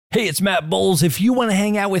Hey, it's Matt Bowles. If you want to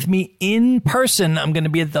hang out with me in person, I'm going to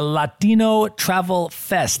be at the Latino Travel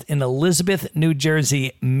Fest in Elizabeth, New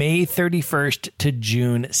Jersey, May 31st to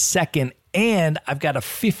June 2nd. And I've got a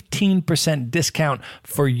 15% discount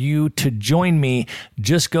for you to join me.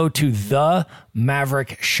 Just go to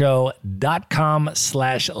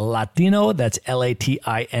themaverickshow.com/Latino. That's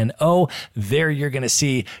Latino. There you're going to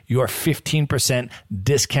see your 15%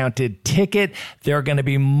 discounted ticket. There are going to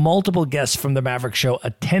be multiple guests from the Maverick Show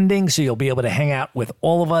attending, so you'll be able to hang out with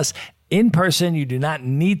all of us in person. You do not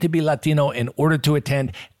need to be Latino in order to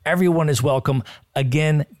attend. Everyone is welcome.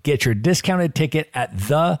 Again, get your discounted ticket at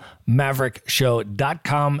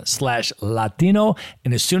themaverickshow.com/Latino.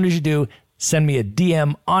 And as soon as you do, send me a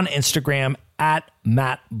DM on Instagram at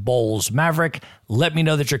Matt Bowles Maverick. Let me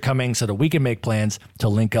know that you're coming so that we can make plans to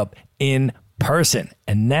link up in person.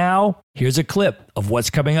 And now, here's a clip of what's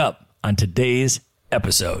coming up on today's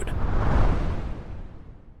episode.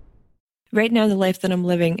 Right now, the life that I'm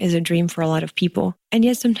living is a dream for a lot of people. And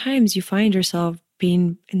yet sometimes you find yourself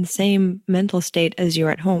being in the same mental state as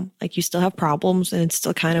you're at home. Like you still have problems and it's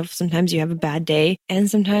still kind of, sometimes you have a bad day. And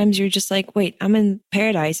sometimes you're just like, wait, I'm in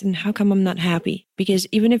paradise and how come I'm not happy? Because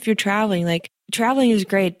even if you're traveling, like traveling is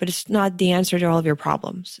great, but it's not the answer to all of your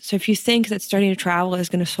problems. So if you think that starting to travel is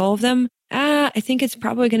going to solve them, I think it's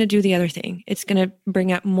probably going to do the other thing. It's going to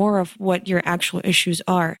bring up more of what your actual issues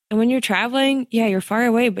are. And when you're traveling, yeah, you're far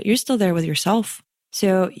away, but you're still there with yourself.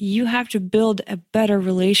 So you have to build a better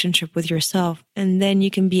relationship with yourself, and then you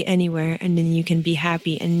can be anywhere, and then you can be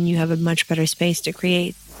happy, and you have a much better space to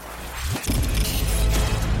create.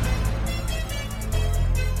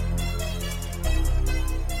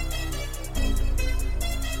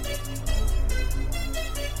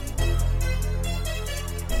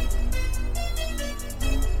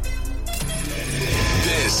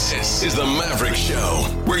 This is the Maverick Show,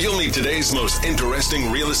 where you'll meet today's most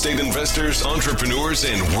interesting real estate investors, entrepreneurs,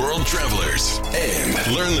 and world travelers,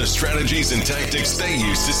 and learn the strategies and tactics they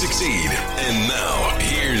use to succeed. And now,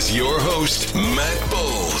 here's your host, Matt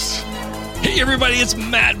Bowles. Hey everybody, it's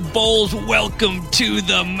Matt Bowles. Welcome to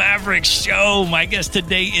the Maverick Show. My guest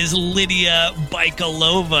today is Lydia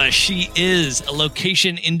Baikalova. She is a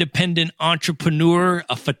location-independent entrepreneur,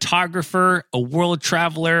 a photographer, a world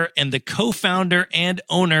traveler, and the co-founder and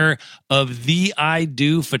owner of The I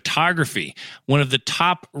Do Photography, one of the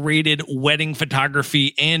top-rated wedding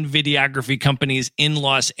photography and videography companies in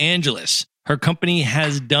Los Angeles. Her company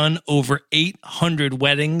has done over 800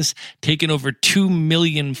 weddings, taken over 2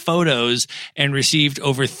 million photos, and received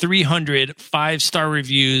over 300 five-star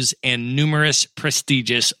reviews and numerous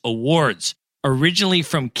prestigious awards. Originally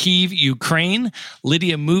from Kyiv, Ukraine,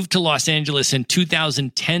 Lydia moved to Los Angeles in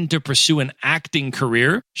 2010 to pursue an acting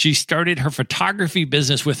career. She started her photography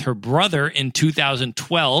business with her brother in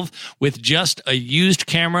 2012 with just a used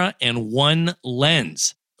camera and one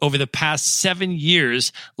lens. Over the past 7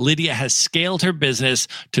 years, Lydia has scaled her business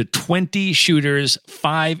to 20 shooters,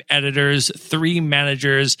 5 editors, 3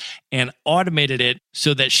 managers, and automated it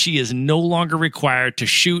so that she is no longer required to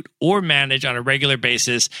shoot or manage on a regular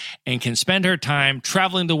basis and can spend her time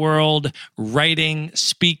traveling the world, writing,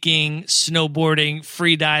 speaking, snowboarding,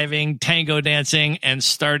 freediving, tango dancing, and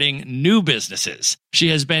starting new businesses. She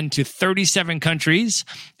has been to 37 countries.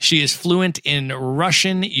 She is fluent in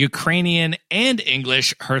Russian, Ukrainian, and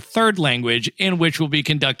English, her third language, in which we'll be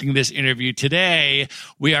conducting this interview today.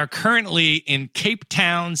 We are currently in Cape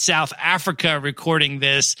Town, South Africa, recording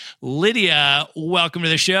this. Lydia, welcome to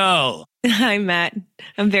the show. Hi, Matt.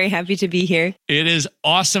 I'm very happy to be here. It is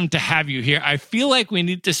awesome to have you here. I feel like we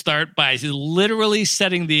need to start by literally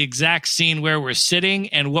setting the exact scene where we're sitting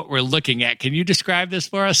and what we're looking at. Can you describe this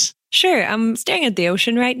for us? Sure. I'm staring at the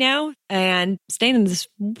ocean right now and staying in this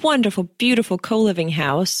wonderful, beautiful co-living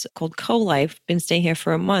house called Co-Life. Been staying here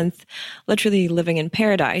for a month, literally living in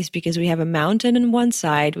paradise because we have a mountain on one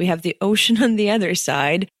side. We have the ocean on the other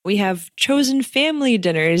side. We have chosen family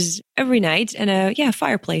dinners every night and a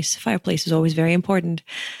fireplace. Fireplace is always very important.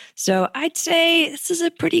 So I'd say this is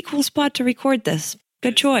a pretty cool spot to record this.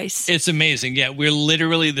 Good choice. It's amazing. Yeah,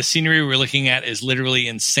 the scenery we're looking at is literally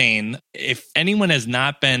insane. If anyone has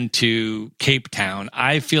not been to Cape Town,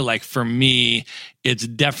 I feel like for me, it's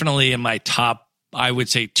definitely in my top, I would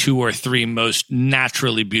say 2 or 3 most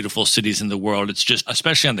naturally beautiful cities in the world. It's just,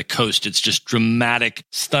 especially on the coast, it's just dramatic,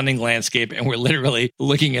 stunning landscape. And we're literally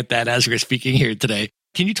looking at that as we're speaking here today.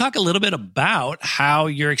 Can you talk a little bit about how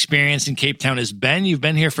your experience in Cape Town has been? You've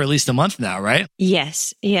been here for at least a month now, right?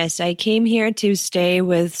 Yes. I came here to stay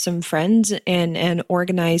with some friends in an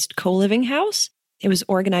organized co-living house. It was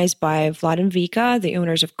organized by Vlad and Vika, the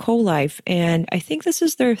owners of CoLife. And I think this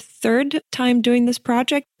is their third time doing this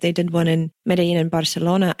project. They did one in Medellin and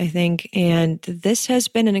Barcelona, I think. And this has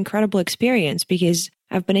been an incredible experience because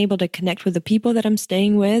I've been able to connect with the people that I'm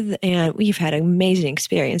staying with, and we've had an amazing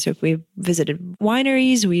experience. We've visited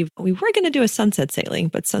wineries. We were going to do a sunset sailing,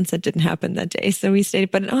 but sunset didn't happen that day, so we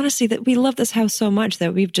stayed. But honestly, that we love this house so much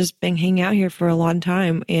that we've just been hanging out here for a long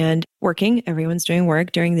time and working. Everyone's doing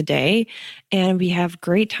work during the day, and we have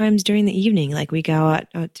great times during the evening. Like we go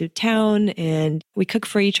out to town and we cook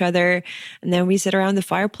for each other, and then we sit around the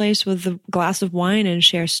fireplace with a glass of wine and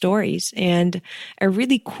share stories. And a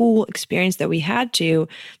really cool experience that we had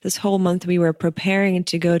this whole month, we were preparing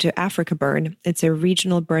to go to Africa Burn. It's a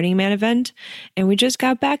regional Burning Man event. And we just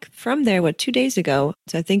got back from there, 2 days ago.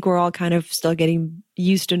 So I think we're all kind of still getting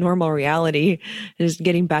used to normal reality, just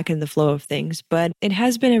getting back in the flow of things. But it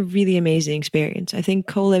has been a really amazing experience. I think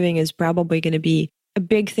co-living is probably going to be a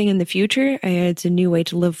big thing in the future. It's a new way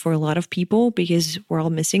to live for a lot of people because we're all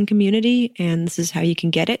missing community, and this is how you can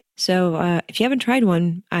get it. So if you haven't tried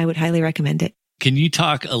one, I would highly recommend it. Can you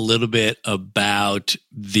talk a little bit about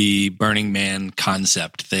the Burning Man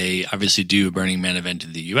concept? They obviously do a Burning Man event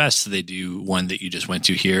in the US. They do one that you just went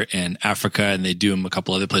to here in Africa, and they do them a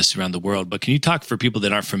couple other places around the world. But can you talk for people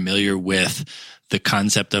that aren't familiar with the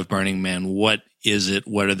concept of Burning Man? What is it?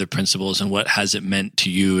 What are the principles? And what has it meant to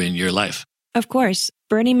you in your life? Of course.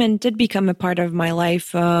 Burning Man did become a part of my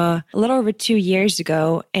life a little over 2 years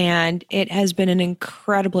ago, and it has been an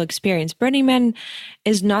incredible experience. Burning Man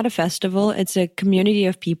is not a festival. It's a community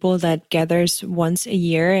of people that gathers once a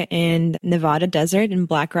year in Nevada desert in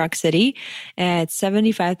Black Rock City. It's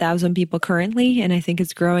 75,000 people currently, and I think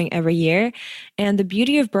it's growing every year. And the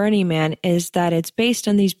beauty of Burning Man is that it's based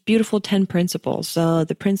on these beautiful 10 principles. So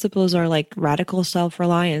the principles are like radical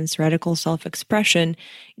self-reliance, radical self-expression,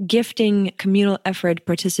 gifting, communal effort,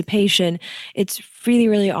 participation. It's really,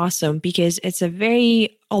 really awesome because it's a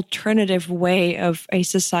very alternative way of a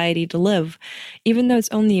society to live. Even though it's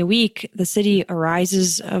only a week, the city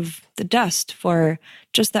arises of the dust for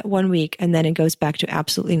just that 1 week, and then it goes back to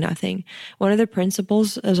absolutely nothing. One of the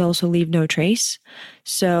principles is also leave no trace.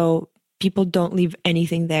 So people don't leave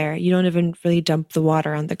anything there. You don't even really dump the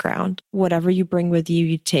water on the ground. Whatever you bring with you,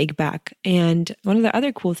 you take back. And one of the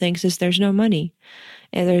other cool things is there's no money.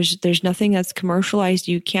 And there's nothing that's commercialized.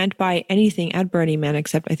 You can't buy anything at Burning Man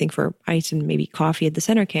except, I think, for ice and maybe coffee at the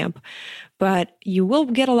center camp. But you will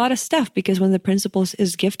get a lot of stuff because one of the principles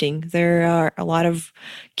is gifting. There are a lot of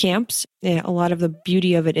camps. A lot of the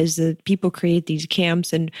beauty of it is that people create these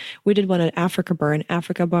camps. And we did one at Africa Burn.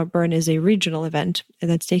 Africa Burn is a regional event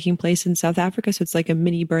that's taking place in South Africa. So it's like a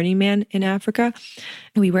mini Burning Man in Africa.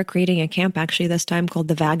 And we were creating a camp actually this time called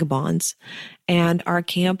the Vagabonds. And our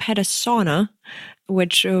camp had a sauna,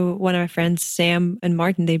 which one of my friends, Sam and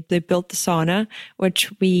Martin, they built the sauna,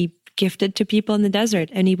 which we gifted to people in the desert.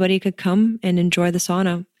 Anybody could come and enjoy the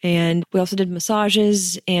sauna. And we also did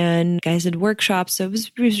massages and guys did workshops. So it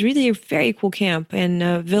was really a very cool camp.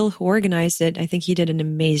 And Vil, who organized it, I think he did an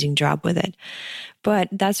amazing job with it. But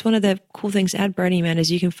that's one of the cool things at Burning Man is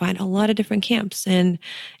you can find a lot of different camps, and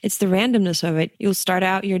it's the randomness of it. You'll start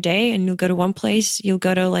out your day and you'll go to one place, you'll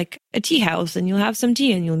go to like a tea house and you'll have some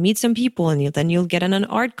tea and you'll meet some people, and then you'll get on an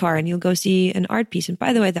art car and you'll go see an art piece. And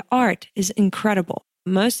by the way, the art is incredible.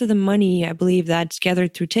 Most of the money, I believe, that's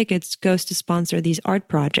gathered through tickets goes to sponsor these art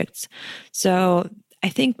projects. So I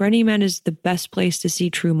think Burning Man is the best place to see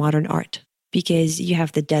true modern art, because you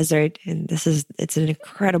have the desert and it's an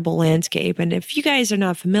incredible landscape. And if you guys are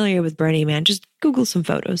not familiar with Burning Man, just Google some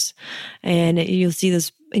photos and you'll see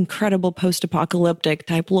this incredible post-apocalyptic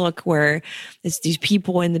type look where it's these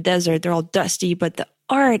people in the desert, they're all dusty, but the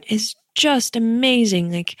art is just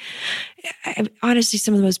amazing. Like, honestly,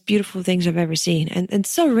 some of the most beautiful things I've ever seen. And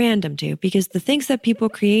so random too, because the things that people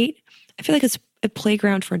create, I feel like it's a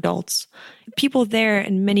playground for adults. People there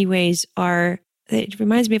in many ways it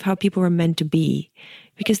reminds me of how people were meant to be,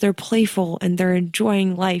 because they're playful and they're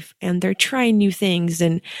enjoying life and they're trying new things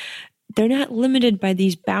and they're not limited by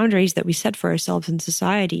these boundaries that we set for ourselves in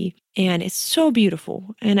society. And it's so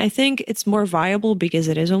beautiful. And I think it's more viable because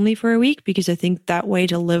it is only for a week, because I think that way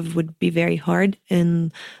to live would be very hard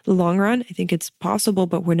in the long run. I think it's possible,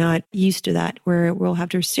 but we're not used to that, where we'll have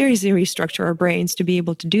to seriously restructure our brains to be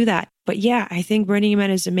able to do that. But yeah, I think Burning Man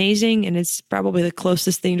is amazing. And it's probably the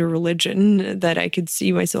closest thing to religion that I could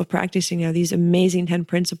see myself practicing now, these amazing 10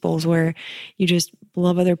 principles where you just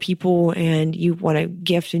love other people and you want to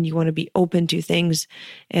gift and you want to be open to things.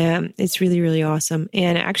 It's really, really awesome.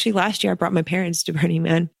 And actually last year I brought my parents to Burning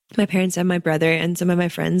Man. My parents and my brother and some of my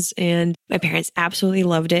friends, and my parents absolutely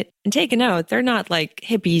loved it. And take a note, they're not like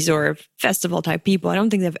hippies or festival type people. I don't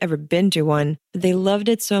think they've ever been to one. They loved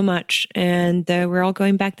it so much. And we're all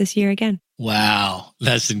going back this year again. Wow,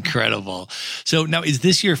 that's incredible. So now, is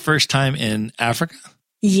this your first time in Africa?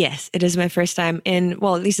 Yes, it is my first time at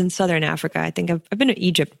least in Southern Africa. I think I've been to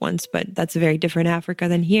Egypt once, but that's a very different Africa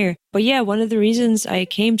than here. But yeah, one of the reasons I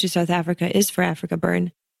came to South Africa is for Africa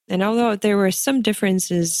Burn. And although there were some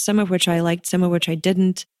differences, some of which I liked, some of which I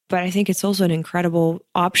didn't, but I think it's also an incredible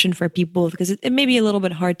option for people because it may be a little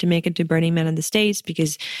bit hard to make it to Burning Man in the States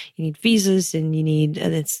because you need visas and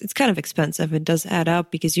it's kind of expensive. It does add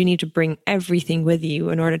up because you need to bring everything with you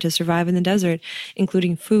in order to survive in the desert,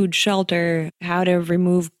 including food, shelter, how to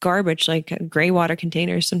remove garbage, like gray water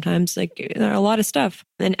containers sometimes, like a lot of stuff.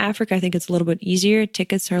 In Africa, I think it's a little bit easier.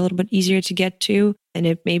 Tickets are a little bit easier to get to. And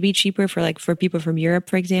it may be cheaper for people from Europe,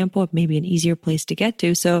 for example. It may be an easier place to get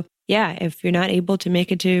to. So yeah, if you're not able to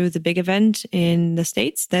make it to the big event in the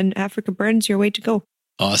States, then Africa Burn's your way to go.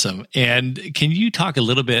 Awesome. And can you talk a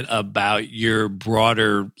little bit about your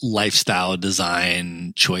broader lifestyle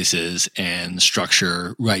design choices and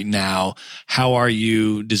structure right now? How are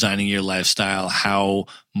you designing your lifestyle? How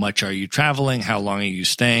much are you traveling? How long are you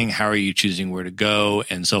staying? How are you choosing where to go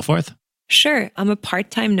and so forth? Sure. I'm a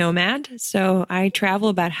part-time nomad, so I travel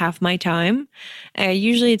about half my time.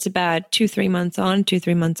 Usually it's about 2-3 months on,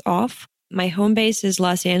 2-3 months off. My home base is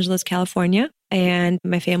Los Angeles, California, and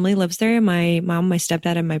my family lives there. My mom, my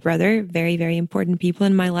stepdad, and my brother, very, very important people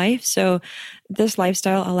in my life. So this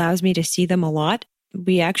lifestyle allows me to see them a lot.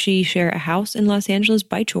 We actually share a house in Los Angeles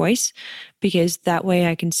by choice because that way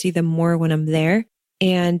I can see them more when I'm there.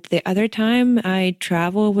 And the other time I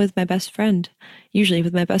travel with my best friend, usually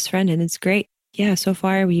with my best friend, and it's great. Yeah, so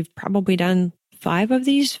far we've probably done 5 of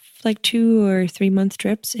these, like 2 or 3 month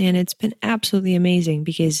trips, and it's been absolutely amazing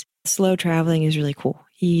because slow traveling is really cool.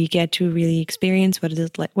 You get to really experience what is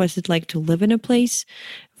it like to live in a place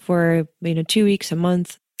for 2 weeks, a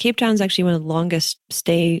month. Cape Town's actually one of the longest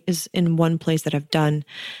stays in one place that I've done.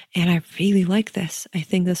 And I really like this. I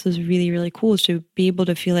think this is really, really cool to be able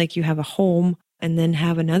to feel like you have a home and then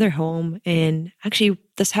have another home. And actually,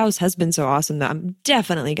 this house has been so awesome that I'm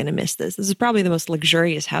definitely going to miss this. This is probably the most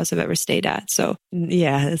luxurious house I've ever stayed at. So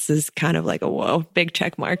yeah, this is kind of like a whoa, big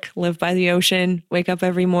check mark. Live by the ocean, wake up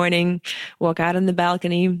every morning, walk out on the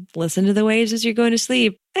balcony, listen to the waves as you're going to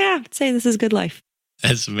sleep. Yeah, I'd say this is good life.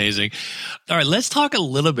 That's amazing. All right, let's talk a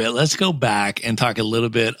little bit. Let's go back and talk a little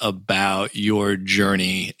bit about your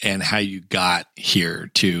journey and how you got here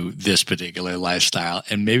to this particular lifestyle.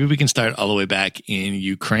 And maybe we can start all the way back in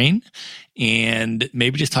Ukraine and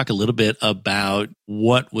maybe just talk a little bit about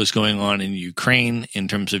what was going on in Ukraine in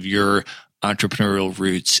terms of your entrepreneurial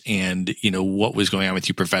roots and, what was going on with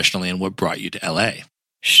you professionally and what brought you to LA.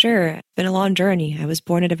 Sure. It's been a long journey. I was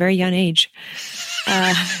born at a very young age.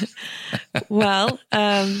 I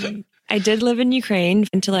did live in Ukraine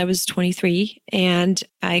until I was 23, and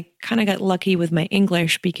I kind of got lucky with my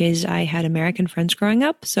English because I had American friends growing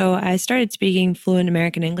up. So I started speaking fluent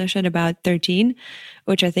American English at about 13,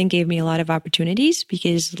 which I think gave me a lot of opportunities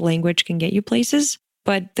because language can get you places.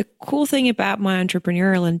 But the cool thing about my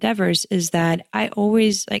entrepreneurial endeavors is that I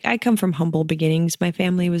come from humble beginnings. My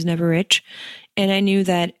family was never rich. And I knew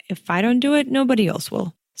that if I don't do it, nobody else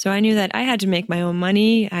will. So I knew that I had to make my own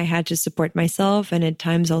money. I had to support myself and at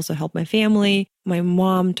times also help my family. My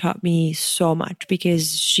mom taught me so much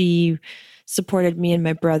because she supported me and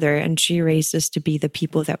my brother and she raised us to be the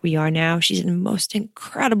people that we are now. She's the most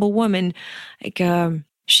incredible woman.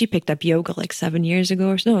 She picked up yoga like 7 years ago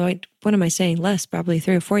or so. What am I saying? Less, probably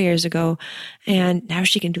 3 or 4 years ago. And now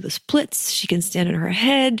she can do the splits. She can stand on her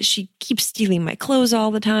head. She keeps stealing my clothes all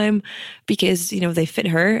the time because, they fit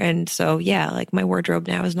her. And so, yeah, like my wardrobe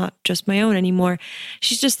now is not just my own anymore.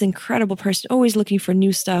 She's just an incredible person, always looking for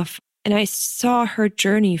new stuff. And I saw her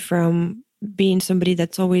journey from being somebody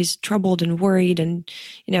that's always troubled and worried. And,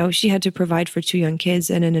 she had to provide for 2 young kids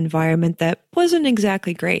in an environment that wasn't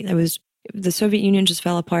exactly great. The Soviet Union just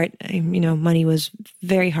fell apart. Money was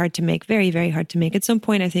very hard to make, very, very hard to make. At some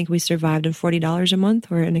point, I think we survived on $40 a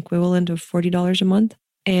month or an equivalent of $40 a month.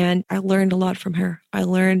 And I learned a lot from her. I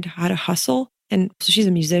learned how to hustle. And so she's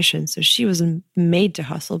a musician, so she wasn't made to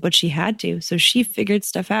hustle, but she had to. So she figured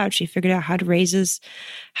stuff out. She figured out how to raise us,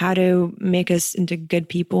 how to make us into good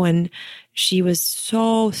people. And she was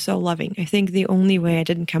so, so loving. I think the only way I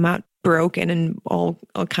didn't come out broken and all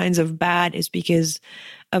kinds of bad is because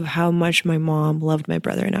of how much my mom loved my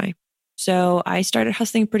brother and I. So I started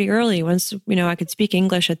hustling pretty early once, I could speak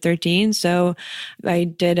English at 13. So I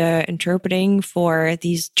did interpreting for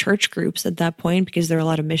these church groups at that point because there were a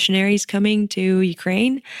lot of missionaries coming to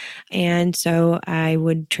Ukraine. And so I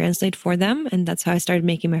would translate for them. And that's how I started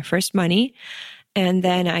making my first money. And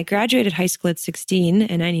then I graduated high school at 16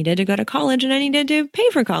 and I needed to go to college and I needed to pay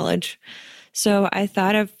for college. So I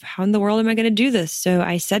thought of how in the world am I going to do this? So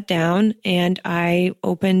I sat down and I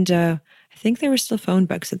opened, I think there were still phone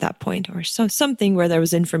books at that point or something where there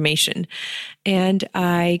was information. And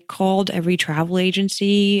I called every travel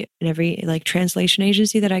agency and every translation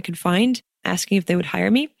agency that I could find, asking if they would hire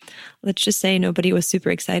me. Let's just say nobody was super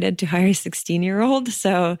excited to hire a 16-year-old.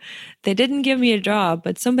 So they didn't give me a job,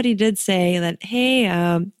 but somebody did say that, hey,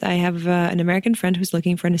 I have an American friend who's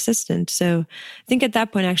looking for an assistant. So I think at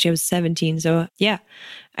that point, actually, I was 17. So yeah,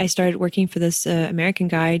 I started working for this American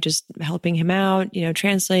guy, just helping him out,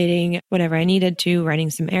 translating whatever I needed to, running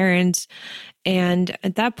some errands. And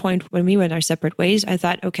at that point, when we went our separate ways, I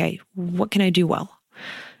thought, okay, what can I do well?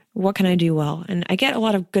 What can I do well? And I get a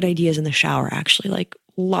lot of good ideas in the shower, actually.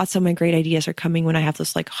 Lots of my great ideas are coming when I have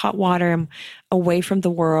this hot water. I'm away from the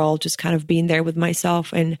world, just kind of being there with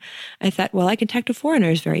myself. And I thought, well, I can talk to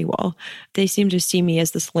foreigners very well. They seem to see me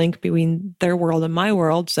as this link between their world and my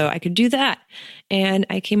world. So I could do that. And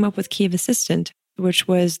I came up with Kiev Assistant, which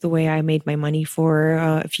was the way I made my money for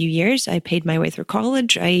a few years. I paid my way through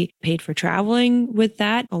college. I paid for traveling with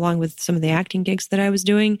that, along with some of the acting gigs that I was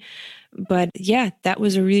doing. But yeah, that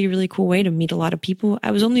was a really, really cool way to meet a lot of people.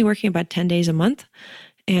 I was only working about 10 days a month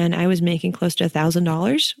and I was making close to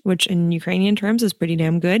 $1,000, which in Ukrainian terms is pretty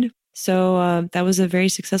damn good. So that was a very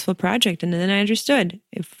successful project. And then I understood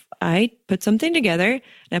if I put something together and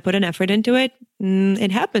I put an effort into it,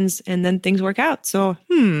 it happens and then things work out. So,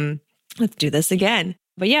 let's do this again.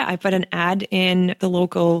 But yeah, I put an ad in the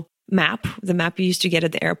local map, the map you used to get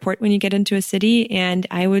at the airport when you get into a city. And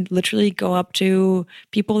I would literally go up to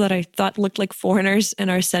people that I thought looked like foreigners in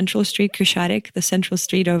our central street, Krishatik, the central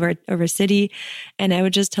street over city. And I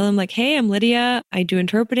would just tell them hey, I'm Lydia. I do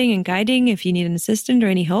interpreting and guiding. If you need an assistant or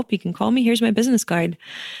any help, you can call me. Here's my business card.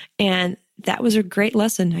 And that was a great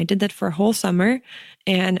lesson. I did that for a whole summer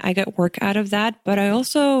and I got work out of that. But I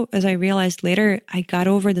also, as I realized later, I got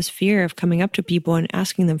over this fear of coming up to people and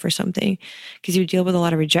asking them for something because you deal with a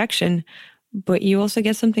lot of rejection, but you also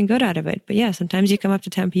get something good out of it. But yeah, sometimes you come up to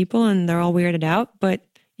 10 people and they're all weirded out, but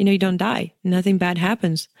you don't die. Nothing bad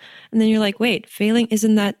happens. And then you're like, wait, failing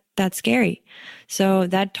isn't that scary. So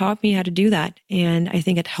that taught me how to do that. And I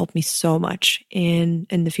think it helped me so much in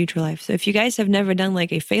the future life. So if you guys have never done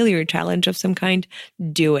a failure challenge of some kind,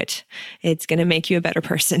 do it. It's going to make you a better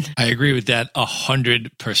person. I agree with that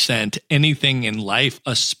 100%. Anything in life,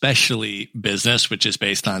 especially business, which is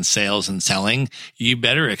based on sales and selling, you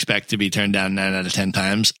better expect to be turned down 9 out of 10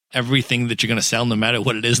 times. Everything that you're going to sell, no matter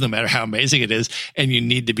what it is, no matter how amazing it is, and you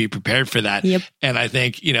need to be prepared for that. Yep. And I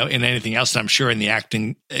think, in anything else, I'm sure in the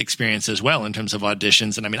acting experience as well, in terms of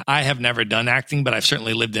auditions. And I have never done acting, but I've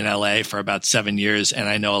certainly lived in LA for about 7 years, and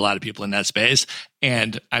I know a lot of people in that space.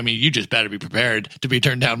 And you just better be prepared to be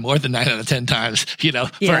turned down more than 9 out of 10 times,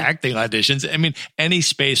 for acting auditions. Any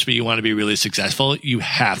space where you want to be really successful, you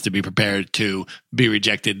have to be prepared to be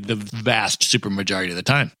rejected the vast super majority of the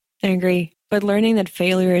time. I agree. But learning that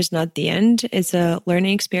failure is not the end, it's a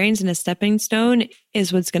learning experience and a stepping stone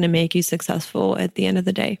is what's going to make you successful at the end of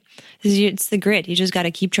the day. It's the grit. You just got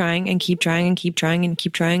to keep trying and keep trying and keep trying and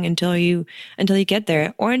keep trying until you get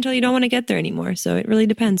there or until you don't want to get there anymore. So it really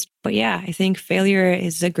depends. But yeah, I think failure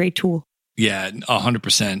is a great tool. Yeah,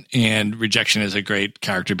 100%. And rejection is a great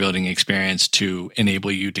character building experience to enable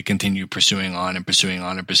you to continue pursuing on and pursuing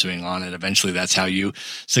on and pursuing on. And eventually that's how you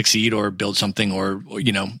succeed or build something or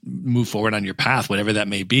move forward on your path, whatever that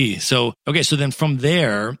may be. So, okay. So then from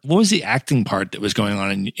there, what was the acting part that was going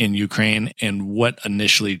on in Ukraine and what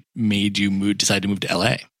initially made you decide to move to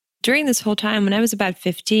LA? During this whole time, when I was about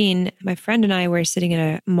 15, my friend and I were sitting in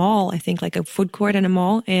a mall, I think a food court in a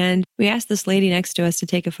mall, and we asked this lady next to us to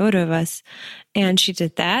take a photo of us. And she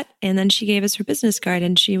did that. And then she gave us her business card,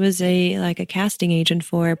 and she was a casting agent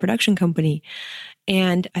for a production company.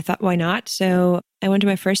 And I thought, why not? So I went to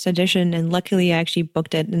my first audition, and luckily I actually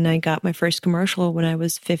booked it, and I got my first commercial when I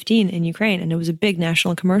was 15 in Ukraine, and it was a big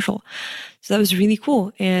national commercial. So that was really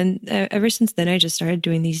cool. And ever since then, I just started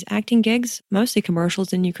doing these acting gigs, mostly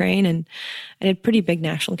commercials in Ukraine, and I did pretty big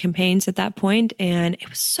national campaigns at that point, and it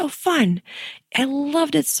was so fun. I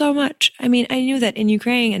loved it so much. I knew that in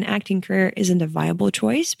Ukraine, an acting career isn't a viable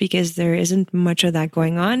choice because there isn't much of that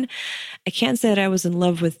going on. I can't say that I was in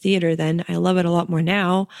love with theater then. I love it a lot more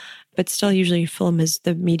now. But still, usually film is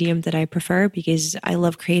the medium that I prefer because I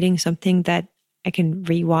love creating something that I can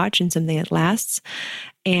rewatch and something that lasts.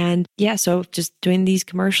 And yeah, so just doing these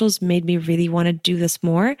commercials made me really want to do this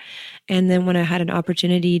more. And then when I had an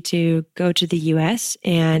opportunity to go to the US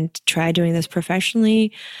and try doing this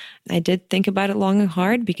professionally, I did think about it long and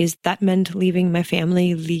hard because that meant leaving my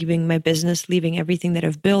family, leaving my business, leaving everything that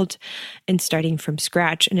I've built and starting from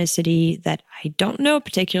scratch in a city that I don't know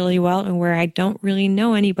particularly well and where I don't really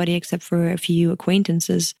know anybody except for a few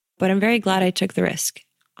acquaintances. But I'm very glad I took the risk.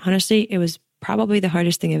 Honestly, it was probably the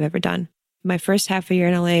hardest thing I've ever done. My first half a year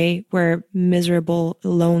in LA were miserable,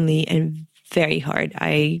 lonely, and very hard.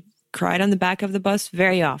 I cried on the back of the bus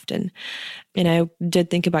very often. And I did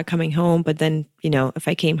think about coming home, but then, if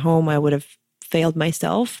I came home, I would have failed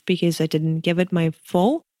myself because I didn't give it my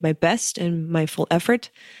best and my full effort.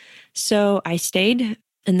 So I stayed.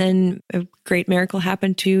 And then a great miracle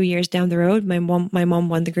happened 2 years down the road. My mom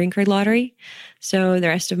won the green card lottery. So the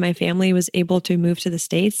rest of my family was able to move to the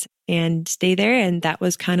States and stay there. And that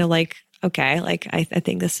was kind of like, okay, I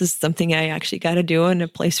think this is something I actually got to do and a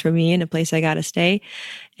place for me and a place I got to stay.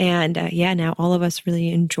 And now all of us really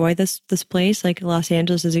enjoy this place. Like Los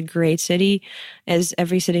Angeles is a great city, as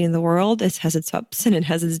every city in the world. It has its ups and it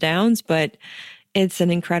has its downs, but it's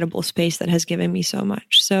an incredible space that has given me so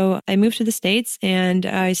much. So I moved to the States and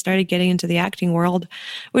I started getting into the acting world,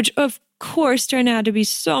 which of course turned out to be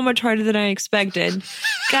so much harder than I expected.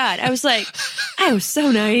 God, I was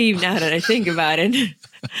so naive now that I think about it.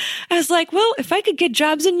 I was like, well, if I could get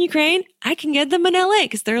jobs in Ukraine, I can get them in LA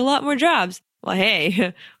because there are a lot more jobs. Well,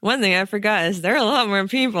 hey, one thing I forgot is there are a lot more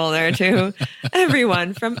people there too.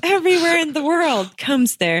 Everyone from everywhere in the world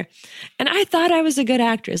comes there. And I thought I was a good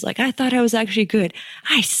actress. I thought I was actually good.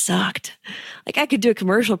 I sucked. I could do a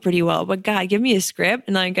commercial pretty well, but God, give me a script.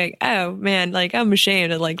 And oh man, I'm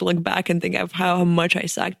ashamed to look back and think of how much I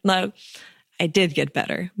sucked. Now, I did get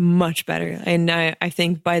better, much better. And I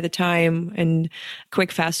think by the time, and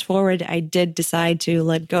quick fast forward, I did decide to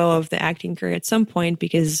let go of the acting career at some point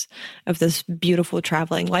because of this beautiful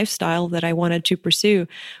traveling lifestyle that I wanted to pursue.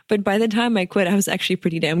 But by the time I quit, I was actually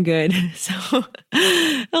pretty damn good. So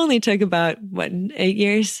it only took about, 8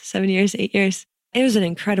 years. It was an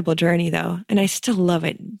incredible journey though, and I still love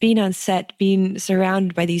it. Being on set, being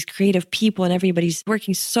surrounded by these creative people and everybody's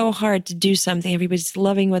working so hard to do something. Everybody's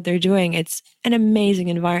loving what they're doing. It's an amazing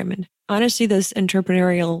environment. Honestly, this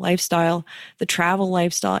entrepreneurial lifestyle, the travel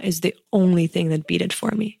lifestyle is the only thing that beat it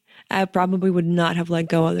for me. I probably would not have let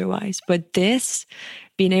go otherwise. But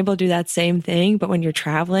being able to do that same thing, but when you're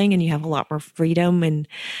traveling and you have a lot more freedom and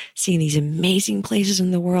seeing these amazing places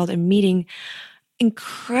in the world and meeting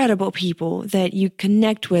incredible people that you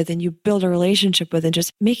connect with and you build a relationship with and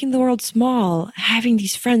just making the world small, having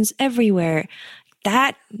these friends everywhere.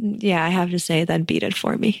 I have to say that beat it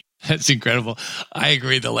for me. That's incredible. I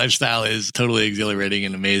agree. The lifestyle is totally exhilarating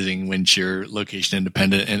and amazing when you're location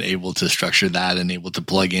independent and able to structure that and able to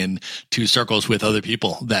plug in to circles with other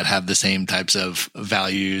people that have the same types of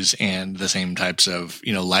values and the same types of,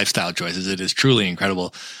 lifestyle choices. It is truly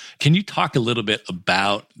incredible. Can you talk a little bit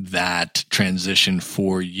about that transition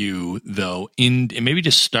for you, though, and maybe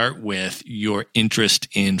just start with your interest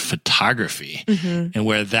in photography and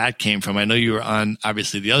where that came from? I know you were on,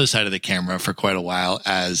 obviously, the other side of the camera for quite a while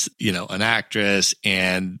as, an actress,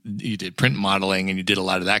 and you did print modeling and you did a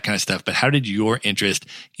lot of that kind of stuff. But how did your interest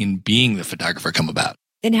in being the photographer come about?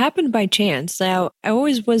 It happened by chance. Now, I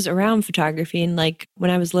always was around photography. And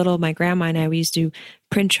when I was little, my grandma and I, we used to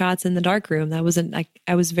print shots in the darkroom. I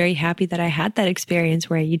was very happy that I had that experience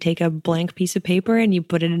where you take a blank piece of paper and you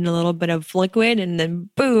put it in a little bit of liquid and then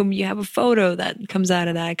boom, you have a photo that comes out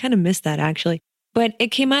of that. I kind of miss that actually. But it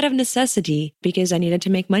came out of necessity because I needed to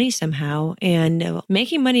make money somehow. And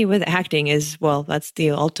making money with acting that's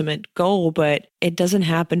the ultimate goal, but it doesn't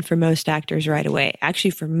happen for most actors right away.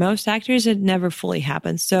 Actually, for most actors, it never fully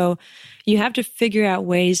happens. So you have to figure out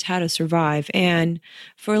ways how to survive. And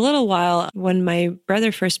for a little while, when my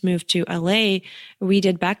brother first moved to LA, we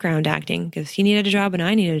did background acting because he needed a job and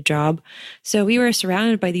I needed a job. So we were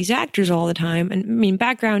surrounded by these actors all the time. And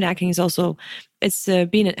background acting is also, it's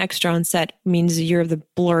being an extra on set means you're the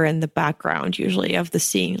blur in the background usually of the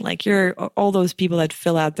scene. You're all those people that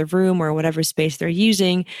fill out the room or whatever space they're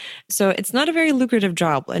using. So it's not a very lucrative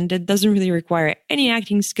job and it doesn't really require any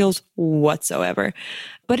acting skills whatsoever.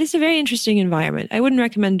 But it's a very interesting environment. I wouldn't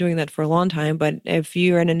recommend doing that for a long time, but if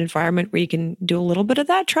you're in an environment where you can do a little bit of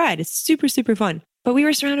that, try it. It's super, super fun. But we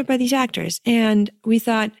were surrounded by these actors and we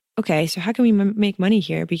thought, okay, so how can we make money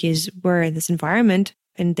here? Because we're in this environment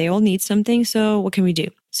and they all need something. So what can we do?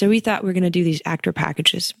 So we thought we were going to do these actor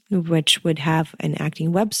packages, which would have an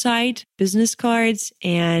acting website, business cards,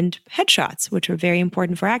 and headshots, which were very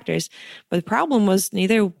important for actors. But the problem was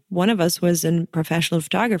neither one of us was a professional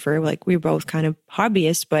photographer. Like, we were both kind of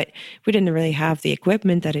hobbyists, but we didn't really have the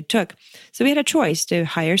equipment that it took. So we had a choice to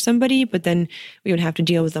hire somebody, but then we would have to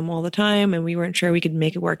deal with them all the time. And we weren't sure we could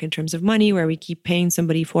make it work in terms of money, where we keep paying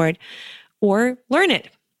somebody for it, or learn it.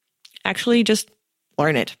 Actually, just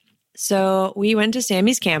learn it. So we went to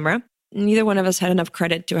Sammy's camera. Neither one of us had enough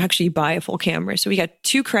credit to actually buy a full camera. So we got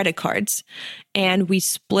 2 credit cards and we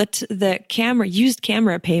split the used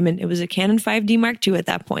camera payment. It was a Canon 5D Mark II at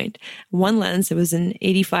that point. One lens, it was an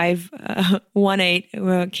 85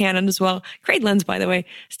 1.8 Canon as well. Great lens, by the way.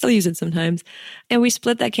 Still use it sometimes. And we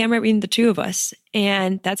split that camera between the 2 of us.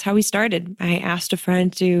 And that's how we started. I asked a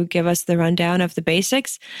friend to give us the rundown of the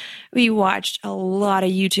basics. We watched a lot of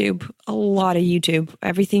YouTube.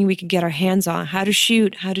 Everything we could get our hands on, how to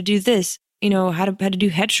shoot, how to do this, how to do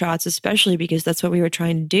headshots, especially because that's what we were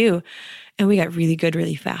trying to do. And we got really good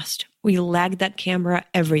really fast. We lagged that camera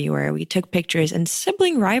everywhere. We took pictures, and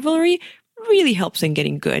sibling rivalry really helps in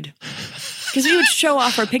getting good. Because we would show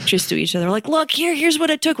off our pictures to each other. Like, look, here's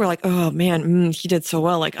what I took. We're like, oh man, he did so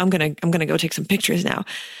well. Like, I'm gonna go take some pictures now.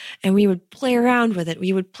 And we would play around with it.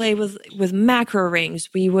 We would play with macro rings.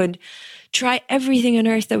 We would try everything on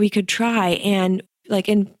earth that we could try. And like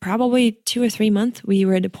in probably 2 or 3 months, we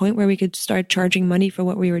were at a point where we could start charging money for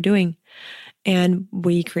what we were doing. And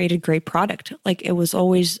we created great product. Like, it was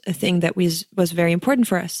always a thing that was very important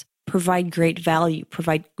for us. Provide great value,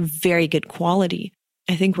 provide very good quality.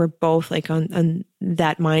 I think we're both like on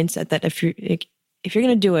that mindset that if you're going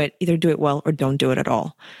to do it, either do it well or don't do it at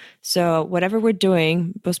all. So whatever we're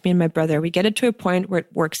doing, both me and my brother, we get it to a point where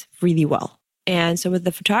it works really well. And so with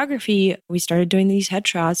the photography, we started doing these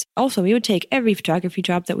headshots. Also, we would take every photography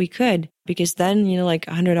job that we could, because then, like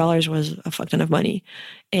 $100 was a fuck ton of money.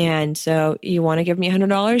 And so you want to give me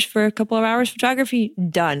 $100 for a couple of hours photography?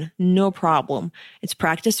 Done. No problem. It's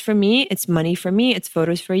practice for me. It's money for me. It's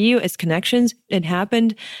photos for you. It's connections. It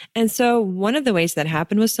happened. And so one of the ways that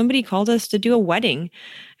happened was somebody called us to do a wedding.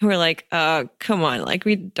 And we're like, come on, like,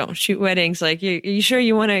 we don't shoot weddings. Like, you sure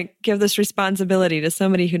you want to give this responsibility to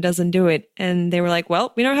somebody who doesn't do it? And they were like,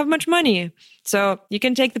 well, we don't have much money, so you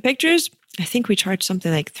can take the pictures. I think we charged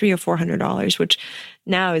something like $300 or $400, which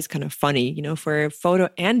now is kind of funny, for photo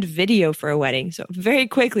and video for a wedding. So very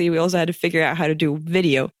quickly, we also had to figure out how to do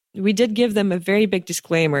video. We did give them a very big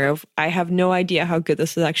disclaimer of, I have no idea how good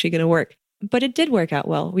this is actually going to work. But it did work out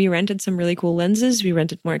well. We rented some really cool lenses. We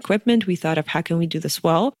rented more equipment. We thought of, how can we do this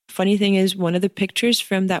well? Funny thing is, one of the pictures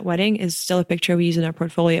from that wedding is still a picture we use in our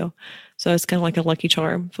portfolio. So it's kind of like a lucky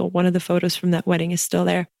charm. So one of the photos from that wedding is still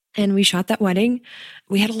there. And we shot that wedding.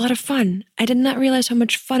 We had a lot of fun. I did not realize how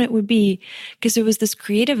much fun it would be, because it was this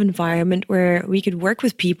creative environment where we could work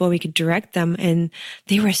with people, we could direct them, and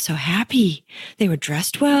they were so happy. They were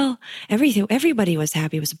dressed well. Everybody was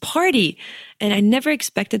happy. It was a party. And I never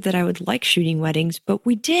expected that I would like shooting weddings, but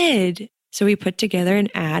we did. So we put together an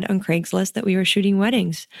ad on Craigslist that we were shooting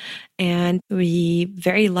weddings. And we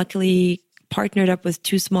very luckily partnered up with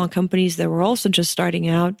 2 small companies that were also just starting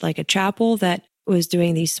out, like a chapel that was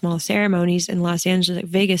doing these small ceremonies in Los Angeles,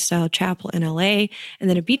 Vegas style chapel in LA, and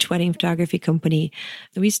then a beach wedding photography company.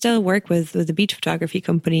 We still work with the beach photography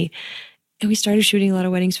company, and we started shooting a lot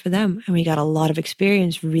of weddings for them. And we got a lot of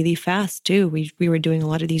experience really fast too. We were doing a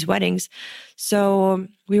lot of these weddings. So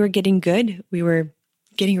we were getting good. We were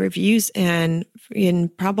getting reviews, and in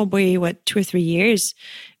probably 2 or 3 years,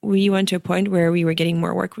 we went to a point where we were getting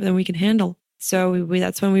more work than we could handle. So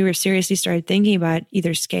that's when we were seriously started thinking about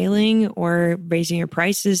either scaling or raising our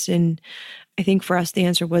prices. And I think for us, the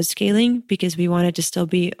answer was scaling, because we wanted to still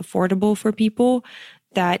be affordable for people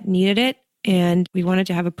that needed it. And we wanted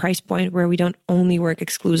to have a price point where we don't only work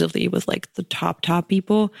exclusively with like the top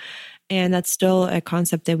people. And that's still a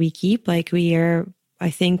concept that we keep. Like, we are,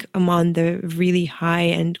 I think, among the really high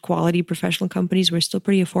end quality professional companies, we're still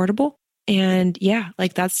pretty affordable. And yeah,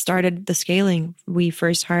 like, that started the scaling. We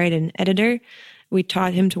first hired an editor. We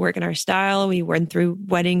taught him to work in our style. We went through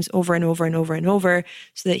weddings over and over and over and over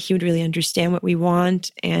so that he would really understand what we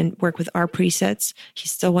want and work with our presets.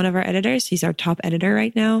 He's still one of our editors. He's our top editor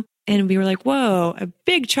right now. And we were like, whoa, a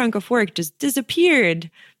big chunk of work just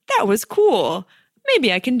disappeared. That was cool.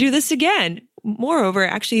 Maybe I can do this again. Moreover,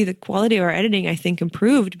 actually, the quality of our editing, I think,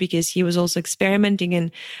 improved because he was also experimenting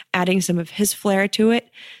and adding some of his flair to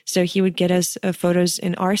it. So he would get us photos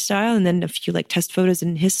in our style and then a few like test photos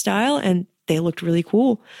in his style, and they looked really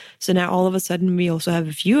cool. So now all of a sudden we also have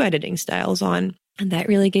a few editing styles on, and that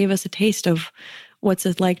really gave us a taste of what's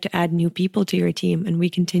it like to add new people to your team. And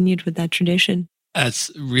we continued with that tradition.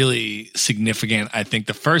 That's really significant. I think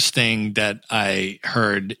the first thing that I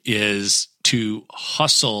heard is to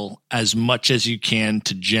hustle as much as you can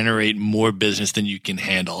to generate more business than you can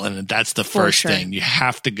handle. And that's the first thing. You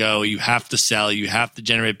have to go, you have to sell, you have to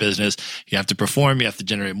generate business, you have to perform, you have to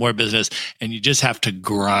generate more business, and you just have to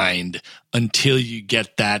grind until you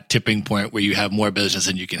get that tipping point where you have more business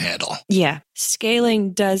than you can handle. Yeah.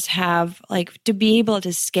 Scaling does have, to be able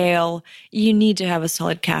to scale, you need to have a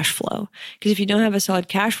solid cash flow. Because if you don't have a solid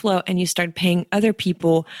cash flow and you start paying other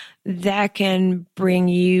people, that can bring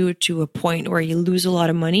you to a point where you lose a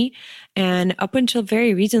lot of money. And up until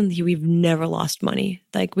very recently, we've never lost money.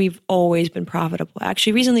 We've always been profitable.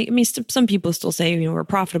 Actually, recently, some people still say, we're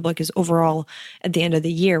profitable because overall at the end of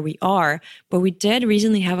the year we are. But we did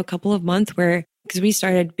recently have a couple of months where, because we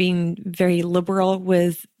started being very liberal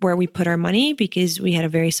with where we put our money because we had a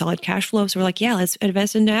very solid cash flow. So we're like, yeah, let's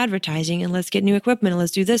invest into advertising and let's get new equipment and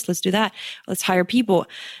let's do this, let's do that, let's hire people.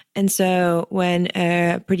 And so when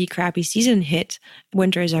a pretty crappy season hit,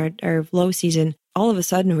 winter is our low season, all of a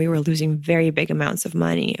sudden we were losing very big amounts of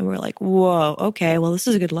money. And we're like, whoa, okay, well, this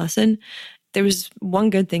is a good lesson. There was one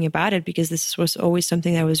good thing about it because this was always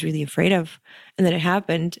something I was really afraid of. And then it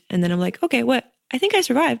happened. And then I'm like, okay, what? I think I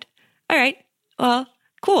survived. All right. Well,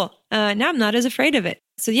 cool. Now I'm not as afraid of it.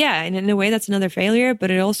 So yeah, and in a way that's another failure, but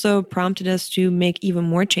it also prompted us to make even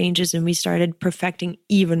more changes and we started perfecting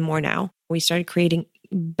even more now. We started creating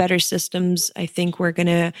better systems. I think we're going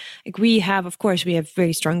to, we have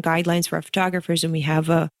very strong guidelines for our photographers and we have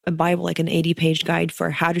a Bible, an 80-page guide for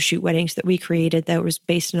how to shoot weddings that we created that was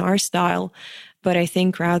based on our style. But I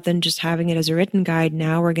think rather than just having it as a written guide,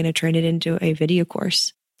 now we're going to turn it into a video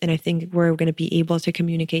course. And I think we're going to be able to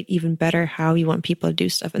communicate even better how we want people to do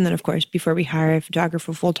stuff. And then, of course, before we hire a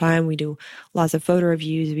photographer full-time, we do lots of photo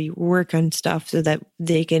reviews. We work on stuff so that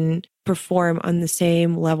they can perform on the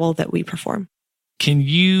same level that we perform. Can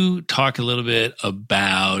you talk a little bit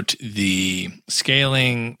about the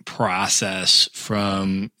scaling process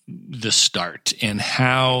from the start and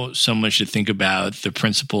how someone should think about the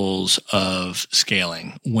principles of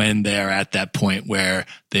scaling when they're at that point where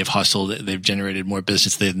they've hustled, they've generated more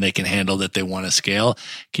business than they can handle, that they want to scale?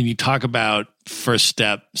 Can you talk about first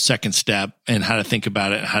step, second step, and how to think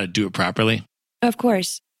about it and how to do it properly? Of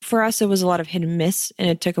course. For us, it was a lot of hit and miss, and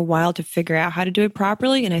it took a while to figure out how to do it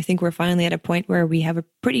properly. And I think we're finally at a point where we have a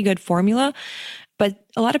pretty good formula. But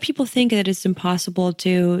a lot of people think that it's impossible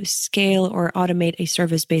to scale or automate a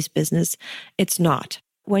service-based business. It's not.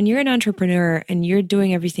 When you're an entrepreneur and you're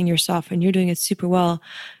doing everything yourself and you're doing it super well,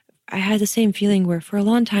 I had the same feeling where for a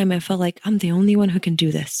long time I felt like I'm the only one who can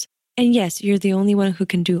do this. And yes, you're the only one who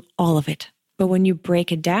can do all of it. But when you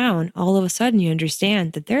break it down, all of a sudden you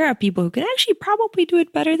understand that there are people who can actually probably do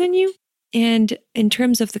it better than you. And in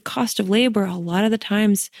terms of the cost of labor, a lot of the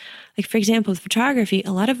times, for example, with photography,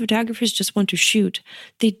 a lot of photographers just want to shoot.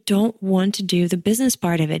 They don't want to do the business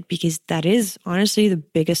part of it because that is honestly the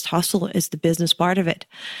biggest hustle is the business part of it.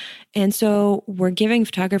 And so we're giving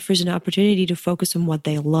photographers an opportunity to focus on what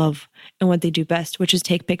they love and what they do best, which is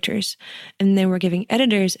take pictures. And then we're giving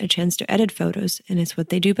editors a chance to edit photos, and it's what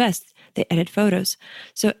they do best. They edit photos.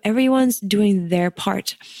 So everyone's doing their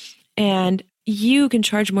part. And you can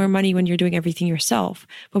charge more money when you're doing everything yourself.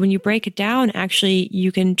 But when you break it down, actually,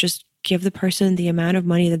 you can just give the person the amount of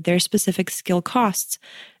money that their specific skill costs.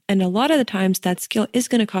 And a lot of the times that skill is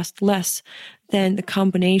going to cost less than the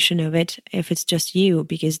combination of it if it's just you,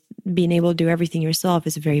 because being able to do everything yourself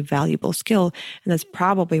is a very valuable skill. And that's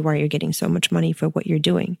probably why you're getting so much money for what you're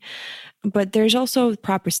doing. But there's also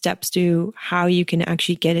proper steps to how you can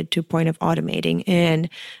actually get it to a point of automating. And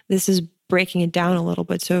this is breaking it down a little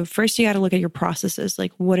bit. So first you got to look at your processes.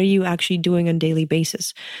 What are you actually doing on a daily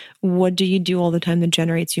basis? What do you do all the time that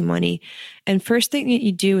generates you money? And first thing that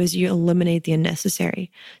you do is you eliminate the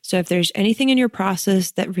unnecessary. So if there's anything in your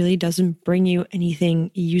process that really doesn't bring you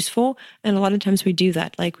anything useful, and a lot of times we do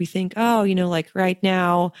that. We think, right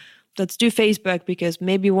now, let's do Facebook because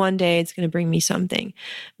maybe one day it's going to bring me something.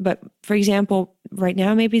 But for example, right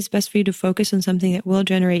now, maybe it's best for you to focus on something that will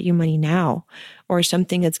generate you money now or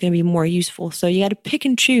something that's going to be more useful. So you got to pick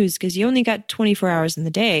and choose because you only got 24 hours in the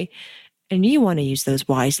day and you want to use those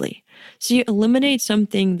wisely. So you eliminate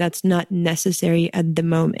something that's not necessary at the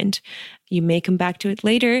moment. You may come back to it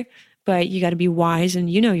later, but you got to be wise and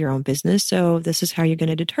you know your own business. So this is how you're going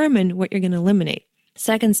to determine what you're going to eliminate.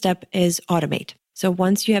 Second step is automate. So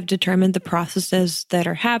once you have determined the processes that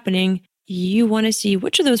are happening, you want to see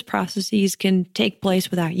which of those processes can take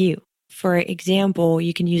place without you. For example,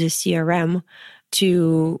 you can use a CRM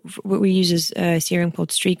we use a CRM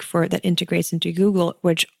called Streak that integrates into Google,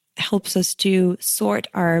 which helps us to sort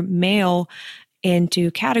our mail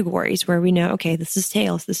into categories where we know, okay, this is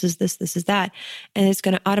sales, this is this is that. And it's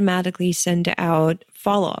going to automatically send out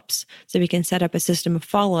follow-ups. So we can set up a system of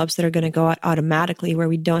follow-ups that are going to go out automatically where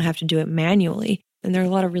we don't have to do it manually. And there are a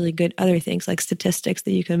lot of really good other things like statistics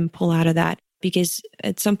that you can pull out of that. Because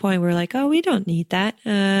at some point we're like, oh, we don't need that.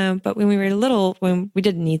 But when we were little, when we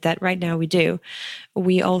didn't need that, right now we do.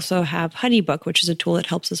 We also have Honeybook, which is a tool that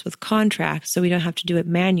helps us with contracts, so we don't have to do it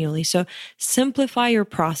manually. So simplify your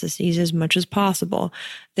processes as much as possible.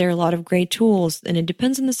 There are a lot of great tools, and it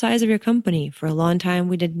depends on the size of your company. For a long time,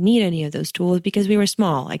 we didn't need any of those tools because we were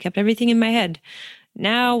small. I kept everything in my head.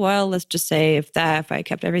 Now, well, let's just say if I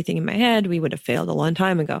kept everything in my head, we would have failed a long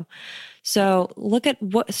time ago. So look at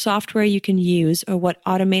what software you can use or what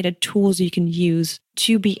automated tools you can use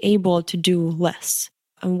to be able to do less.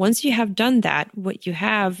 And once you have done that, what you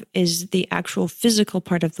have is the actual physical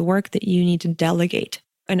part of the work that you need to delegate.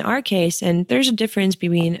 In our case, and there's a difference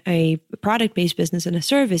between a product-based business and a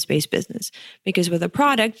service-based business, because with a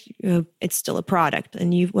product, it's still a product.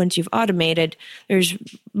 And once you've automated, there's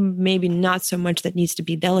maybe not so much that needs to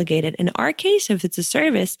be delegated. In our case, if it's a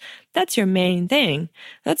service, that's your main thing.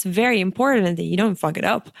 That's very important that you don't fuck it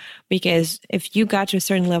up, because if you got to a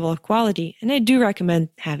certain level of quality, and I do recommend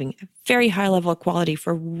having a very high level of quality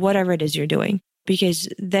for whatever it is you're doing, because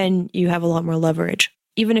then you have a lot more leverage.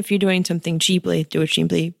 Even if you're doing something cheaply, do it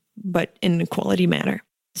cheaply, but in a quality manner.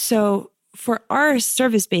 So for our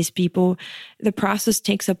service-based people, the process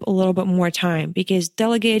takes up a little bit more time because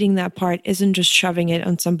delegating that part isn't just shoving it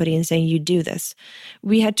on somebody and saying, you do this.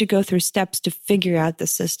 We had to go through steps to figure out the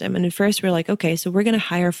system. And at first we're like, okay, so we're going to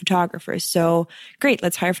hire photographers. So great,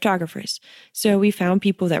 let's hire photographers. So we found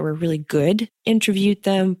people that were really good, interviewed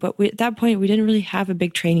them, but at that point, we didn't really have a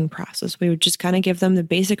big training process. We would just kind of give them the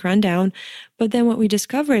basic rundown. But then what we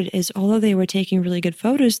discovered is although they were taking really good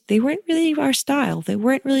photos, they weren't really our style. They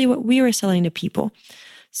weren't really what we were selling to people.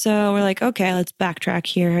 So we're like, okay, let's backtrack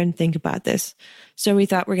here and think about this. So we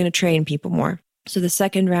thought we're going to train people more. So the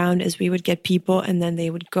second round is we would get people and then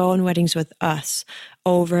they would go on weddings with us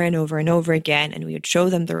over and over and over again. And we would show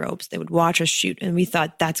them the ropes. They would watch us shoot. And we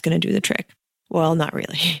thought that's going to do the trick. Well, not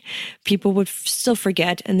really. People would still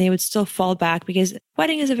forget and they would still fall back because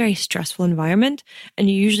wedding is a very stressful environment and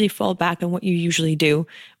you usually fall back on what you usually do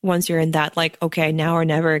once you're in that like, okay, now or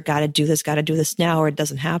never, got to do this now or it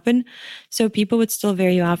doesn't happen. So people would still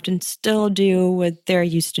very often still do what they're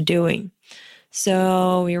used to doing.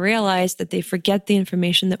 So we realized that they forget the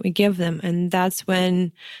information that we give them. And that's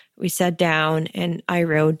when we sat down and I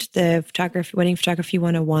wrote the Wedding Photography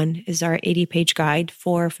 101 is our 80-page guide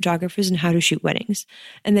for photographers and how to shoot weddings.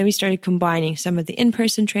 And then we started combining some of the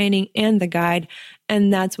in-person training and the guide.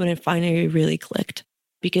 And that's when it finally really clicked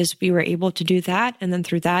because we were able to do that. And then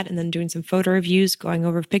through that, and then doing some photo reviews, going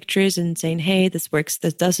over pictures and saying, hey, this works,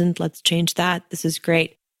 this doesn't, let's change that. This is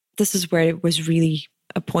great. This is where it was really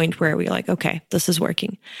a point where we were like, okay, this is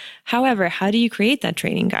working. However, how do you create that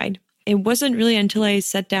training guide? It wasn't really until I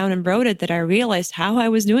sat down and wrote it that I realized how I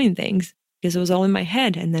was doing things because it was all in my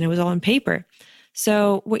head and then it was all on paper.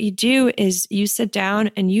 So what you do is you sit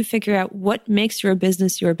down and you figure out what makes your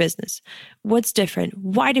business your business. What's different?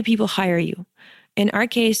 Why do people hire you? In our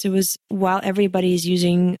case, it was while everybody's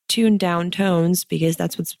using tuned down tones, because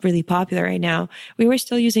that's what's really popular right now, we were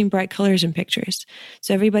still using bright colors in pictures.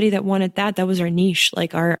 So everybody that wanted that was our niche,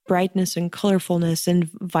 like our brightness and colorfulness and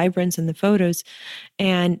vibrance in the photos.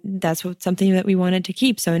 And that's something that we wanted to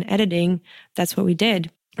keep. So in editing, that's what we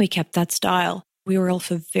did. We kept that style. We were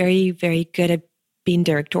also very, very good at being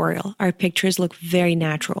directorial. Our pictures look very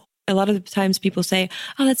natural. A lot of the times people say,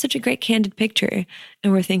 oh, that's such a great candid picture.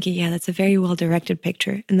 And we're thinking, yeah, that's a very well-directed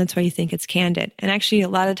picture. And that's why you think it's candid. And actually, a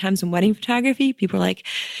lot of times in wedding photography, people are like,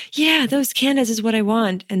 yeah, those candids is what I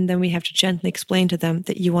want. And then we have to gently explain to them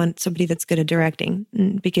that you want somebody that's good at directing.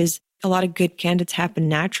 Because a lot of good candids happen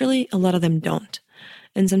naturally. A lot of them don't.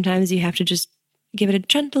 And sometimes you have to just give it a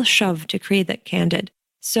gentle shove to create that candid.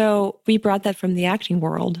 So we brought that from the acting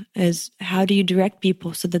world as how do you direct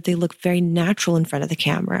people so that they look very natural in front of the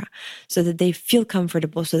camera, so that they feel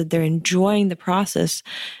comfortable, so that they're enjoying the process.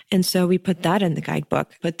 And so we put that in the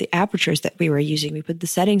guidebook, put the apertures that we were using, we put the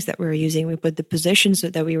settings that we were using, we put the positions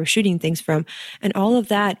that we were shooting things from. And all of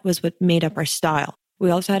that was what made up our style. We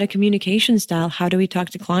also had a communication style. How do we talk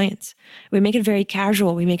to clients? We make it very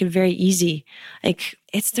casual. We make it very easy. Like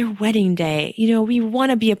it's their wedding day. You know, we want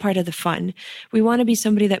to be a part of the fun. We want to be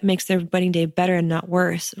somebody that makes their wedding day better and not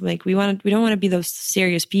worse. Like we don't want to be those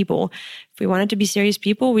serious people. If we wanted to be serious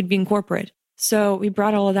people, we'd be in corporate. So we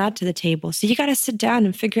brought all of that to the table. So you got to sit down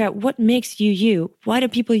and figure out what makes you you. Why do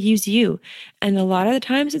people use you? And a lot of the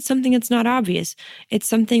times it's something that's not obvious. It's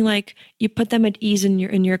something like you put them at ease in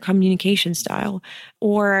your communication style,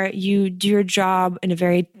 or you do your job in a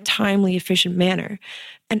very timely, efficient manner.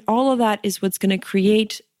 And all of that is what's going to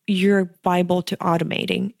create your Bible to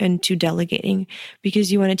automating and to delegating,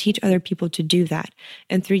 because you want to teach other people to do that.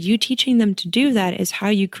 And through you teaching them to do that is how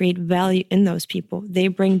you create value in those people. They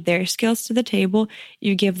bring their skills to the table,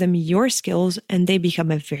 you give them your skills, and they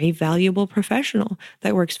become a very valuable professional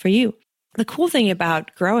that works for you. The cool thing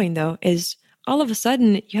about growing, though, is all of a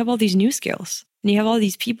sudden you have all these new skills. And you have all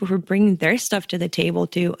these people who are bringing their stuff to the table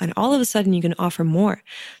too. And all of a sudden you can offer more.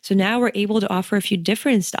 So now we're able to offer a few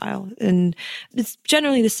different styles. And it's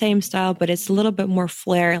generally the same style, but it's a little bit more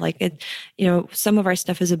flair. Like it, some of our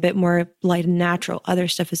stuff is a bit more light and natural. Other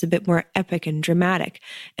stuff is a bit more epic and dramatic.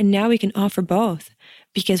 And now we can offer both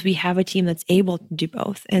because we have a team that's able to do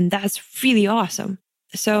both. And that's really awesome.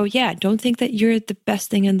 So yeah, don't think that you're the best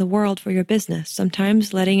thing in the world for your business.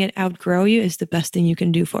 Sometimes letting it outgrow you is the best thing you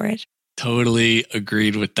can do for it. Totally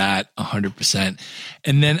agreed with that 100%.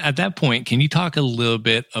 And then at that point, can you talk a little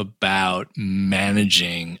bit about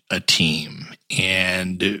managing a team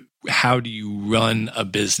and how do you run a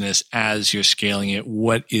business as you're scaling it?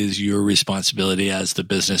 What is your responsibility as the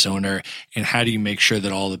business owner? And how do you make sure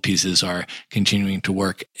that all the pieces are continuing to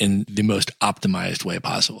work in the most optimized way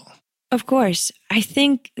possible? Of course. I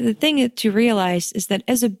think the thing to realize is that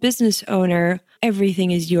as a business owner,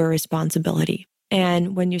 everything is your responsibility.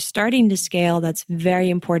 And when you're starting to scale, that's very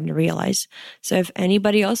important to realize. So if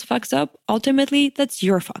anybody else fucks up, ultimately, that's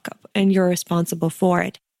your fuck up and you're responsible for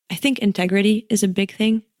it. I think integrity is a big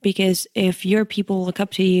thing, because if your people look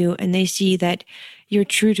up to you and they see that you're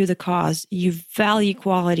true to the cause, you value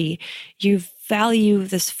quality, you value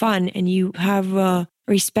this fun, and you have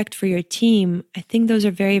respect for your team, I think those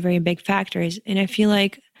are very, very big factors. And I feel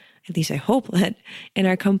like, at least I hope that in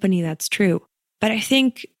our company that's true. But I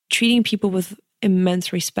think treating people with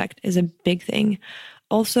immense respect is a big thing.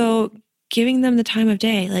 Also, giving them the time of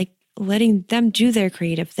day, like letting them do their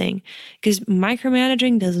creative thing, because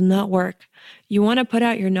micromanaging does not work. You want to put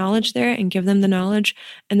out your knowledge there and give them the knowledge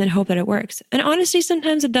and then hope that it works. And honestly,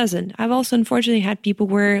 sometimes it doesn't. I've also unfortunately had people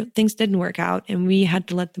where things didn't work out and we had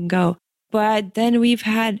to let them go. But then we've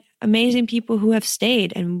had amazing people who have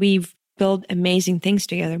stayed and we've built amazing things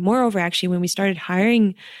together. Moreover, actually, when we started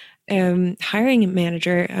hiring a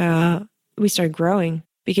manager, we started growing,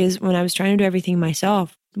 because when I was trying to do everything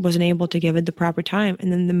myself, wasn't able to give it the proper time.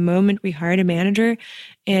 And then the moment we hired a manager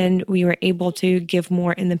and we were able to give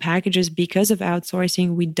more in the packages because of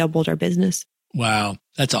outsourcing, we doubled our business. Wow,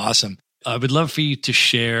 that's awesome. I would love for you to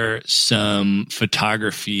share some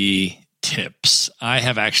photography tips. I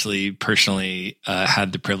have actually personally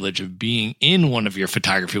had the privilege of being in one of your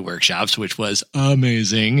photography workshops, which was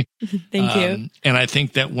amazing. Thank you. And I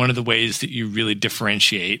think that one of the ways that you really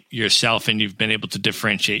differentiate yourself and you've been able to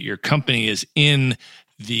differentiate your company is in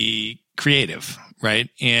the creative,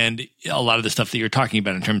 right? And a lot of the stuff that you're talking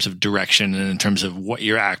about in terms of direction and in terms of what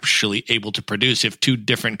you're actually able to produce. If two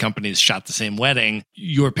different companies shot the same wedding,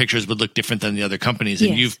 your pictures would look different than the other companies.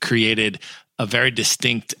 And you've created a very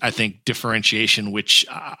distinct, I think, differentiation, which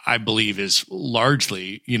I believe is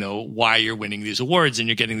largely, why you're winning these awards and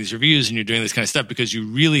you're getting these reviews and you're doing this kind of stuff, because you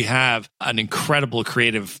really have an incredible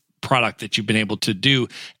creative product that you've been able to do.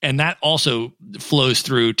 And that also flows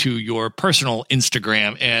through to your personal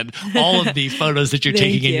Instagram and all of the photos that you're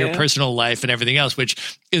taking in your personal life and everything else,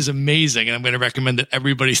 which is amazing. And I'm going to recommend that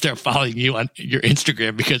everybody start following you on your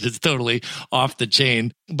Instagram because it's totally off the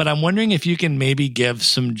chain. But I'm wondering if you can maybe give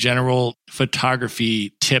some general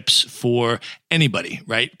photography tips for anybody,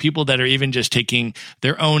 right? People that are even just taking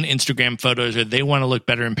their own Instagram photos, or they want to look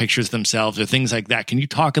better in pictures themselves, or things like that. Can you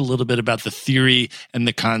talk a little bit about the theory and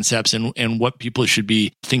the concepts and what people should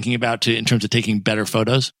be thinking about in terms of taking better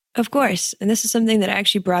photos? Of course. And this is something that I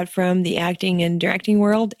actually brought from the acting and directing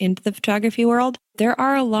world into the photography world. There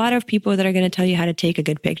are a lot of people that are going to tell you how to take a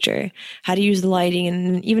good picture, how to use the lighting,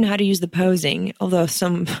 and even how to use the posing. Although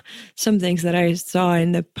some things that I saw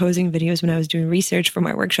in the posing videos when I was doing research for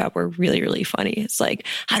my workshop were really, really funny. It's like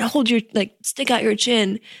how to hold stick out your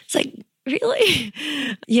chin. It's like, really?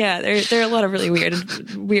 Yeah, there are a lot of really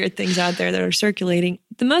weird things out there that are circulating.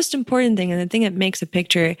 The most important thing, and the thing that makes a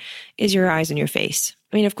picture, is your eyes and your face.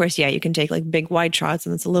 I mean, of course, yeah, you can take big wide shots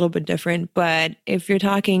and it's a little bit different. But if you're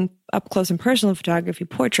talking up close and personal photography,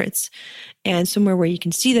 portraits, and somewhere where you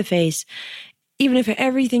can see the face, even if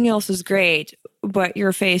everything else is great, but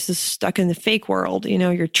your face is stuck in the fake world,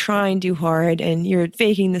 you're trying too hard and you're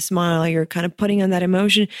faking the smile, you're kind of putting on that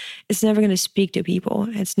emotion, it's never going to speak to people.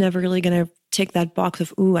 It's never really going to tick that box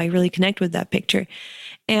of, ooh, I really connect with that picture.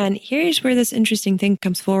 And here's where this interesting thing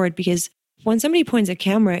comes forward, because when somebody points a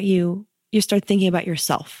camera at you, you start thinking about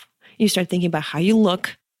yourself. You start thinking about how you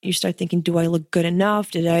look. You start thinking, do I look good enough?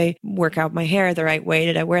 Did I work out my hair the right way?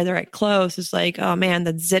 Did I wear the right clothes? It's like, oh man,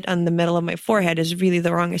 that zit on the middle of my forehead is really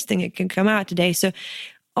the wrongest thing that can come out today. So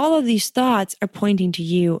all of these thoughts are pointing to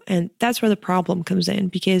you. And that's where the problem comes in.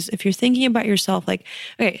 Because if you're thinking about yourself, like,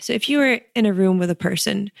 okay, so if you were in a room with a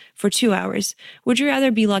person for 2 hours, would you rather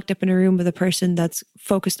be locked up in a room with a person that's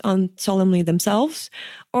focused on solemnly themselves,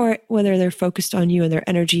 or whether they're focused on you and their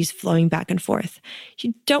energies flowing back and forth?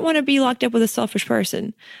 You don't want to be locked up with a selfish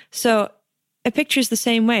person. So a picture is the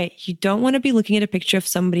same way. You don't want to be looking at a picture of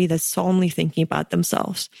somebody that's solemnly thinking about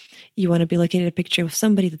themselves. You want to be looking at a picture of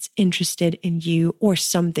somebody that's interested in you or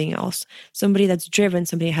something else, somebody that's driven,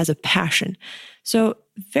 somebody that has a passion. So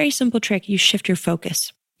very simple trick, you shift your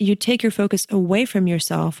focus. You take your focus away from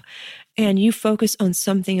yourself and you focus on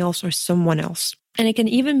something else or someone else. And it can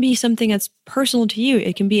even be something that's personal to you.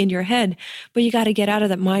 It can be in your head, but you got to get out of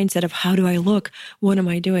that mindset of, how do I look? What am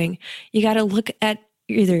I doing? You got to look at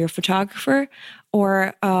either your photographer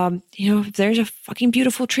or, if there's a fucking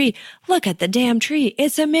beautiful tree, look at the damn tree.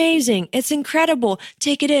 It's amazing. It's incredible.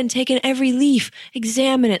 Take it in, take in every leaf,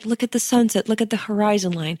 examine it, look at the sunset, look at the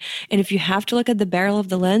horizon line. And if you have to look at the barrel of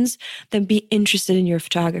the lens, then be interested in your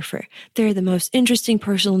photographer. They're the most interesting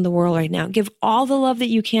person in the world right now. Give all the love that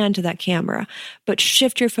you can to that camera, but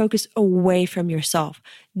shift your focus away from yourself.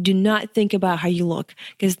 Do not think about how you look,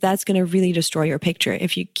 because that's going to really destroy your picture.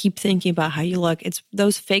 If you keep thinking about how you look, it's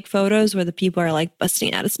those fake photos where the people are like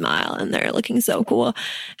busting out a smile and they're looking so cool.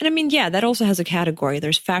 And I mean, yeah, that also has a category.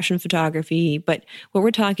 There's fashion photography, but what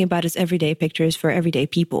we're talking about is everyday pictures for everyday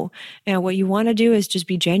people. And what you want to do is just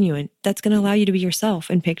be genuine. That's going to allow you to be yourself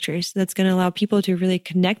in pictures. That's going to allow people to really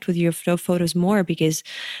connect with your photos more, because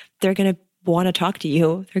they're going to want to talk to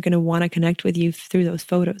you. They're going to want to connect with you through those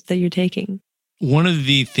photos that you're taking. One of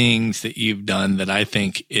the things that you've done that I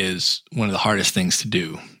think is one of the hardest things to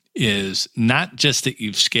do is not just that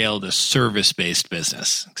you've scaled a service-based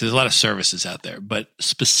business, because there's a lot of services out there, but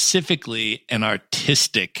specifically an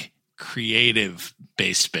artistic,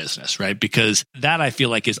 creative-based business, right? Because that I feel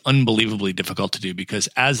like is unbelievably difficult to do, because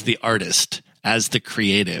as the artist, as the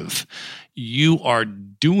creative, you are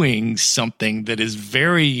doing something that is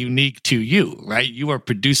very unique to you, right? You are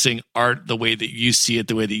producing art the way that you see it,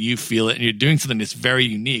 the way that you feel it, and you're doing something that's very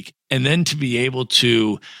unique. And then to be able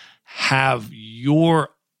to have your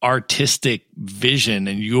artistic vision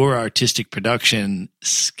and your artistic production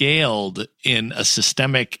scaled in a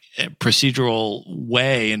systemic, procedural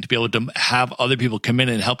way, and to be able to have other people come in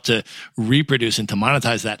and help to reproduce and to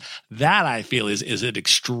monetize that I feel is an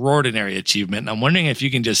extraordinary achievement. And I'm wondering if you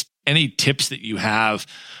can just, any tips that you have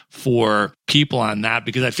for people on that,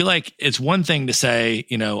 because I feel like it's one thing to say,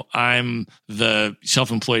 I'm the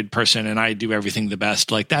self-employed person and I do everything the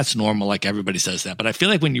best. Like that's normal. Like everybody says that. But I feel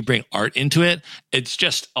like when you bring art into it, it's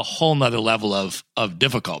just a whole nother level of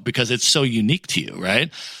difficult, because it's so unique to you,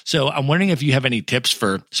 right? So I'm wondering if you have any tips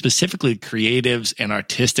for specifically creatives and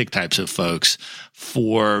artistic types of folks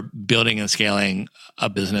for building and scaling a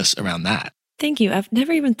business around that. Thank you. I've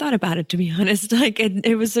never even thought about it, to be honest. Like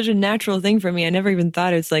it was such a natural thing for me. I never even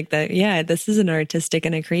thought it's like that. Yeah, this is an artistic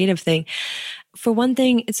and a creative thing. For one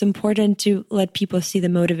thing, it's important to let people see the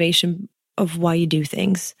motivation of why you do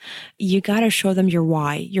things. You got to show them your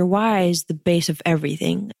why. Your why is the base of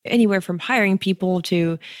everything. Anywhere from hiring people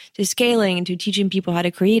to scaling to teaching people how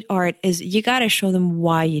to create art is you got to show them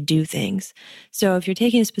why you do things. So if you're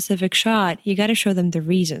taking a specific shot, you got to show them the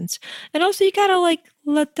reasons. And also you got to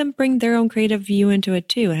let them bring their own creative view into it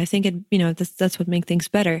too. And I think that's what makes things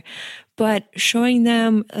better. But showing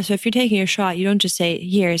them, so if you're taking a shot, you don't just say,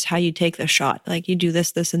 here's how you take the shot. Like you do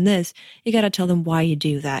this, this, and this. You got to tell them why you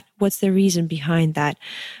do that. What's the reason behind that?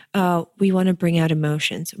 We want to bring out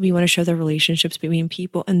emotions. We want to show the relationships between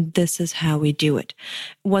people. And this is how we do it.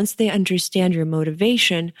 Once they understand your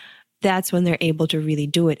motivation, that's when they're able to really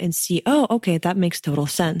do it and see, oh, okay, that makes total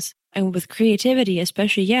sense. And with creativity,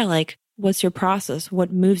 especially, what's your process?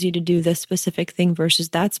 What moves you to do this specific thing versus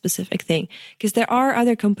that specific thing? Because there are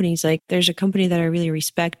other companies, like there's a company that I really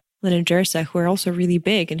respect, Lynn and Jersa, who are also really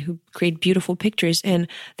big and who create beautiful pictures, and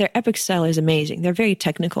their epic style is amazing. They're very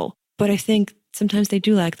technical, but I think sometimes they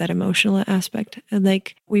do lack that emotional aspect. And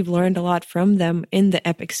we've learned a lot from them in the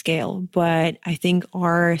epic scale, but I think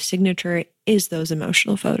our signature is those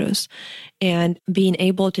emotional photos. And being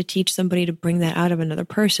able to teach somebody to bring that out of another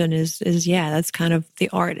person is that's kind of the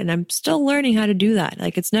art. And I'm still learning how to do that.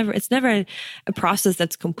 Like it's never a process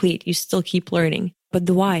that's complete. You still keep learning. But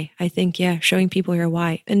the why, I think, showing people your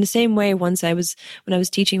why. In the same way, when I was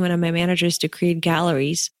teaching one of my managers to create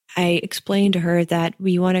galleries, I explained to her that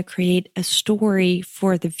we want to create a story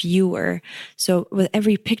for the viewer. So with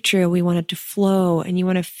every picture, we want it to flow and you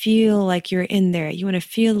want to feel like you're in there. You want to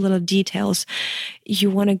feel the little details. You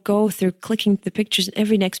want to go through clicking the pictures, and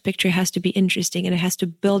every next picture has to be interesting and it has to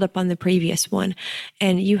build up on the previous one.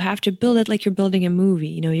 And you have to build it like you're building a movie.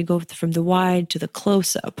 You go from the wide to the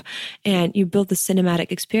close up and you build the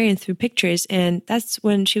cinematic experience through pictures. And that's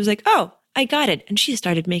when she was like, oh, I got it. And she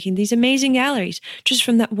started making these amazing galleries just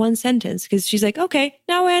from that one sentence, because she's like, okay,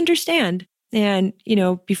 now I understand. And,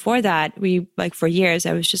 before that, for years,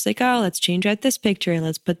 I was just like, oh, let's change out this picture.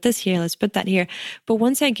 Let's put this here. Let's put that here. But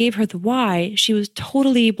once I gave her the why, she was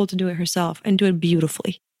totally able to do it herself and do it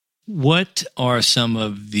beautifully. What are some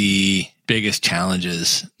of the biggest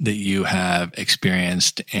challenges that you have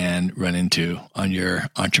experienced and run into on your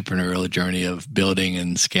entrepreneurial journey of building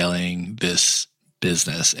and scaling this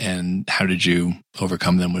business, and how did you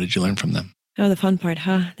overcome them? What did you learn from them? Oh, the fun part,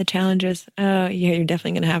 huh? The challenges. You're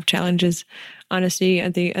definitely going to have challenges. Honestly,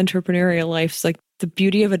 the entrepreneurial life's like, the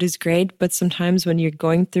beauty of it is great, but sometimes when you're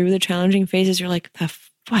going through the challenging phases, you're like,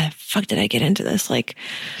 why the fuck did I get into this? Like,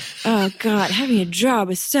 oh God, having a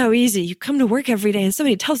job is so easy. You come to work every day and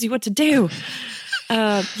somebody tells you what to do.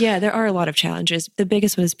 There are a lot of challenges. The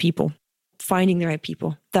biggest one is people. Finding the right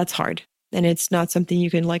people. That's hard. And it's not something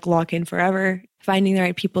you can lock in forever. Finding the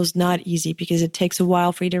right people is not easy because it takes a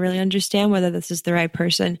while for you to really understand whether this is the right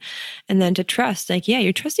person. And then to trust,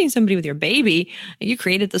 you're trusting somebody with your baby. You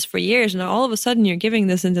created this for years. And all of a sudden you're giving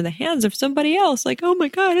this into the hands of somebody else. Like, oh my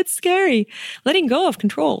God, it's scary. Letting go of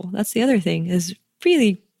control. That's the other thing, is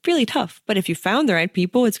really, really tough. But if you found the right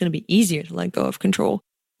people, it's going to be easier to let go of control.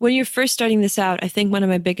 When you're first starting this out, I think one of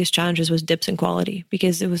my biggest challenges was dips in quality,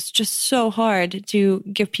 because it was just so hard to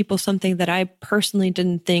give people something that I personally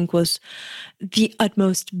didn't think was the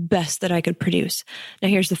utmost best that I could produce. Now,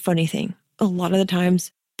 here's the funny thing. A lot of the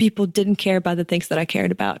times, people didn't care about the things that I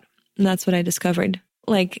cared about. And that's what I discovered.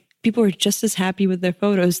 People were just as happy with their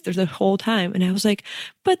photos through the whole time. And I was like,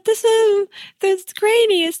 but this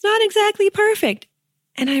grainy. It's not exactly perfect.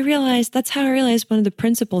 And that's how I realized one of the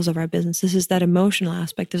principles of our business is that emotional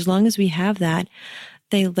aspect. As long as we have that,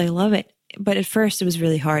 they love it. But at first it was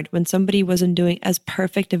really hard. When somebody wasn't doing as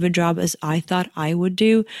perfect of a job as I thought I would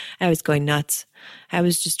do, I was going nuts. I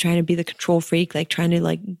was just trying to be the control freak, trying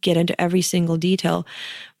to get into every single detail.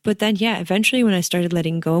 But then, eventually when I started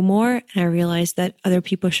letting go more and I realized that other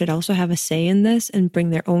people should also have a say in this and bring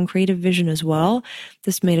their own creative vision as well,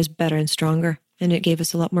 this made us better and stronger. And it gave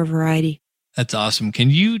us a lot more variety. That's awesome. Can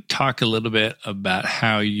you talk a little bit about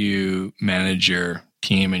how you manage your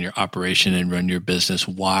team and your operation and run your business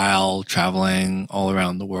while traveling all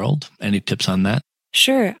around the world? Any tips on that?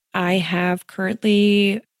 Sure. I have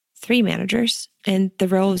currently 3 managers, and the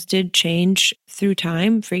roles did change through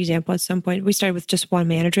time. For example, at some point, we started with just 1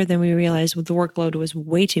 manager. Then we realized the workload was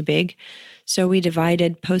way too big. So we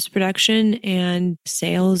divided post-production and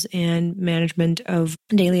sales and management of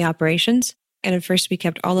daily operations. And at first, we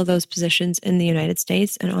kept all of those positions in the United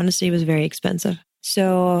States, and honestly, it was very expensive.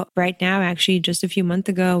 So right now, actually, just a few months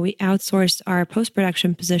ago, we outsourced our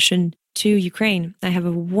post-production position to Ukraine. I have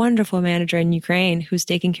a wonderful manager in Ukraine who's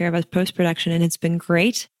taking care of us post-production, and it's been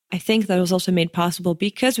great. I think that was also made possible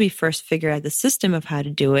because we first figured out the system of how to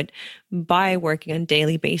do it by working on a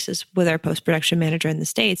daily basis with our post-production manager in the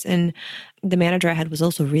States. And the manager I had was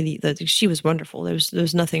also she was wonderful. There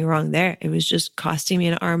was nothing wrong there. It was just costing me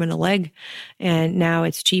an arm and a leg. And now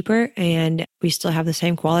it's cheaper and we still have the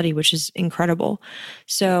same quality, which is incredible.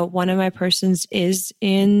 So one of my persons is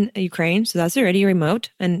in Ukraine. So that's already remote.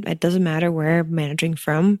 And it doesn't matter where I'm managing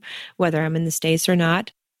from, whether I'm in the States or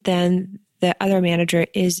not. Then the other manager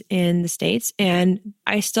is in the States, and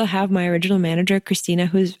I still have my original manager, Christina,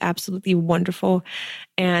 who's absolutely wonderful.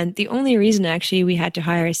 And the only reason actually we had to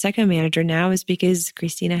hire a second manager now is because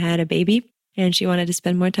Christina had a baby and she wanted to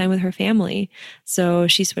spend more time with her family. So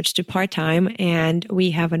she switched to part-time, and we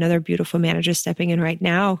have another beautiful manager stepping in right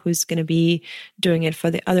now who's going to be doing it for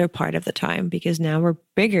the other part of the time, because now we're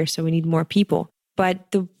bigger, so we need more people. But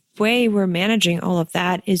the way we're managing all of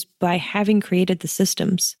that is by having created the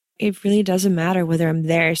systems. It really doesn't matter whether I'm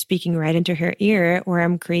there speaking right into her ear or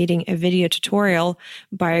I'm creating a video tutorial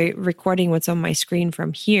by recording what's on my screen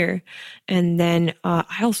from here. And then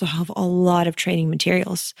I also have a lot of training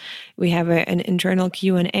materials. We have an internal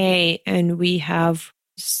Q&A, and we have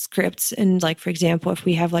scripts. And like, for example, if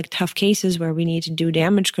we have like tough cases where we need to do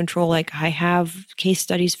damage control, like I have case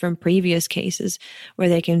studies from previous cases where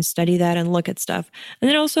they can study that and look at stuff. And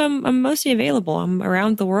then also I'm mostly available. I'm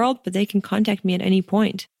around the world, but they can contact me at any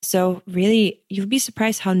point. So really, you'll be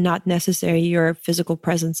surprised how not necessary your physical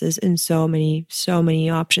presence is in so many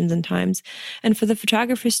options and times. And for the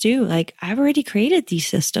photographers too, like I've already created these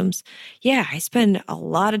systems. Yeah, I spent a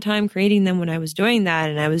lot of time creating them when I was doing that.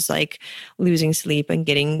 And I was like losing sleep and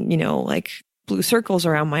getting, like blue circles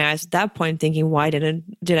around my eyes at that point, thinking, why did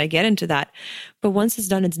I get into that? But once it's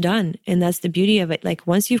done, it's done. And that's the beauty of it. Like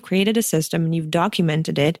once you've created a system and you've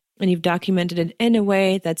documented it, and you've documented it in a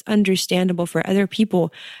way that's understandable for other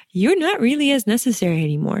people, you're not really as necessary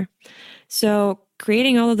anymore. So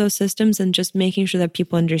creating all of those systems and just making sure that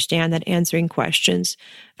people understand that, answering questions.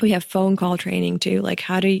 We have phone call training too. Like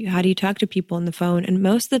how do you talk to people on the phone? And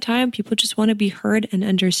most of the time, people just want to be heard and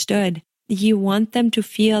understood. You want them to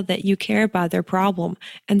feel that you care about their problem.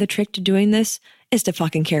 And the trick to doing this is to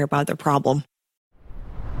fucking care about their problem.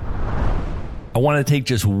 I want to take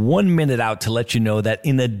just 1 minute out to let you know that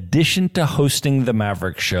in addition to hosting the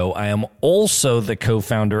Maverick Show, I am also the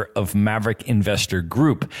co-founder of Maverick Investor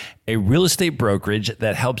Group, a real estate brokerage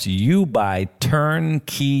that helps you buy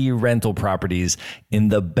turnkey rental properties in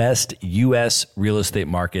the best U.S. real estate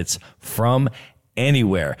markets from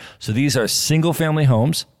anywhere. So these are single-family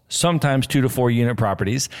homes, sometimes 2 to 4 unit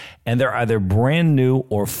properties, and they're either brand new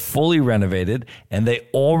or fully renovated, and they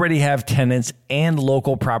already have tenants and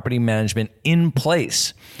local property management in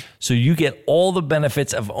place. So you get all the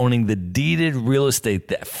benefits of owning the deeded real estate,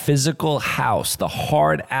 the physical house, the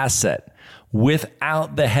hard asset,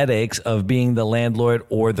 without the headaches of being the landlord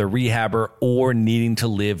or the rehabber or needing to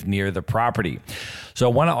live near the property. So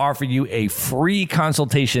I want to offer you a free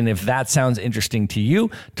consultation if that sounds interesting to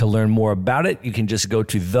you. To learn more about it, you can just go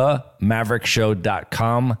to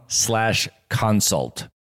themaverickshow.com/consult.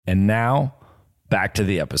 And now back to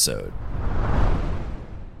the episode.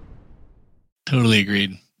 Totally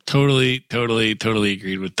agreed. Totally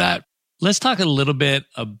agreed with that. Let's talk a little bit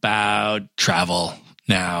about travel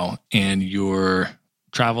now and your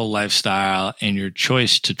travel lifestyle and your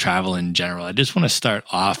choice to travel in general. I just want to start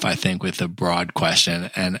off, I think, with a broad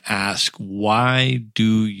question and ask, why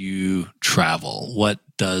do you travel? What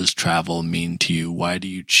does travel mean to you? Why do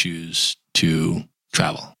you choose to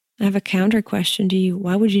travel? I have a counter question to you.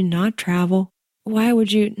 Why would you not travel? Why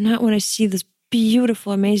would you not want to see this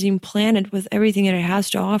beautiful, amazing planet with everything that it has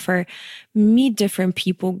to offer, meet different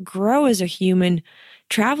people, grow as a human?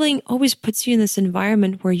 Traveling always puts you in this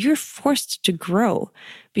environment where you're forced to grow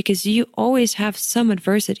because you always have some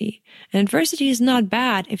adversity. And adversity is not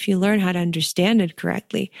bad if you learn how to understand it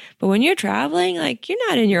correctly. But when you're traveling, like you're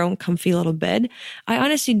not in your own comfy little bed. I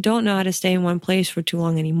honestly don't know how to stay in one place for too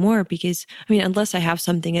long anymore because, unless I have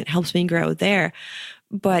something that helps me grow there.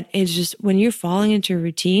 But it's just when you're falling into a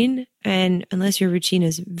routine, and unless your routine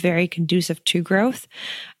is very conducive to growth,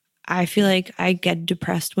 I feel like I get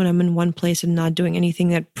depressed when I'm in one place and not doing anything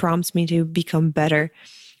that prompts me to become better.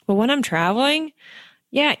 But when I'm traveling,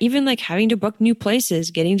 yeah, even like having to book new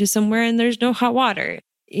places, getting to somewhere and there's no hot water,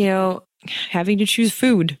 having to choose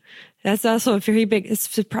food. That's also it's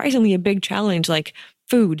surprisingly a big challenge, like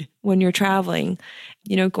food when you're traveling.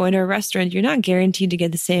 Going to a restaurant, you're not guaranteed to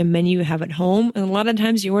get the same menu you have at home. And a lot of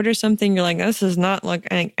times you order something, you're like, this is not like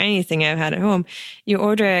anything I've had at home. You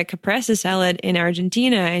order a caprese salad in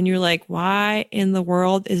Argentina and you're like, why in the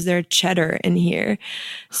world is there cheddar in here?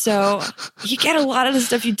 So you get a lot of the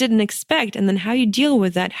stuff you didn't expect. And then how you deal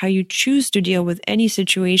with that, how you choose to deal with any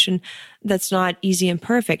situation that's not easy and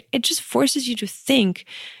perfect, it just forces you to think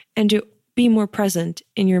and to be more present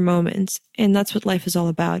in your moments. And that's what life is all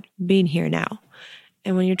about, being here now.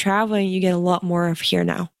 And when you're traveling, you get a lot more of here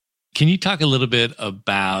now. Can you talk a little bit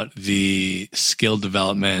about the skill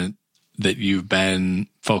development that you've been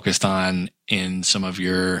focused on in some of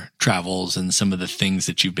your travels and some of the things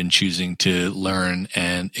that you've been choosing to learn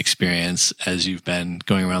and experience as you've been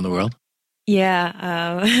going around the world?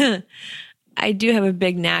 Yeah, I do have a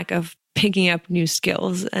big knack of picking up new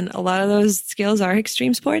skills. And a lot of those skills are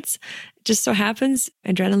extreme sports. It just so happens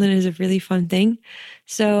adrenaline is a really fun thing.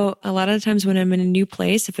 So a lot of times when I'm in a new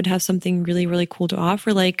place, if it has something really, really cool to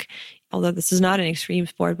offer, like, although this is not an extreme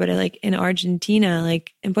sport, but like in Argentina,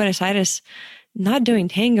 like in Buenos Aires, not doing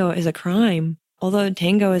tango is a crime. Although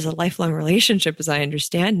tango is a lifelong relationship, as I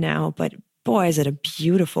understand now, but boy, is it a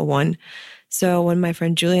beautiful one. So when my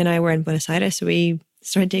friend Julie and I were in Buenos Aires, we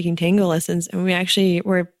started taking tango lessons, and we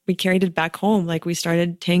carried it back home. Like we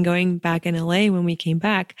started tangoing back in LA when we came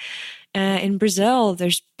back. In Brazil,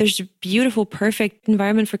 there's a beautiful, perfect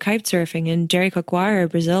environment for kite surfing in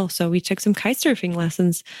Jericoacoara, Brazil. So we took some kite surfing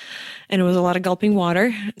lessons, and it was a lot of gulping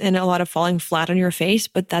water and a lot of falling flat on your face.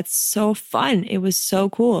 But that's so fun. It was so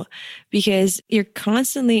cool because you're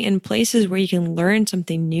constantly in places where you can learn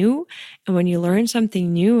something new. And when you learn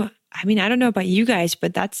something new, I mean, I don't know about you guys,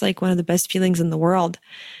 but that's like one of the best feelings in the world.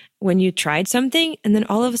 When you tried something and then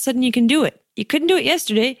all of a sudden you can do it. You couldn't do it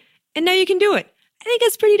yesterday and now you can do it. I think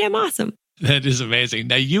that's pretty damn awesome. That is amazing.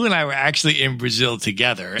 Now, you and I were actually in Brazil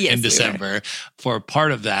together in December for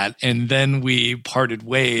part of that. And then we parted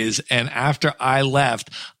ways. And after I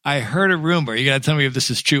left, I heard a rumor. You got to tell me if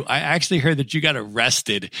this is true. I actually heard that you got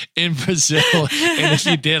arrested in Brazil. And if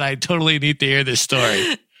you did, I totally need to hear this story.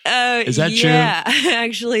 Is that true? Yeah,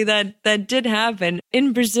 actually, that did happen.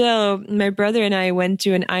 In Brazil, my brother and I went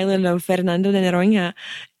to an island of Fernando de Noronha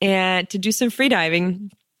and to do some free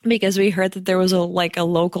diving because we heard that there was a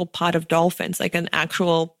local pod of dolphins, like an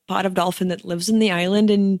actual pod of dolphin that lives in the island,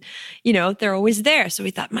 and they're always there. So we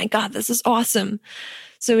thought, my God, this is awesome.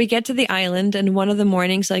 So we get to the island, and one of the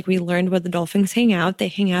mornings, we learned where the dolphins hang out. They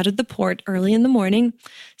hang out at the port early in the morning.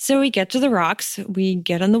 So we get to the rocks, we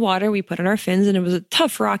get on the water, we put on our fins, and it was a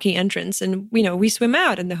tough, rocky entrance. And, we swim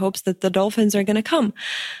out in the hopes that the dolphins are going to come.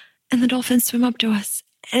 And the dolphins swim up to us.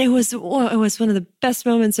 And it was one of the best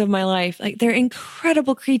moments of my life. They're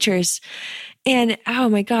incredible creatures. And oh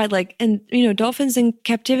my God, dolphins in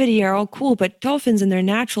captivity are all cool, but dolphins in their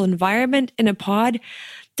natural environment in a pod,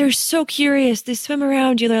 they're so curious. They swim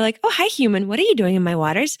around you. They're like, "Oh, hi, human. What are you doing in my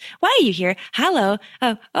waters? Why are you here? Hello.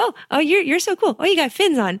 Oh, you're so cool. Oh, you got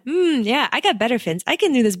fins on. Yeah, I got better fins. I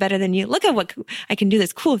can do this better than you. Look at what I can do.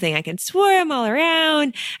 This cool thing. I can swim all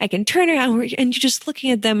around. I can turn around." And you're just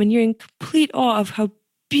looking at them and you're in complete awe of how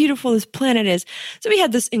beautiful this planet is. So we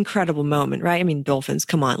had this incredible moment, right? I mean, dolphins,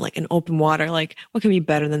 come on, in open water, what can be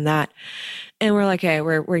better than that? And we're like, hey,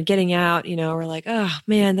 we're getting out, we're like, oh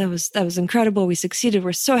man, that was incredible. We succeeded.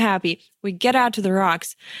 We're so happy. We get out to the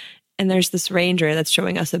rocks and there's this ranger that's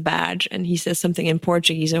showing us a badge and he says something in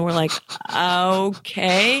Portuguese and we're like,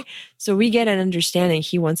 okay. So we get an understanding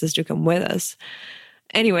he wants us to come with us.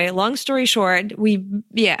 Anyway, long story short, we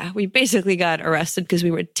basically got arrested because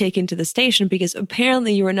we were taken to the station because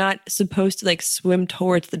apparently you were not supposed to swim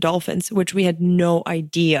towards the dolphins, which we had no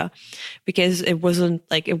idea because it wasn't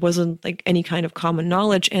any kind of common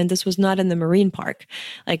knowledge. And this was not in the marine park.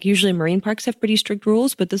 Usually marine parks have pretty strict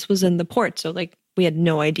rules, but this was in the port. So we had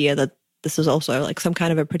no idea that this was also some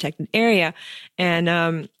kind of a protected area. And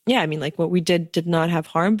what we did not have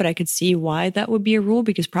harm, but I could see why that would be a rule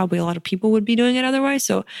because probably a lot of people would be doing it otherwise.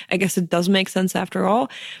 So I guess it does make sense after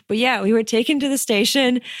all. But yeah, we were taken to the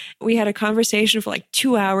station. We had a conversation for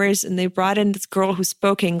 2 hours and they brought in this girl who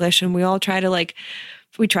spoke English and we all try to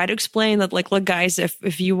explain that, look, guys,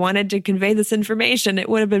 if you wanted to convey this information, it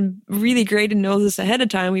would have been really great to know this ahead of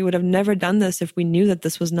time. We would have never done this if we knew that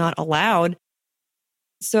this was not allowed.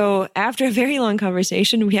 So after a very long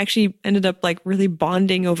conversation, we actually ended up really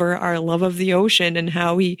bonding over our love of the ocean and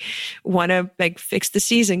how we want to fix the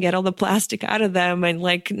seas and get all the plastic out of them and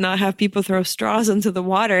not have people throw straws into the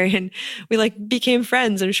water. And we became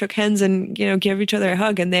friends and shook hands and, gave each other a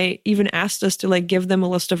hug. And they even asked us to give them a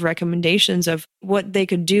list of recommendations of what they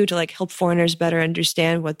could do to help foreigners better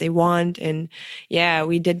understand what they want. And yeah,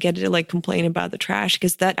 we did get to complain about the trash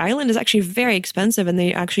because that island is actually very expensive and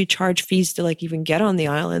they actually charge fees to even get on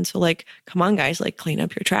the island. So come on guys, clean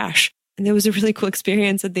up your trash. And it was a really cool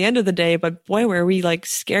experience at the end of the day, but boy, were we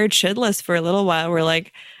scared shitless for a little while. We're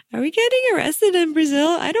like, are we getting arrested in Brazil?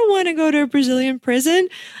 I don't want to go to a Brazilian prison.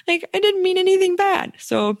 I didn't mean anything bad.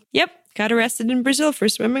 So yep, got arrested in Brazil for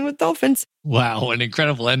swimming with dolphins. Wow, an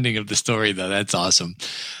incredible ending of the story though. That's awesome.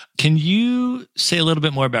 Can you say a little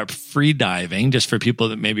bit more about free diving, just for people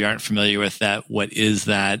that maybe aren't familiar with that? What is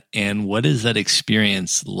that? And what is that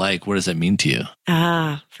experience like? What does that mean to you?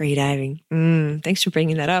 Free diving. Thanks for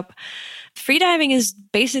bringing that up. Free diving is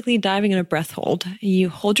basically diving in a breath hold. You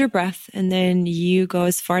hold your breath and then you go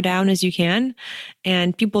as far down as you can.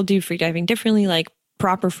 And people do free diving differently.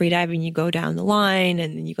 Proper free diving, you go down the line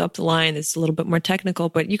and then you go up the line. It's a little bit more technical,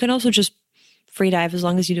 but you can also just free dive as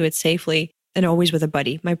long as you do it safely. And always with a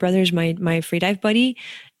buddy. My brother's my free dive buddy,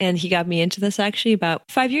 and he got me into this actually about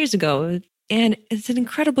 5 years ago. And it's an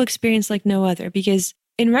incredible experience like no other because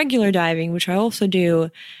in regular diving, which I also do,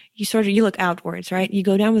 you look outwards, right? You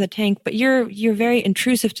go down with a tank, but you're very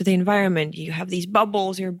intrusive to the environment. You have these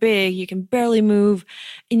bubbles, you're big, you can barely move.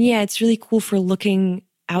 And yeah, it's really cool for looking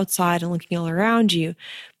outside and looking all around you.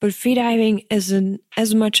 But freediving is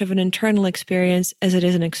as much of an internal experience as it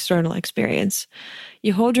is an external experience.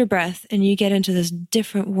 You hold your breath and you get into this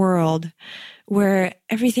different world where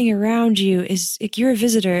everything around you is like you're a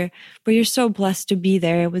visitor, but you're so blessed to be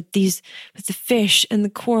there with the fish and the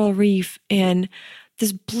coral reef and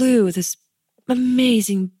this blue, this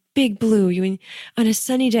amazing big blue. On a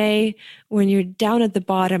sunny day when you're down at the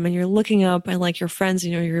bottom and you're looking up and like your friends,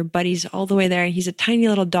 your buddies all the way there, and he's a tiny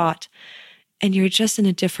little dot and you're just in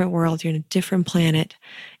a different world. You're in a different planet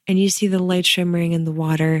and you see the light shimmering in the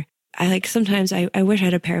water. Sometimes I wish I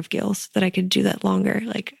had a pair of gills that I could do that longer.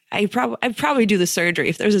 I'd probably do the surgery.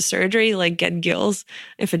 If there's a surgery, get gills.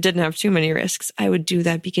 If it didn't have too many risks, I would do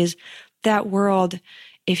that, because that world,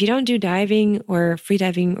 if you don't do diving or free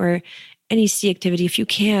diving or any sea activity, if you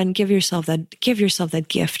can, give yourself that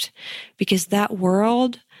gift, because that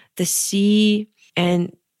world, the sea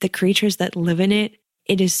and the creatures that live in it,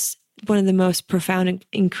 it is one of the most profound and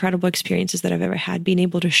incredible experiences that I've ever had, being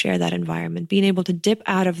able to share that environment, being able to dip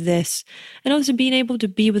out of this, and also being able to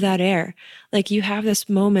be without air. You have this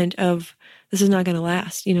moment of, this is not going to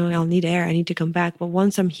last, I'll need air, I need to come back. But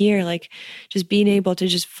once I'm here, just being able to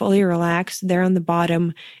just fully relax there on the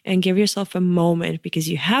bottom and give yourself a moment, because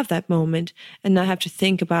you have that moment, and not have to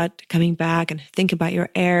think about coming back and think about your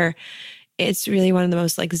air. It's really one of the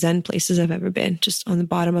most Zen places I've ever been, just on the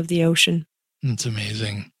bottom of the ocean. It's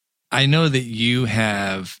amazing. I know that you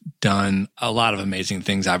have done a lot of amazing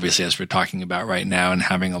things, obviously, as we're talking about right now, and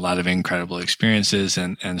having a lot of incredible experiences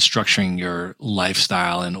and structuring your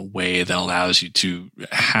lifestyle in a way that allows you to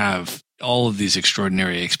have all of these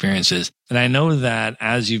extraordinary experiences. And I know that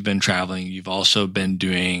as you've been traveling, you've also been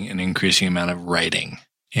doing an increasing amount of writing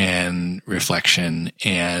and reflection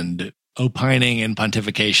and opining and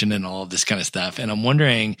pontification and all of this kind of stuff. And I'm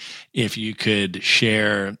wondering if you could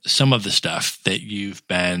share some of the stuff that you've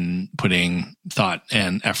been putting thought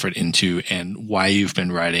and effort into, and why you've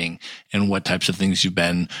been writing, and what types of things you've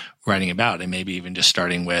been writing about, and maybe even just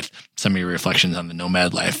starting with some of your reflections on the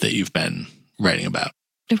nomad life that you've been writing about.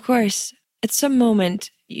 Of course. At some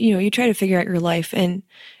moment, you try to figure out your life. And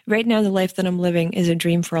right now, the life that I'm living is a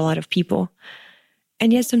dream for a lot of people.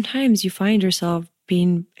 And yet sometimes you find yourself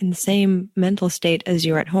being in the same mental state as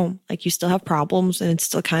you're at home. You still have problems, and it's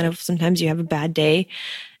still sometimes you have a bad day.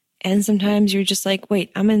 And sometimes you're just wait,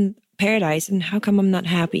 I'm in paradise, and how come I'm not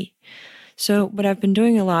happy? So what I've been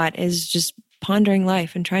doing a lot is just pondering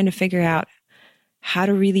life and trying to figure out how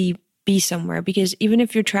to really be somewhere. Because even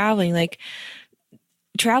if you're traveling,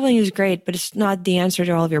 traveling is great, but it's not the answer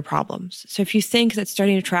to all of your problems. So if you think that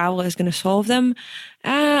starting to travel is going to solve them,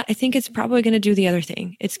 I think it's probably going to do the other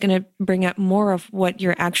thing. It's going to bring up more of what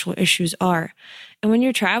your actual issues are. And when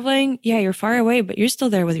you're traveling, you're far away, but you're still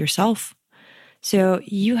there with yourself. So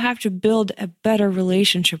you have to build a better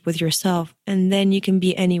relationship with yourself, and then you can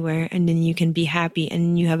be anywhere, and then you can be happy,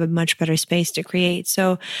 and you have a much better space to create.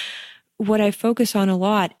 So what I focus on a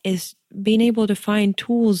lot is being able to find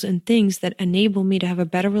tools and things that enable me to have a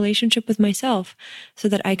better relationship with myself, so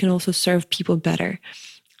that I can also serve people better.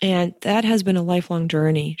 And that has been a lifelong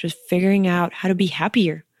journey, just figuring out how to be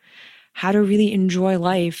happier, how to really enjoy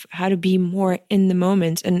life, how to be more in the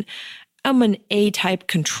moment. And I'm an A-type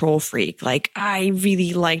control freak. I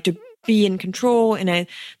really like to be in control. And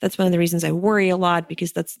that's one of the reasons I worry a lot,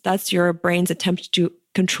 because that's your brain's attempt to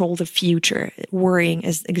control the future. Worrying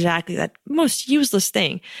is exactly that most useless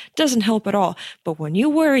thing. Doesn't help at all. But when you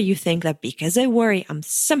worry, you think that because I worry, I'm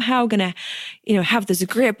somehow going to, have this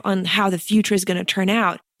grip on how the future is going to turn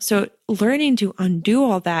out. So learning to undo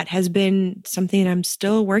all that has been something that I'm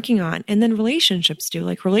still working on. And then relationships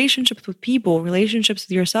too, relationships with people, relationships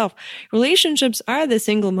with yourself. Relationships are the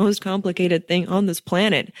single most complicated thing on this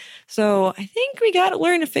planet. So I think we got to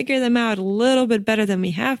learn to figure them out a little bit better than we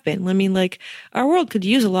have been. Our world could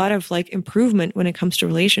use a lot of improvement when it comes to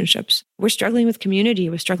relationships. We're struggling with community.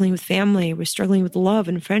 We're struggling with family. We're struggling with love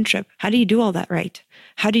and friendship. How do you do all that right?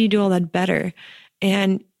 How do you do all that better?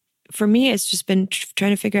 And for me, it's just been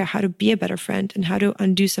trying to figure out how to be a better friend, and how to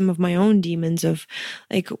undo some of my own demons of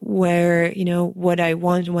where, what I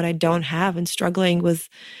want and what I don't have, and struggling with,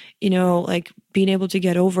 being able to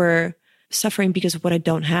get over suffering because of what I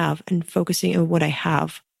don't have and focusing on what I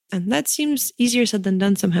have. And that seems easier said than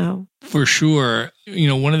done somehow. For sure.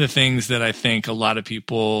 One of the things that I think a lot of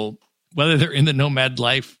people, whether they're in the nomad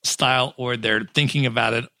lifestyle or they're thinking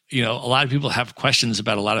about it, a lot of people have questions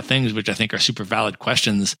about a lot of things, which I think are super valid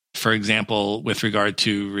questions. For example, with regard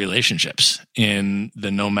to relationships in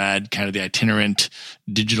the nomad, kind of the itinerant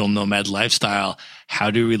digital nomad lifestyle,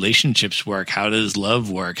 how do relationships work? How does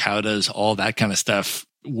love work? How does all that kind of stuff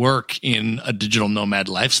work in a digital nomad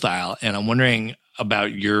lifestyle? And I'm wondering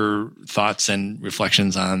about your thoughts and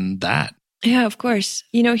reflections on that. Yeah, of course.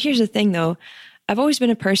 Here's the thing though. I've always been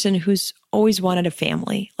a person who's always wanted a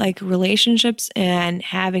family, like relationships and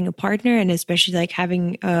having a partner, and especially like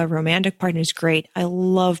having a romantic partner is great. I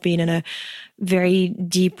love being in a very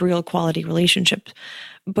deep, real quality relationship.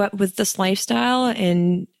 But with this lifestyle,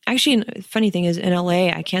 and actually, the funny thing is in LA,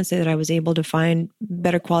 I can't say that I was able to find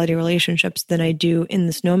better quality relationships than I do in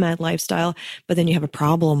this nomad lifestyle. But then you have a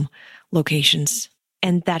problem, locations.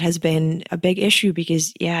 And that has been a big issue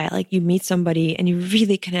because, yeah, like you meet somebody and you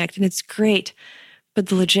really connect and it's great. But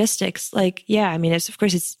the logistics, like, yeah, I mean, of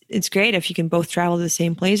course, it's great if you can both travel to the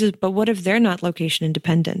same places, but what if they're not location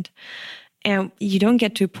independent? And you don't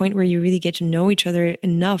get to a point where you really get to know each other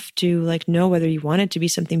enough to like know whether you want it to be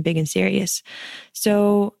something big and serious.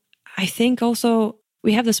 So I think also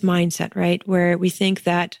we have this mindset, right, where we think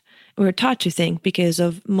that we're taught to think because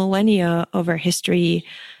of millennia of our history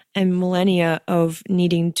and millennia of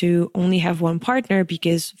needing to only have one partner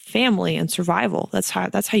because family and survival. That's how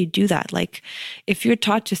you do that. Like if you're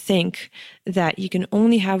taught to think that you can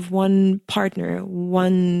only have one partner,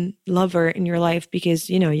 one lover in your life because,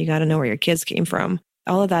 you got to know where your kids came from.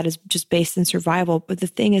 All of that is just based in survival. But the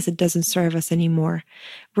thing is, it doesn't serve us anymore.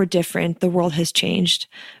 We're different. The world has changed,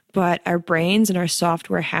 but our brains and our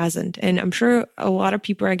software hasn't. And I'm sure a lot of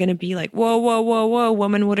people are going to be like, whoa, whoa, whoa, whoa,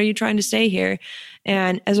 woman, what are you trying to say here?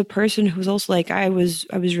 And as a person who's also like, I was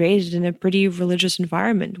raised in a pretty religious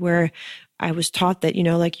environment where I was taught that,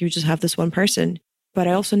 like you just have this one person. But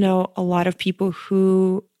I also know a lot of people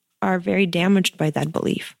who are very damaged by that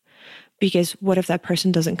belief. Because what if that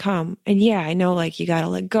person doesn't come? And yeah, I know like you got to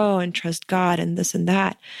let go and trust God and this and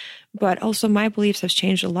that. But also my beliefs have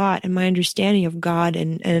changed a lot and my understanding of God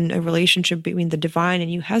and a relationship between the divine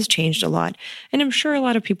and you has changed a lot. And I'm sure a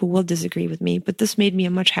lot of people will disagree with me, but this made me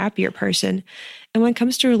a much happier person. And when it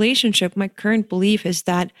comes to relationship, my current belief is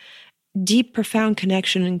that deep, profound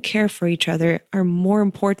connection and care for each other are more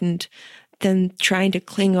important than trying to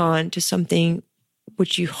cling on to something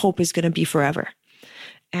which you hope is going to be forever.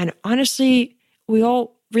 And honestly, we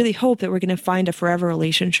all really hope that we're going to find a forever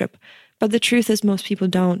relationship. But the truth is most people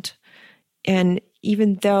don't. And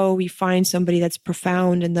even though we find somebody that's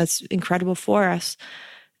profound and that's incredible for us,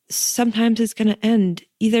 sometimes it's going to end.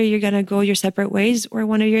 Either you're going to go your separate ways or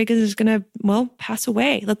one of you is going to, pass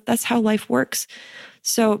away. That's how life works.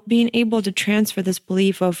 So being able to transfer this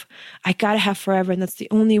belief of, I got to have forever, and that's the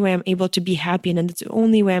only way I'm able to be happy, and that's the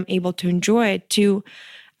only way I'm able to enjoy it, to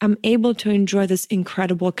I'm able to enjoy this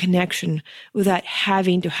incredible connection without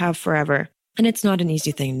having to have forever. And it's not an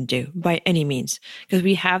easy thing to do by any means, because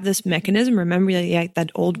we have this mechanism. Remember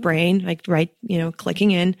that old brain,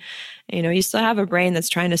 clicking in, you still have a brain that's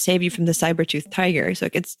trying to save you from the saber-toothed tiger. So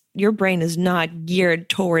your brain is not geared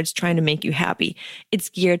towards trying to make you happy. It's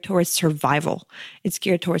geared towards survival. It's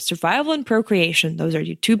geared towards survival and procreation. Those are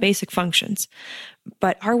your two basic functions.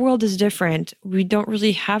 But our world is different. We don't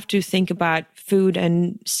really have to think about food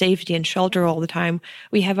and safety and shelter all the time.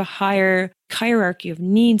 We have a higher hierarchy of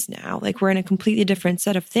needs now. Like we're in a completely different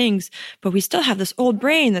set of things, but we still have this old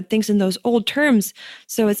brain that thinks in those old terms.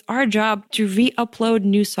 So it's our job to re-upload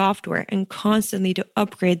new software and constantly to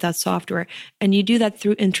upgrade that software. And you do that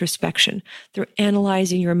through introspection, through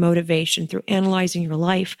analyzing your motivation, through analyzing your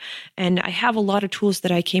life. And I have a lot of tools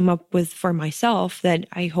that I came up with for myself that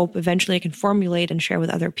I hope eventually I can formulate and share with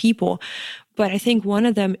other people. But I think one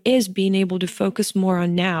of them is being able to focus more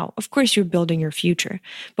on now. Of course, you're building your future.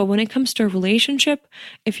 But when it comes to a relationship,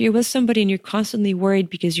 if you're with somebody and you're constantly worried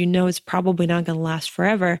because you know it's probably not going to last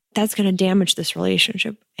forever, that's going to damage this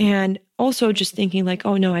relationship. And also just thinking like,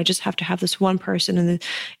 oh no, I just have to have this one person. And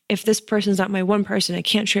if this person's not my one person, I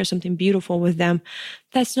can't share something beautiful with them.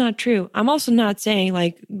 That's not true. I'm also not saying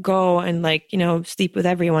like, go and sleep with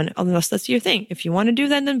everyone, unless that's your thing. If you want to do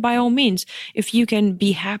that, then by all means, if you can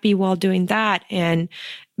be happy while doing that and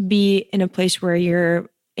be in a place where you're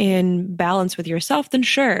in balance with yourself, then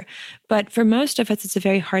sure. But for most of us, it's a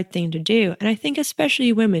very hard thing to do. And I think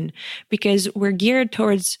especially women, because we're geared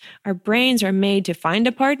towards, our brains are made to find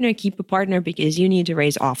a partner, keep a partner, because you need to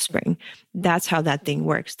raise offspring. That's how that thing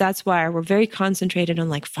works. That's why we're very concentrated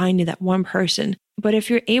on finding that one person. But if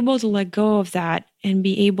you're able to let go of that and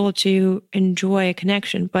be able to enjoy a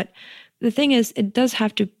connection, but the thing is, it does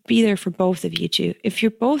have to be there for both of you too. If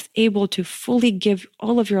you're both able to fully give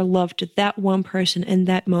all of your love to that one person in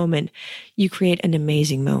that moment, you create an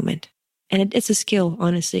amazing moment. And it's a skill,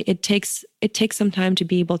 honestly. It takes some time to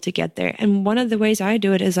be able to get there. And one of the ways I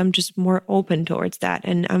do it is I'm just more open towards that.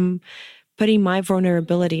 And I'm putting my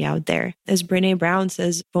vulnerability out there. As Brené Brown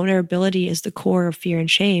says, vulnerability is the core of fear and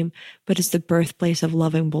shame, but it's the birthplace of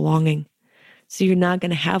love and belonging. So you're not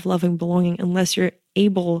going to have love and belonging unless you're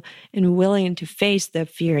able and willing to face the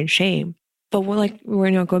fear and shame. But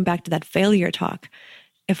we're going back to that failure talk.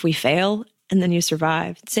 If we fail and then you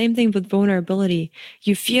survive, same thing with vulnerability.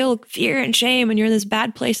 You feel fear and shame and you're in this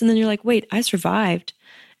bad place. And then you're like, wait, I survived.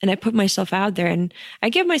 And I put myself out there and I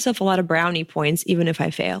give myself a lot of brownie points, even if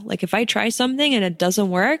I fail. Like if I try something and it doesn't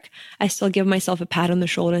work, I still give myself a pat on the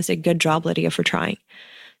shoulder and say, good job, Lydia, for trying.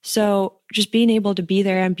 So just being able to be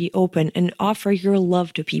there and be open and offer your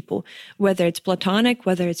love to people, whether it's platonic,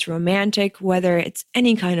 whether it's romantic, whether it's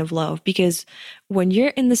any kind of love, because when you're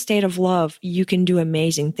in the state of love, you can do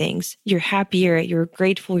amazing things. You're happier, you're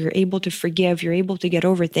grateful, you're able to forgive, you're able to get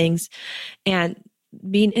over things. And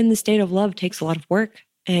being in the state of love takes a lot of work.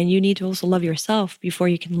 And you need to also love yourself before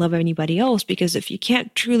you can love anybody else. Because if you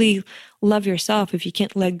can't truly love yourself, if you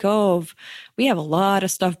can't let go of, we have a lot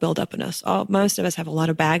of stuff built up in us. Most of us have a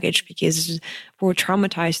lot of baggage because we're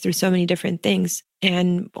traumatized through so many different things.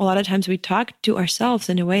 And a lot of times we talk to ourselves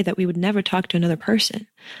in a way that we would never talk to another person.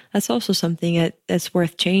 That's also something that's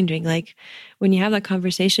worth changing. Like when you have that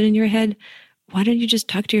conversation in your head, why don't you just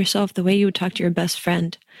talk to yourself the way you would talk to your best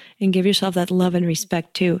friend and give yourself that love and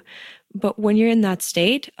respect too? But when you're in that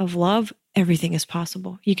state of love, everything is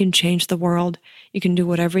possible. You can change the world. You can do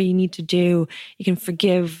whatever you need to do. You can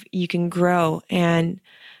forgive. You can grow. And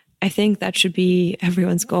I think that should be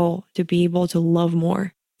everyone's goal, to be able to love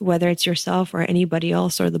more, whether it's yourself or anybody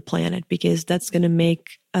else or the planet, because that's going to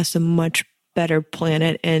make us a much better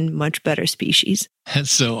planet and much better species.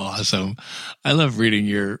 That's so awesome. I love reading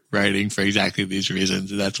your writing for exactly these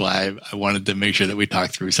reasons. That's why I wanted to make sure that we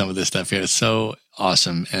talk through some of this stuff here. It's so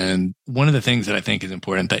awesome. And one of the things that I think is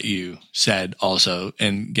important that you said also,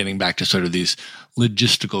 and getting back to sort of these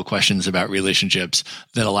logistical questions about relationships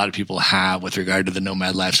that a lot of people have with regard to the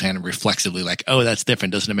nomad lifestyle and reflexively like, oh, that's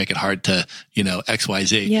different. Doesn't it make it hard to, X, Y,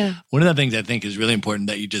 Z? Yeah. One of the things I think is really important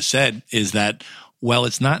that you just said is that well,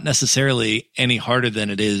 it's not necessarily any harder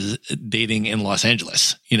than it is dating in Los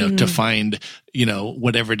Angeles, to find,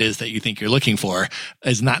 whatever it is that you think you're looking for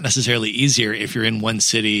is not necessarily easier if you're in one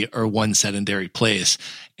city or one sedentary place.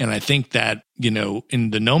 And I think that,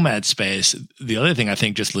 in the nomad space, the other thing I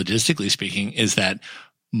think just logistically speaking is that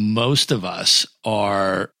most of us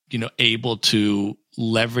are, able to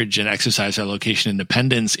leverage and exercise our location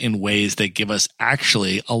independence in ways that give us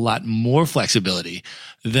actually a lot more flexibility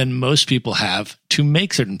than most people have to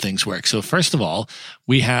make certain things work. So first of all,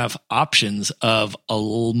 we have options of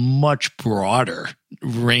a much broader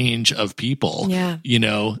range of people,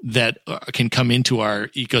 that can come into our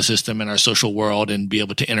ecosystem and our social world and be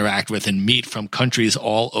able to interact with and meet from countries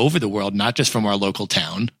all over the world, not just from our local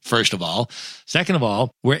town, first of all. Second of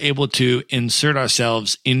all, we're able to insert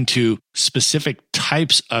ourselves into specific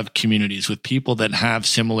types of communities with people that have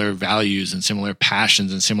similar values and similar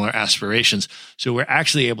passions and similar aspirations. So we're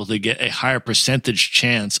actually able to get a higher percentage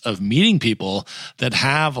chance of meeting people that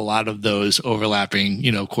have a lot of those overlapping,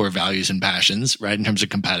 core values and passions, right? In terms of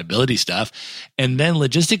compatibility stuff. And then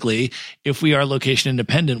logistically, if we are location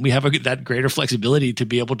independent, we have that greater flexibility to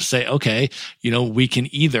be able to say, okay, we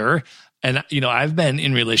can either, and, I've been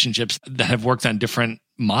in relationships that have worked on different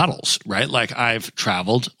models, right? Like I've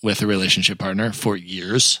traveled with a relationship partner for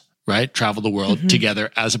years, right? Traveled the world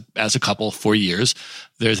together as a couple for years.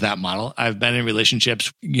 There's that model. I've been in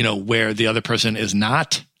relationships, where the other person is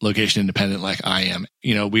not location independent like I am.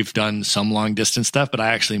 We've done some long distance stuff, but I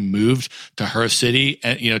actually moved to her city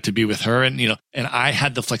and, to be with her. And, and I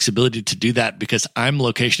had the flexibility to do that because I'm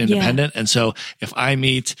location independent. And so if I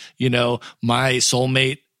meet, my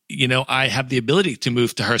soulmate, I have the ability to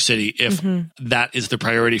move to her city if that is the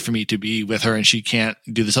priority for me to be with her and she can't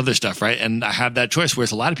do this other stuff, right? And I have that choice,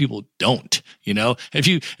 whereas a lot of people don't,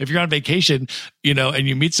 If you're on vacation, and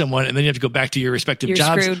you meet someone and then you have to go back to your respective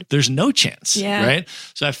jobs, screwed. There's no chance, right?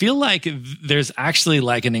 So I feel like there's actually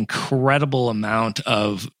like an incredible amount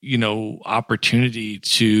of, opportunity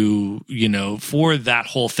to, for that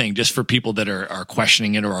whole thing, just for people that are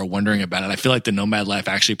questioning it or are wondering about it. I feel like the nomad life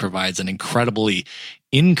actually provides an incredibly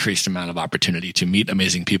increased amount of opportunity to meet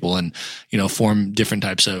amazing people and, form different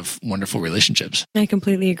types of wonderful relationships. I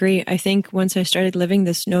completely agree. I think once I started living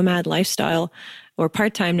this nomad lifestyle or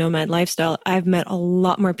part-time nomad lifestyle, I've met a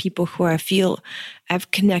lot more people who I feel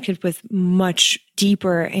I've connected with much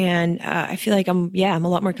deeper. And I feel like I'm a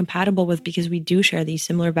lot more compatible with because we do share these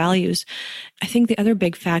similar values. I think the other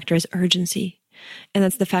big factor is urgency. And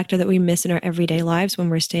that's the factor that we miss in our everyday lives when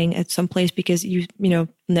we're staying at some place because not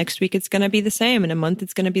Next week, it's going to be the same. In a month,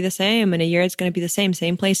 it's going to be the same. In a year, it's going to be the same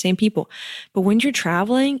place, same people. But when you're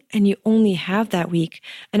traveling and you only have that week,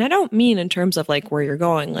 and I don't mean in terms of like where you're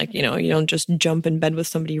going, like, you don't just jump in bed with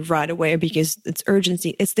somebody right away because it's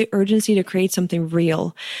urgency. It's the urgency to create something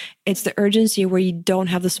real. It's the urgency where you don't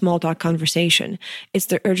have the small talk conversation. It's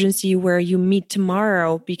the urgency where you meet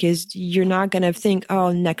tomorrow because you're not going to think,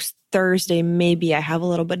 oh, next Thursday, maybe I have a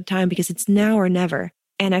little bit of time, because it's now or never.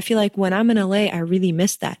 And I feel like when I'm in LA, I really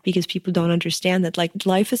miss that because people don't understand that like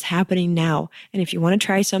life is happening now. And if you want to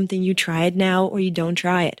try something, you try it now or you don't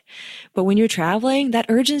try it. But when you're traveling, that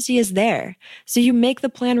urgency is there. So you make the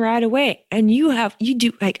plan right away and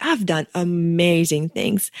I've done amazing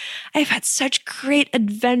things. I've had such great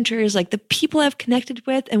adventures, like the people I've connected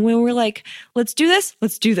with. And when we're like, let's do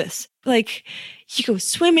this. Like you go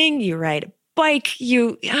swimming, you ride a bike,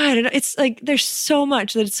 I don't know. It's like, there's so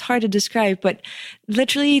much that it's hard to describe, but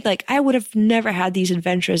literally like I would have never had these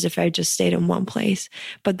adventures if I just stayed in one place.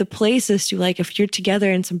 But the places to like, if you're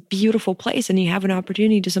together in some beautiful place and you have an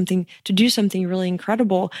opportunity to do something really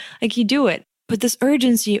incredible, like you do it. But this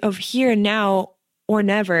urgency of here and now or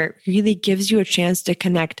never really gives you a chance to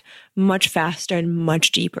connect much faster and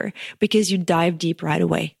much deeper because you dive deep right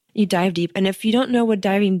away. You dive deep. And if you don't know what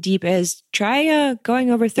diving deep is, try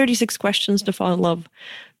going over 36 questions to fall in love.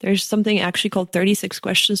 There's something actually called 36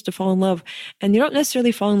 questions to fall in love. And you don't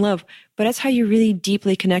necessarily fall in love, but that's how you really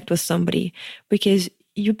deeply connect with somebody, because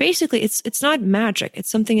you basically, it's not magic. It's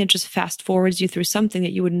something that just fast forwards you through something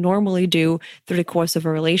that you would normally do through the course of a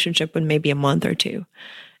relationship in maybe a month or two.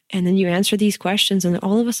 And then you answer these questions and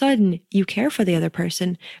all of a sudden you care for the other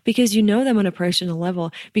person because you know them on a personal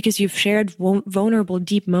level, because you've shared vulnerable,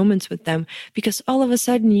 deep moments with them, because all of a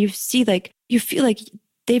sudden you feel like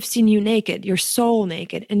they've seen you naked, your soul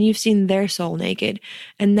naked, and you've seen their soul naked.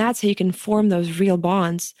 And that's how you can form those real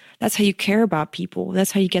bonds. That's how you care about people.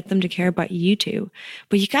 That's how you get them to care about you too.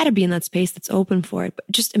 But you got to be in that space that's open for it.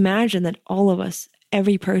 But just imagine that all of us,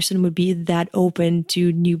 every person would be that open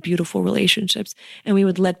to new, beautiful relationships. And we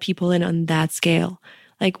would let people in on that scale.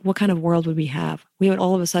 Like, what kind of world would we have? We would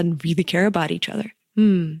all of a sudden really care about each other.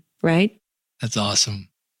 Right? That's awesome.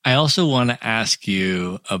 I also want to ask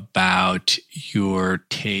you about your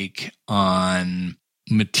take on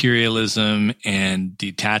materialism and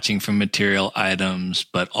detaching from material items,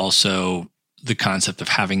 but also the concept of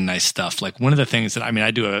having nice stuff. Like one of the things that,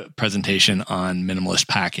 I do a presentation on minimalist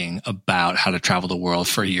packing about how to travel the world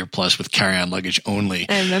for a year plus with carry-on luggage only.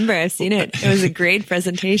 I remember, I've seen it. It was a great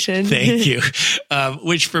presentation. Thank you.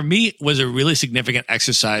 Which for me was a really significant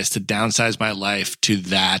exercise to downsize my life to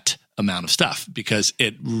that amount of stuff, because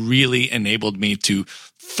it really enabled me to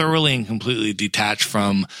thoroughly and completely detach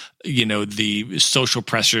from, the social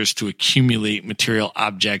pressures to accumulate material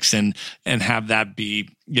objects and have that be,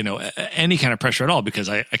 any kind of pressure at all, because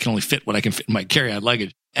I can only fit what I can fit in my carry-on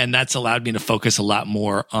luggage. And that's allowed me to focus a lot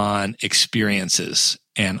more on experiences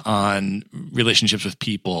and on relationships with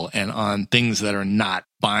people and on things that are not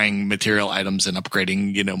buying material items and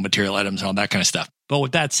upgrading, material items and all that kind of stuff. But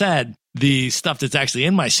with that said, the stuff that's actually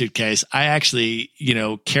in my suitcase, I actually,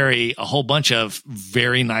 carry a whole bunch of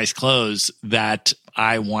very nice clothes that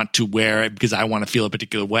I want to wear because I want to feel a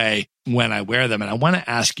particular way when I wear them. And I want to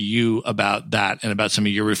ask you about that and about some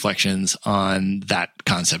of your reflections on that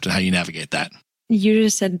concept and how you navigate that. You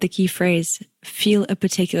just said the key phrase, feel a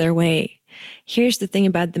particular way. Here's the thing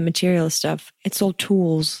about the material stuff. It's all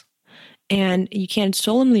tools. And you can't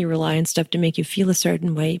solemnly rely on stuff to make you feel a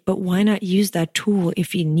certain way, but why not use that tool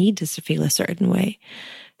if you need to feel a certain way?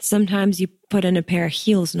 Sometimes you put in a pair of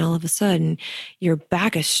heels and all of a sudden your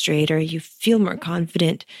back is straighter, you feel more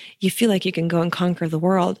confident, you feel like you can go and conquer the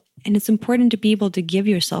world. And it's important to be able to give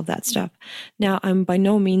yourself that stuff. Now, I'm by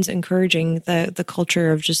no means encouraging the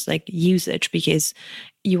culture of just like usage, because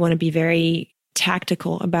you want to be very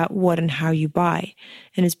tactical about what and how you buy.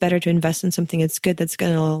 And it's better to invest in something that's good, that's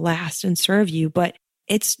going to last and serve you. But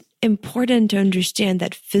it's important to understand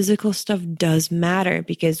that physical stuff does matter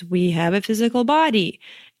because we have a physical body.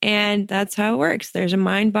 And that's how it works. There's a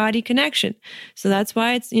mind-body connection. So that's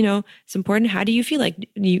why it's, it's important. How do you feel? Like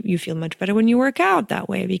you feel much better when you work out that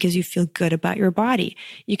way because you feel good about your body.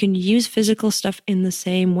 You can use physical stuff in the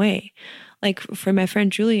same way. Like for my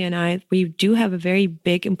friend Julia and I, we do have a very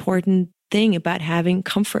big, important thing about having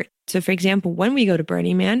comfort. So for example, when we go to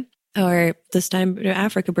Burning Man or this time to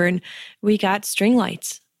Africa Burn, we got string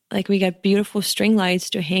lights. Like we got beautiful string lights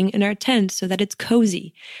to hang in our tent so that it's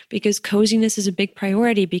cozy, because coziness is a big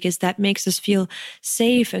priority, because that makes us feel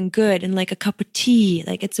safe and good, and like a cup of tea.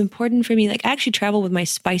 Like it's important for me. Like I actually travel with my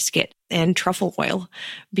spice kit and truffle oil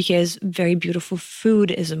because very beautiful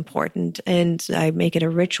food is important. And I make it a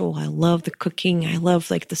ritual. I love the cooking. I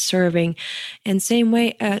love like the serving. And same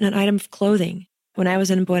way, an item of clothing. When I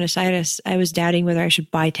was in Buenos Aires, I was doubting whether I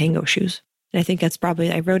should buy tango shoes. And I think that's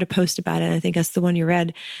probably, I wrote a post about it, and I think that's the one you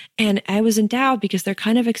read. And I was in doubt because they're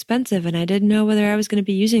kind of expensive, and I didn't know whether I was going to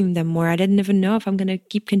be using them more. I didn't even know if I'm going to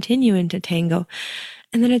keep continuing to tango.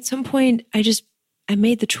 And then at some point, I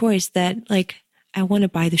made the choice that like, I want to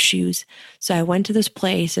buy the shoes. So I went to this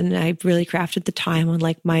place, and I really crafted the time on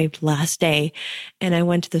like my last day. And I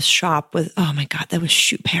went to this shop with, oh my God, that was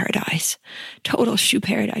shoe paradise. Total shoe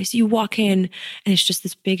paradise. You walk in and it's just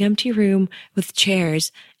this big empty room with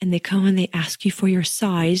chairs, and they come and they ask you for your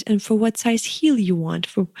size and for what size heel you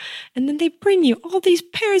want. And then they bring you all these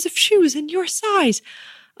pairs of shoes in your size.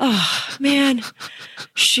 Oh man,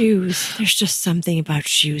 shoes. There's just something about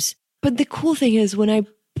shoes. But the cool thing is when I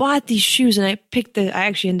bought these shoes and I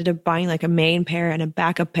actually ended up buying like a main pair and a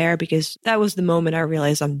backup pair, because that was the moment I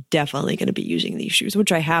realized I'm definitely going to be using these shoes,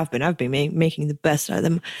 which I have been. I've been making the best out of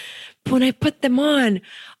them. But when I put them on,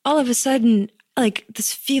 all of a sudden, like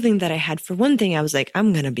this feeling that I had, for one thing, I was like,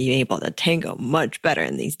 I'm going to be able to tango much better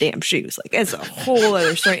in these damn shoes. Like it's a whole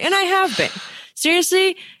other story. And I have been.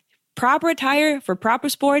 Seriously, proper attire for proper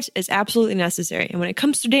sports is absolutely necessary. And when it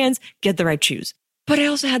comes to dance, get the right shoes. But I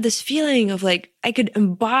also had this feeling of like, I could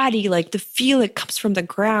embody like the feel that comes from the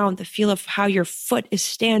ground, the feel of how your foot is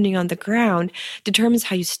standing on the ground determines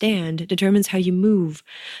how you stand, determines how you move.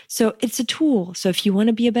 So it's a tool. So if you want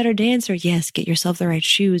to be a better dancer, yes, get yourself the right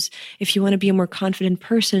shoes. If you want to be a more confident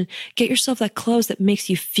person, get yourself that clothes that makes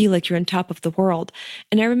you feel like you're on top of the world.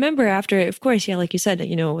 And I remember after, of course, yeah, like you said,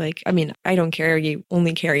 you know, like, I mean, I don't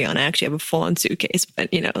only carry on. I actually have a full-on suitcase,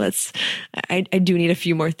 but you know, I do need a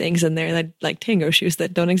few more things in there, that like tango shoes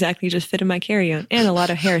that don't exactly just fit in my carry-on, and a lot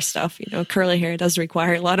of hair stuff. You know, curly hair does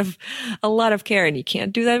require a lot of care, and you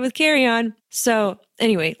can't do that with carry-on. So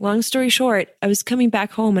anyway, long story short, I was coming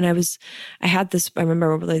back home, and I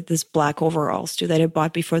remember like this black overalls too that I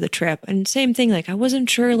bought before the trip, and same thing, like I wasn't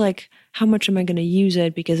sure like how much am I going to use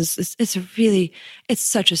it, because it's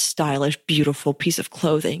such a stylish, beautiful piece of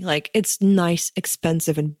clothing. Like it's nice,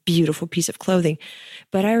 expensive, and beautiful piece of clothing.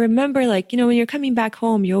 But I remember like, you know, when you're coming back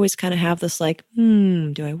home, you always kind of have this like,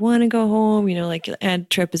 do I want to go home? You know, like the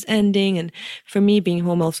trip is ending. And for me, being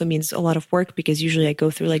home also means a lot of work, because usually I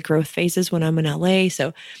go through like growth phases when I'm in LA.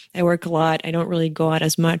 So I work a lot. I don't really go out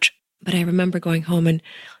as much. But I remember going home and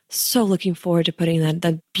so looking forward to putting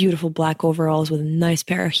that beautiful black overalls with a nice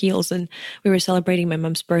pair of heels. And we were celebrating my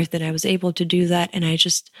mom's birthday, and I was able to do that. And I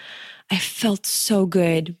felt so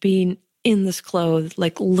good being in this clothes,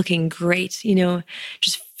 like looking great, you know,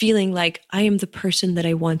 just feeling like I am the person that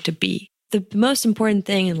I want to be. The most important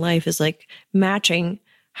thing in life is like matching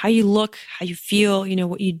how you look, how you feel, you know,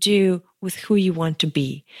 what you do with who you want to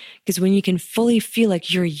be. Because when you can fully feel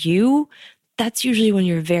like you're you, that's usually when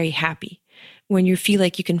you're very happy. When you feel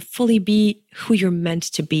like you can fully be who you're meant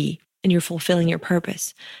to be and you're fulfilling your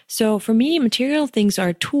purpose. So for me, material things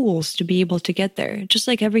are tools to be able to get there, just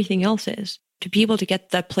like everything else is, to be able to get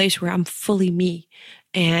to that place where I'm fully me.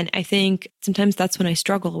 And I think sometimes that's when I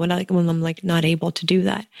struggle, when I'm like not able to do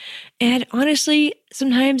that. And honestly,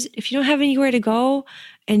 sometimes if you don't have anywhere to go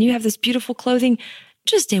and you have this beautiful clothing,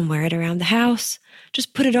 just don't wear it around the house.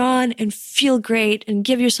 Just put it on and feel great and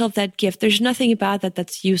give yourself that gift. There's nothing about that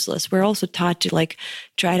that's useless. We're also taught to like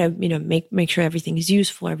try to, you know, make sure everything is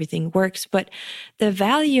useful, everything works. But the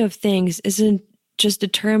value of things isn't just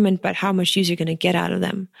determined by how much use you're going to get out of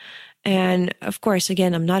them. And of course,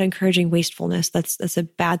 again, I'm not encouraging wastefulness. That's a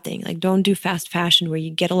bad thing. Like, don't do fast fashion where you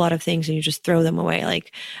get a lot of things and you just throw them away.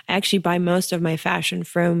 Like, I actually buy most of my fashion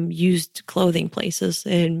from used clothing places,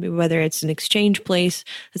 and whether it's an exchange place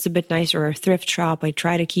that's a bit nicer or a thrift shop, I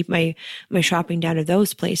try to keep my shopping down to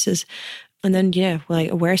those places. And then,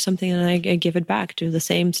 I wear something and I give it back to the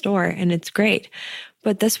same store, and it's great.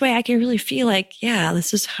 But this way I can really feel like,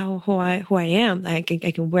 this is who I am. I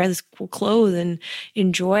can wear this cool clothes and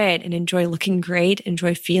enjoy it, and enjoy looking great,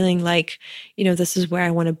 enjoy feeling like, this is where I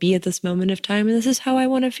want to be at this moment of time, and this is how I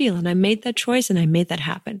want to feel. And I made that choice and I made that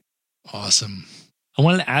happen. Awesome. I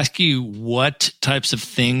wanted to ask you what types of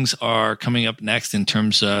things are coming up next in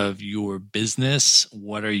terms of your business.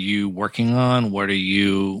 What are you working on? What are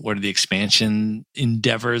the expansion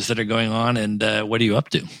endeavors that are going on? And what are you up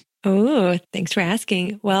to? Oh, thanks for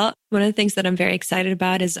asking. Well, one of the things that I'm very excited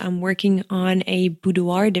about is I'm working on a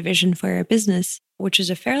boudoir division for our business, which is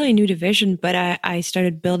a fairly new division, but I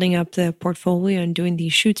started building up the portfolio and doing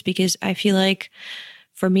these shoots because I feel like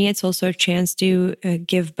for me, it's also a chance to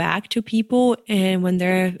give back to people. And when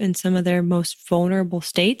they're in some of their most vulnerable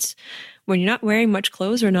states, when you're not wearing much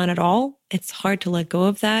clothes or not at all, it's hard to let go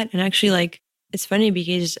of that. And actually, like, it's funny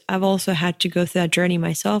because I've also had to go through that journey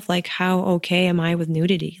myself. Like, how okay am I with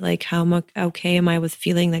nudity? Like, how much okay am I with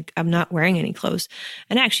feeling like I'm not wearing any clothes?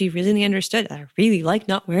 And I actually really understood that I really like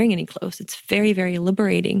not wearing any clothes. It's very, very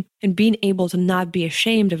liberating. And being able to not be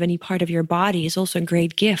ashamed of any part of your body is also a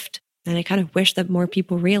great gift. And I kind of wish that more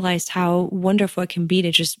people realized how wonderful it can be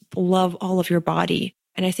to just love all of your body.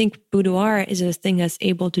 And I think boudoir is a thing that's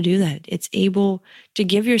able to do that. It's able to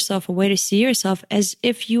give yourself a way to see yourself as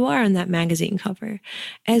if you are on that magazine cover,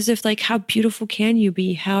 as if like, how beautiful can you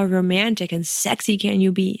be? How romantic and sexy can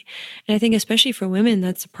you be? And I think especially for women,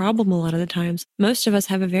 that's a problem a lot of the times. Most of us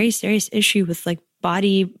have a very serious issue with like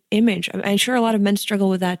body image. I'm sure a lot of men struggle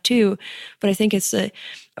with that too, but I think it's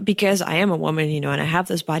because I am a woman, and I have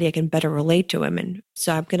this body, I can better relate to women.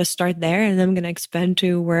 So I'm going to start there and then I'm going to expand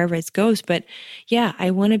to wherever it goes. But yeah,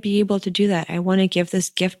 I want to be able to do that. I want to give this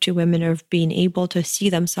gift to women of being able to see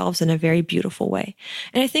themselves in a very beautiful way.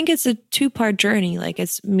 And I think it's a two-part journey. Like,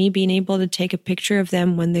 it's me being able to take a picture of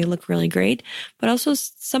them when they look really great, but also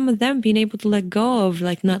some of them being able to let go of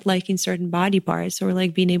like not liking certain body parts or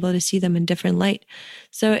like being able to see them in different light.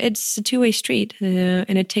 So it's a two-way street,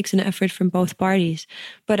 and it takes an effort from both parties.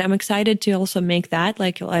 But I'm excited to also make that,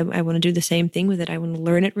 like, I want to do the same thing with it. I want to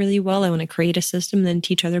learn it really well. I want to create a system, and then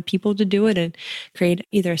teach other people to do it and create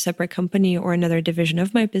either a separate company or another division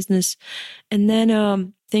of my business. And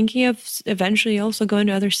then thinking of eventually also going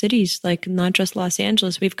to other cities, like not just Los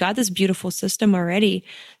Angeles. We've got this beautiful system already.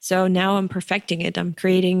 So now I'm perfecting it. I'm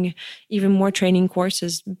creating even more training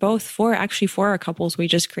courses, both for our couples. We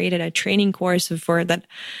just created a training course that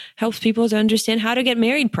helps people to understand how to get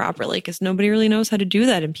married properly, because nobody really knows how to do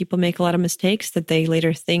that. And people make a lot of mistakes that they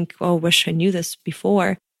later think, oh, wish I knew this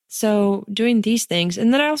before. So doing these things.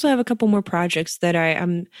 And then I also have a couple more projects that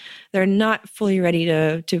they're not fully ready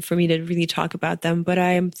for me to really talk about them, but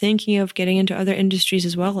I am thinking of getting into other industries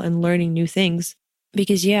as well and learning new things.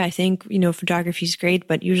 Because yeah, I think, photography is great,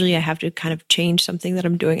 but usually I have to kind of change something that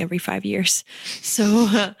I'm doing every 5 years. So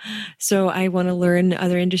I want to learn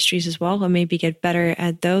other industries as well and maybe get better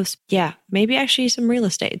at those. Yeah, maybe actually some real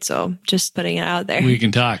estate. So just putting it out there. We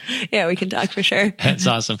can talk. Yeah, we can talk for sure. That's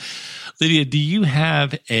awesome. Lydia, do you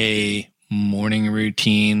have a morning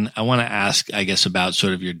routine? I want to ask, I guess, about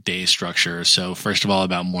sort of your day structure. So first of all,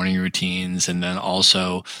 about morning routines, and then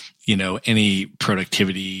also, any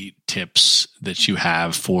productivity tips that you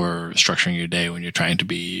have for structuring your day when you're trying to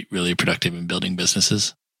be really productive in building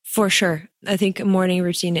businesses. For sure. I think a morning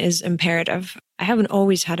routine is imperative. I haven't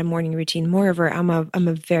always had a morning routine. Moreover, I'm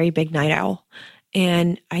a very big night owl.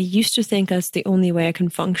 And I used to think that's the only way I can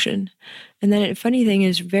function. And then the funny thing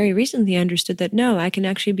is, very recently I understood that no, I can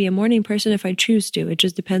actually be a morning person if I choose to. It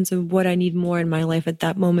just depends on what I need more in my life at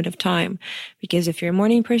that moment of time. Because if you're a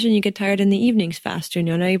morning person, you get tired in the evenings faster and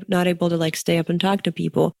you're not able to like stay up and talk to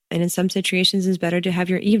people. And in some situations, it's better to have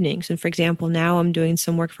your evenings. And for example, now I'm doing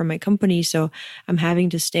some work for my company, so I'm having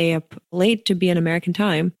to stay up late to be in American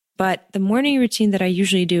time. But the morning routine that I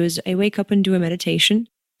usually do is I wake up and do a meditation.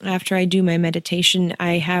 After I do my meditation,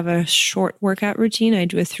 I have a short workout routine. I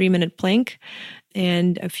do a 3-minute plank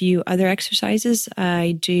and a few other exercises.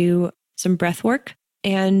 I do some breath work,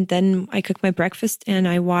 and then I cook my breakfast and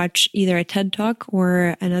I watch either a TED Talk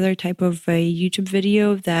or another type of a YouTube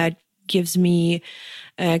video that gives me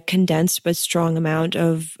a condensed but strong amount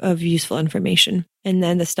of useful information. And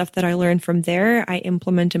then the stuff that I learn from there, I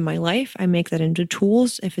implement in my life. I make that into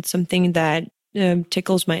tools. If it's something that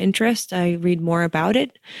tickles my interest, I read more about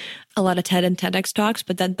it. A lot of TED and TEDx talks,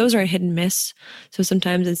 but those are a hit and miss. So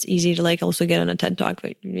sometimes it's easy to like also get on a TED Talk,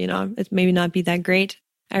 but it maybe not be that great.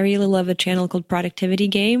 I really love a channel called Productivity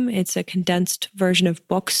Game. It's a condensed version of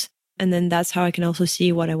books. And then that's how I can also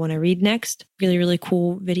see what I want to read next. Really, really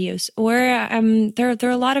cool videos. Or there are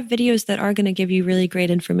a lot of videos that are going to give you really great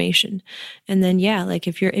information. And then, yeah, like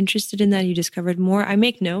if you're interested in that, you discovered more. I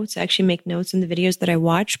make notes. I actually make notes in the videos that I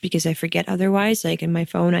watch because I forget otherwise. Like in my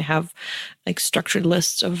phone, I have like structured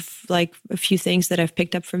lists of like a few things that I've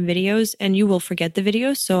picked up from videos, and you will forget the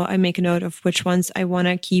videos. So I make a note of which ones I want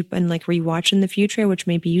to keep and like rewatch in the future, which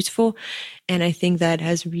may be useful. And I think that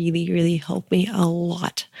has really, really helped me a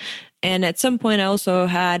lot. And at some point, I also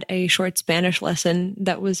had a short Spanish lesson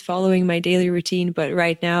that was following my daily routine. But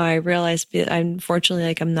right now, I realize unfortunately,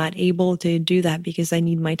 like I'm not able to do that because I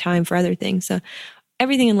need my time for other things. So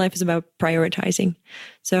everything in life is about prioritizing.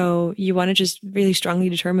 So you want to just really strongly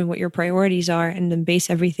determine what your priorities are and then base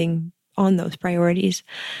everything on those priorities.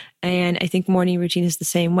 And I think morning routine is the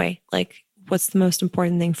same way. Like, what's the most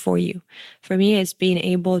important thing for you? For me, it's being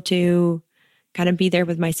able to kind of be there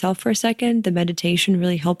with myself for a second. The meditation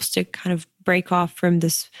really helps to kind of break off from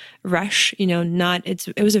this rush.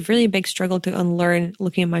 It was a really big struggle to unlearn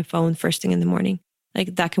looking at my phone first thing in the morning.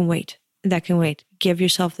 Like, that can wait. That can wait. Give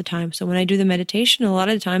yourself the time. So when I do the meditation, a lot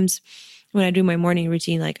of the times when I do my morning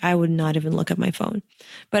routine, like, I would not even look at my phone.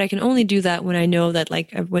 But I can only do that when I know that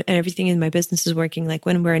like when everything in my business is working. Like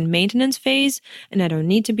when we're in maintenance phase and I don't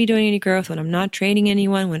need to be doing any growth, when I'm not training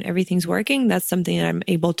anyone, when everything's working, that's something that I'm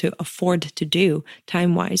able to afford to do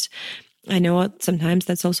time-wise. I know sometimes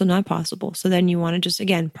that's also not possible. So then you want to just,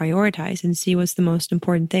 again, prioritize and see what's the most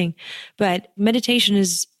important thing. But meditation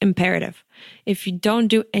is imperative. If you don't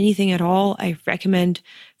do anything at all, I recommend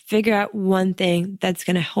figure out one thing that's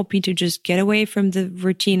going to help you to just get away from the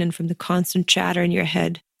routine and from the constant chatter in your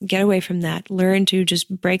head. Get away from that. Learn to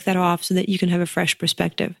just break that off so that you can have a fresh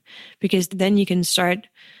perspective, because then you can start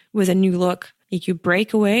with a new look. You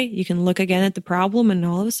break away, you can look again at the problem, and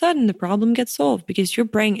all of a sudden the problem gets solved, because your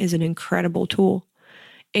brain is an incredible tool.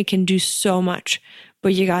 It can do so much,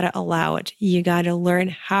 but you got to allow it. You got to learn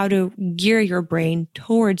how to gear your brain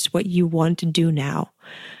towards what you want to do now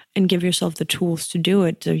and give yourself the tools to do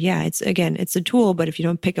it. So yeah, it's a tool, but if you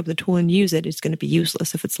don't pick up the tool and use it, it's going to be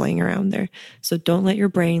useless if it's laying around there. So don't let your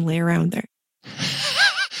brain lay around there.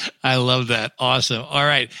 I love that. Awesome. All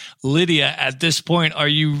right, Lydia, at this point, are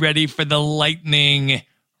you ready for the lightning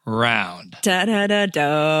round? Da da da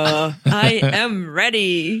da. I am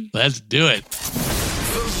ready. Let's do it.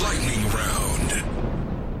 The lightning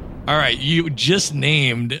round. All right, you just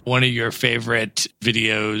named one of your favorite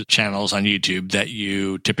video channels on YouTube that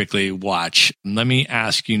you typically watch. Let me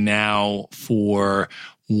ask you now for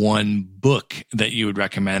one book that you would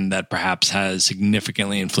recommend that perhaps has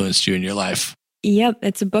significantly influenced you in your life. Yep,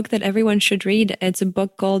 it's a book that everyone should read. It's a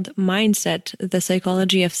book called Mindset, The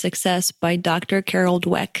Psychology of Success by Dr. Carol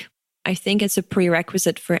Dweck. I think it's a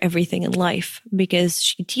prerequisite for everything in life, because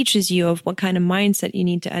she teaches you of what kind of mindset you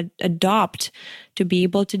need to adopt to be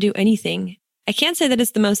able to do anything. I can't say that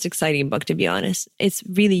it's the most exciting book, to be honest. It's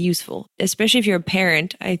really useful, especially if you're a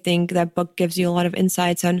parent. I think that book gives you a lot of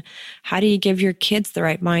insights on how do you give your kids the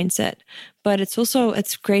right mindset. But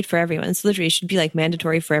it's great for everyone. It's literally, it should be like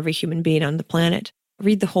mandatory for every human being on the planet.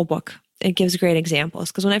 Read the whole book. It gives great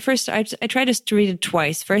examples. Because when I tried to read it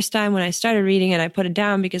twice. First time when I started reading it, I put it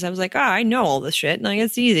down because I was like, I know all this shit. Like,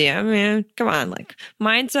 it's easy. I mean, come on, like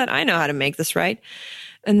mindset, I know how to make this right.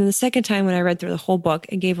 And then the second time when I read through the whole book,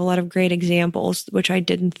 it gave a lot of great examples, which I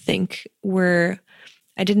didn't think to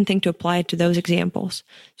apply to those examples.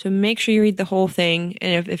 So make sure you read the whole thing.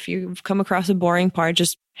 And if you've come across a boring part,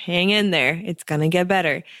 just hang in there. It's going to get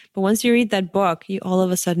better. But once you read that book, you all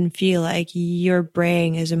of a sudden feel like your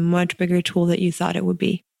brain is a much bigger tool that you thought it would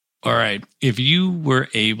be. All right. If you were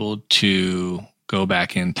able to go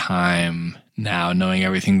back in time now, knowing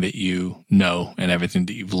everything that you know and everything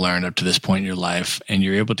that you've learned up to this point in your life, and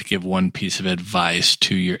you're able to give one piece of advice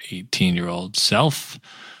to your 18-year-old self,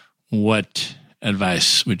 what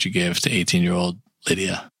advice would you give to 18-year-old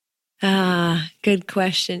Lydia? Good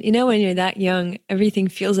question. When you're that young, everything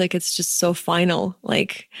feels like it's just so final.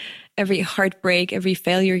 Like every heartbreak, every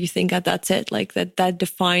failure, you think that's it. Like that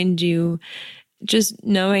defined you. Just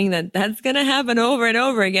knowing that that's going to happen over and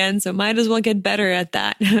over again. So might as well get better at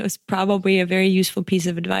that. It was probably a very useful piece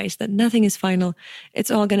of advice, that nothing is final. It's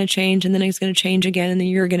all going to change, and then it's going to change again, and then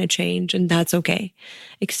you're going to change, and that's okay.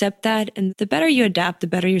 Accept that. And the better you adapt, the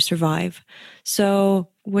better you survive. So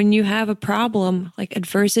when you have a problem, like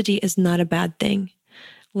adversity is not a bad thing.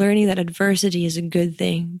 Learning that adversity is a good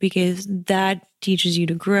thing, because that teaches you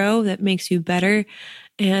to grow, that makes you better.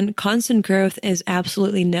 And constant growth is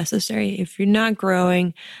absolutely necessary. If you're not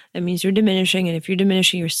growing, that means you're diminishing. And if you're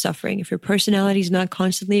diminishing, you're suffering. If your personality is not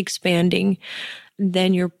constantly expanding,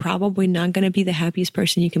 then you're probably not going to be the happiest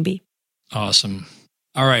person you can be. Awesome.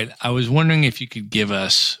 All right. I was wondering if you could give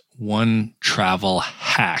us one travel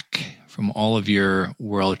hack from all of your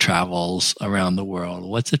world travels around the world.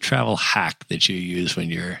 What's a travel hack that you use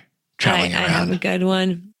when you're traveling around? I have a good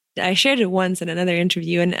one. I shared it once in another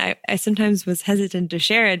interview, and I sometimes was hesitant to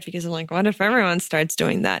share it because I'm like, what if everyone starts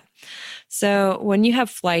doing that? So when you have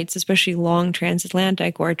flights, especially long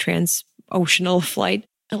transatlantic or transoceanic flight,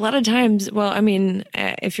 a lot of times,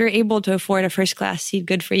 if you're able to afford a first class seat,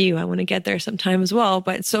 good for you. I want to get there sometime as well.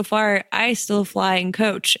 But so far, I still fly in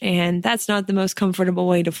coach, and that's not the most comfortable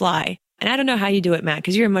way to fly. And I don't know how you do it, Matt,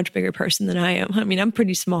 because you're a much bigger person than I am. I'm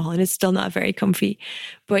pretty small, and it's still not very comfy.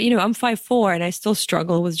 But, I'm 5'4", and I still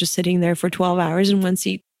struggle with just sitting there for 12 hours in one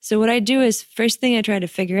seat. So what I do is first thing I try to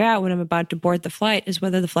figure out when I'm about to board the flight is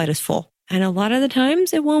whether the flight is full. And a lot of the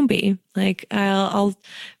times it won't be. Like I'll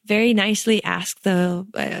very nicely ask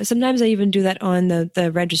sometimes I even do that on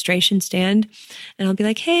the registration stand. And I'll be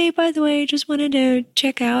like, hey, by the way, just wanted to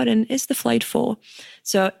check out, and is the flight full?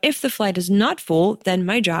 So if the flight is not full, then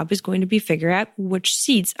my job is going to be figure out which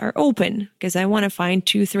seats are open, because I want to find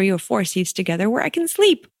 2, 3, or 4 seats together where I can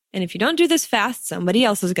sleep. And if you don't do this fast, somebody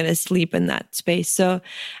else is going to sleep in that space. So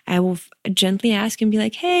I will gently ask and be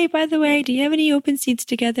like, hey, by the way, do you have any open seats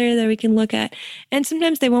together that we can look at? And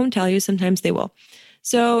sometimes they won't tell you, sometimes they will.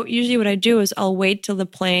 So usually what I do is I'll wait till the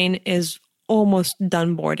plane is almost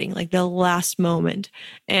done boarding, like the last moment.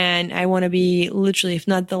 And I want to be literally, if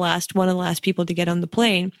not the last, one of the last people to get on the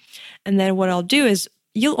plane. And then what I'll do is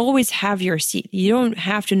you'll always have your seat. You don't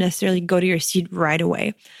have to necessarily go to your seat right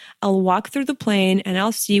away. I'll walk through the plane and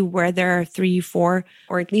I'll see where there are 3, 4,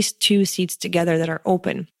 or at least 2 seats together that are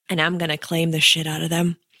open. And I'm going to claim the shit out of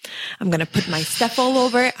them. I'm going to put my stuff all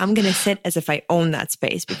over. I'm going to sit as if I own that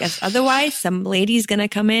space, because otherwise some lady's going to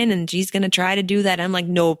come in and she's going to try to do that. I'm like,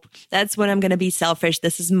 nope, that's when I'm going to be selfish.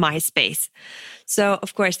 This is my space. So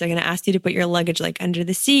of course they're going to ask you to put your luggage like under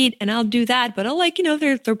the seat, and I'll do that. But I'll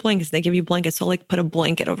they're blankets. They give you blankets. So I'll like put a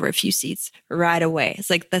blanket over a few seats right away. It's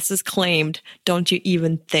like, this is claimed. Don't you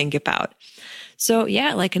even think about. So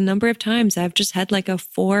yeah, like a number of times I've just had like a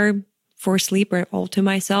 4 sleeper all to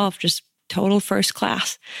myself, just total first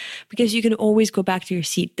class, because you can always go back to your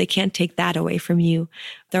seat. They can't take that away from you.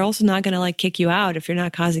 They're also not going to like kick you out if you're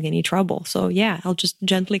not causing any trouble. So yeah, I'll just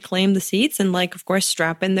gently claim the seats and like, of course,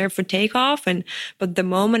 strap in there for takeoff. But the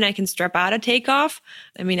moment I can strap out of takeoff,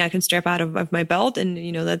 I mean, I can strap out of my belt, and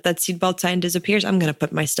that seatbelt sign disappears. I'm going to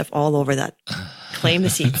put my stuff all over that, claim the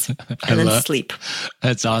seats, and then sleep.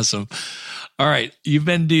 That's awesome. All right. You've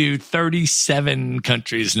been to 37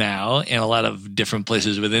 countries now and a lot of different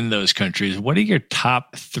places within those countries. What are your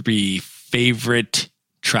top 3 favorite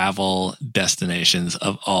travel destinations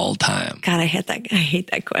of all time? God, I hate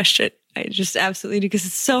that question. I just absolutely do, because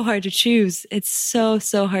it's so hard to choose. It's so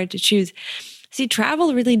hard to choose. See,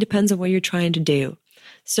 travel really depends on what you're trying to do.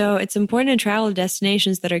 So it's important to travel to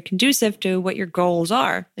destinations that are conducive to what your goals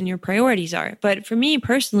are and your priorities are. But for me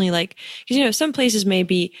personally, like, because, some places may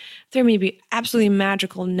be absolutely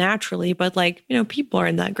magical naturally, but like, people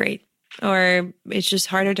aren't that great, or it's just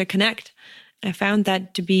harder to connect. I found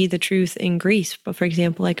that to be the truth in Greece. But for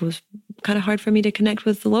example, like, it was kind of hard for me to connect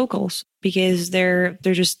with the locals, because they're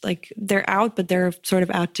just like, they're out, but they're sort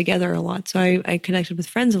of out together a lot. So I connected with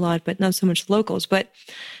friends a lot, but not so much locals. But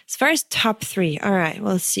as far as top 3, all right,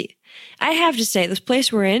 well, let's see. I have to say, this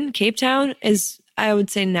place we're in, Cape Town, is, I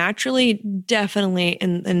would say, naturally, definitely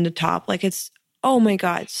in the top. Like, it's, oh my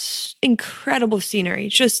God, it's incredible scenery.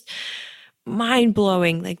 Just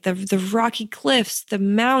mind-blowing, like the rocky cliffs, the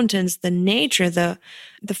mountains, the nature, the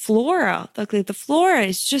flora. Like the flora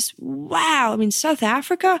is just wow. I mean, South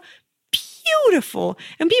Africa, beautiful.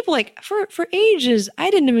 And people like, for ages, I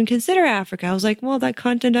didn't even consider Africa. I was like, well, that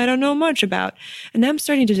continent I don't know much about. And I'm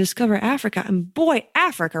starting to discover Africa. And boy,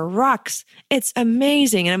 Africa rocks. It's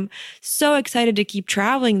amazing. And I'm so excited to keep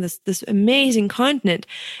traveling this amazing continent.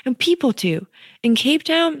 And people too. In Cape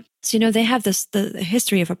Town, so, they have the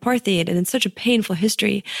history of apartheid, and it's such a painful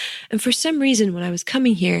history. And for some reason, when I was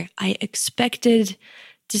coming here, I expected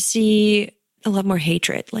to see a lot more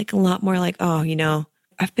hatred, like a lot more like, oh,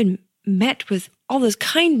 I've been met with all this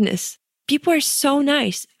kindness. People are so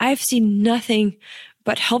nice. I've seen nothing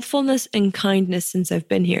but helpfulness and kindness since I've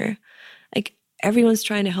been here. Like, everyone's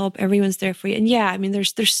trying to help. Everyone's there for you. And yeah, I mean,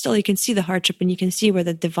 there's still, you can see the hardship and you can see where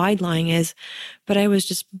the divide line is. But I was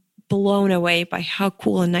just blown away by how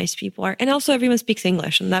cool and nice people are. And also everyone speaks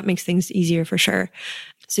English, and that makes things easier for sure.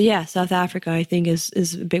 So yeah, South Africa, I think is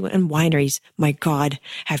a big one. And wineries. My God,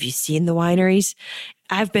 have you seen the wineries?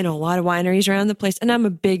 I've been to a lot of wineries around the place, and I'm a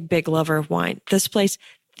big, big lover of wine. This place,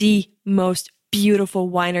 the most beautiful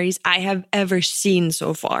wineries I have ever seen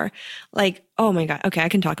so far. Like, oh my God. Okay, I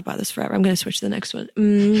can talk about this forever. I'm going to switch to the next one.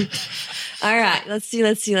 All right, let's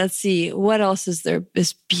see. What else is there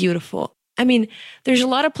is beautiful? I mean, there's a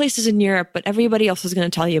lot of places in Europe, but everybody else is going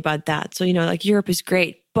to tell you about that. So, like, Europe is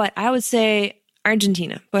great. But I would say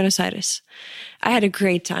Argentina, Buenos Aires. I had a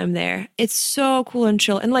great time there. It's so cool and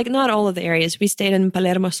chill. And like, not all of the areas. We stayed in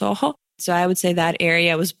Palermo, Soho. So I would say that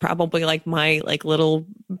area was probably like my like little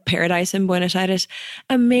paradise in Buenos Aires.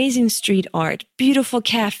 Amazing street art, beautiful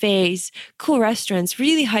cafes, cool restaurants,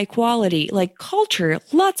 really high quality, like culture,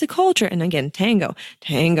 lots of culture. And again, tango,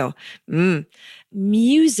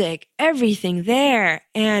 music, everything there.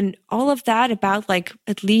 And all of that about like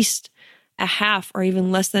at least a half or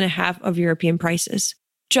even less than a half of European prices.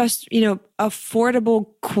 just, affordable,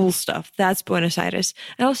 cool stuff. That's Buenos Aires.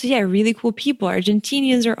 And also, really cool people.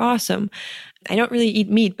 Argentinians are awesome. I don't really eat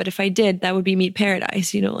meat, but if I did, that would be meat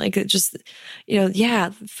paradise,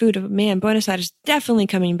 food. Man, Buenos Aires, definitely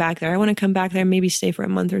coming back there. I want to come back there, maybe stay for a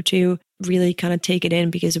month or two, really kind of take it in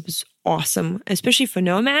because it was awesome, especially for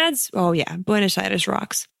nomads. Oh yeah, Buenos Aires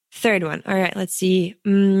rocks. Third one. All right, let's see.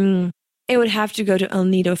 It would have to go to El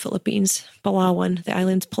Nido, Philippines, Palawan, the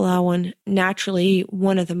island's Palawan. Naturally,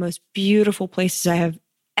 one of the most beautiful places I have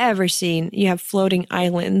ever seen. You have floating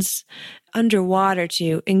islands underwater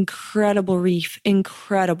too. Incredible reef,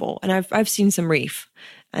 incredible. And I've seen some reef,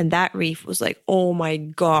 and that reef was like, oh my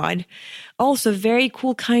God. Also, very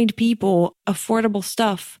cool, kind people, affordable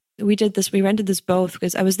stuff. We rented this boat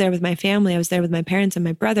because I was there with my family. I was there with my parents and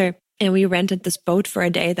my brother. And we rented this boat for a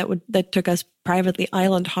day that took us privately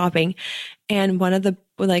island hopping. And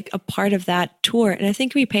a part of that tour, and I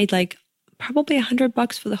think we paid like probably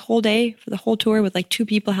 $100 for the whole day, for the whole tour, with like 2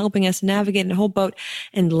 people helping us navigate in a whole boat,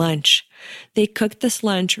 and lunch. They cooked this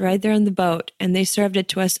lunch right there on the boat, and they served it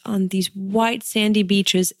to us on these white sandy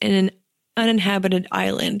beaches in an uninhabited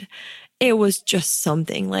island. It was just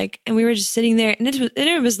something, and we were just sitting there, and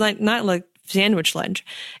it was like not like sandwich lunch.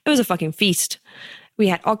 It was a fucking feast. We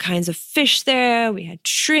had all kinds of fish there. We had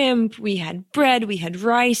shrimp. We had bread. We had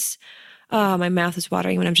rice. Oh, my mouth is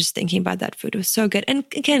watering when I'm just thinking about that food. It was so good. And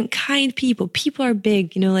again, kind people. People are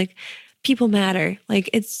big, people matter.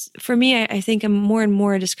 It's, for me, I think I'm more and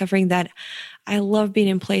more discovering that I love being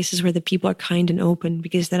in places where the people are kind and open,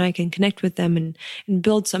 because then I can connect with them and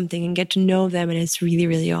build something and get to know them. And it's really,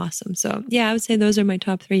 really awesome. So yeah, I would say those are my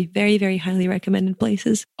top 3. Very, very highly recommended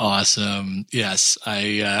places. Awesome. Yes.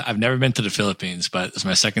 I've never been to the Philippines, but it's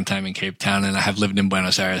my second time in Cape Town, and I have lived in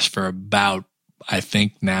Buenos Aires for about, I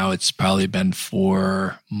think now it's probably been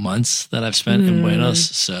 4 months that I've spent in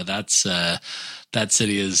Buenos. So that's, that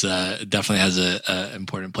city is definitely has a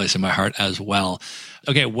important place in my heart as well.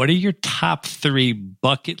 Okay, what are your top 3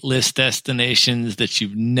 bucket list destinations that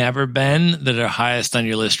you've never been that are highest on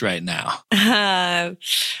your list right now?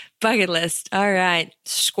 Bucket list. All right.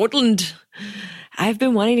 Scotland. I've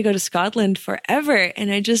been wanting to go to Scotland forever,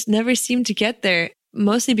 and I just never seem to get there.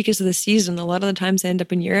 Mostly because of the season. A lot of the times I end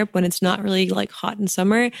up in Europe when it's not really hot in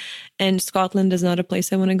summer, and Scotland is not a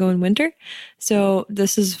place I want to go in winter. So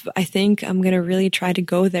I think I'm going to really try to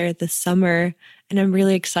go there this summer, and I'm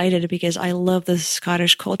really excited because I love the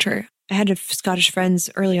Scottish culture. I had Scottish friends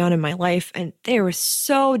early on in my life, and they were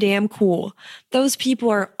so damn cool. Those people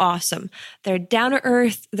are awesome. They're down to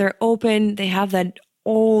earth. They're open. They have that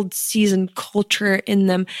old seasoned culture in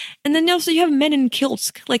them. And then also you have men in kilts.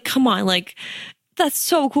 Come on, that's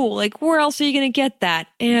so cool. Where else are you going to get that?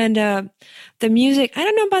 And the music, I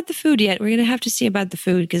don't know about the food yet. We're going to have to see about the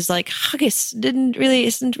food, because haggis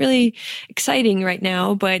isn't really exciting right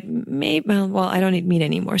now, but maybe, well, I don't eat meat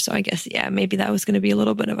anymore. So I guess, maybe that was going to be a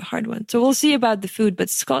little bit of a hard one. So we'll see about the food. But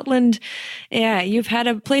Scotland, you've had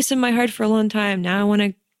a place in my heart for a long time. Now I want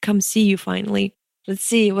to come see you finally. Let's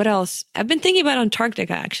see, what else? I've been thinking about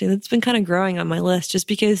Antarctica, actually. That's been kind of growing on my list, just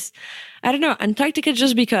because, I don't know, Antarctica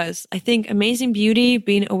just because. I think amazing beauty,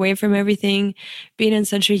 being away from everything, being in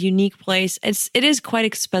such a unique place. It is quite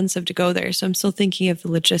expensive to go there, so I'm still thinking of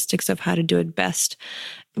the logistics of how to do it best.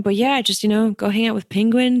 But just, go hang out with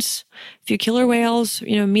penguins, a few killer whales,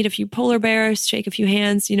 meet a few polar bears, shake a few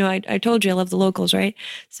hands. I told you I love the locals, right?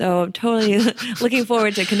 So totally looking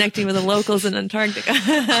forward to connecting with the locals in Antarctica.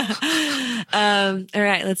 All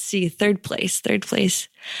right, let's see. Third place.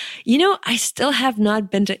 I still have not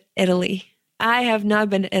been to Italy. I have not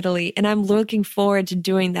been to Italy, and I'm looking forward to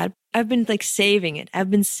doing that. I've been saving it. I've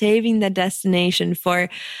been saving that destination for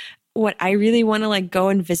what I really want to go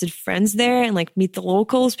and visit friends there and meet the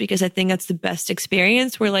locals, because I think that's the best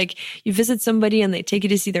experience, where you visit somebody and they take you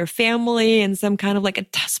to see their family in some kind of a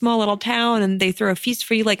small little town, and they throw a feast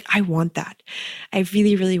for you. I want that. I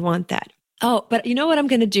really, really want that. Oh, but you know what I'm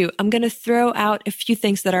going to do? I'm going to throw out a few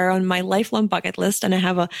things that are on my lifelong bucket list. And I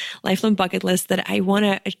have a lifelong bucket list that I want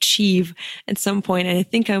to achieve at some point. And I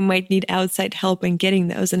think I might need outside help in getting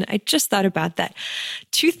those. And I just thought about that.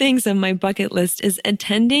 2 things on my bucket list is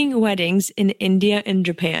attending weddings in India and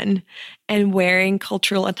Japan and wearing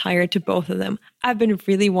cultural attire to both of them. I've been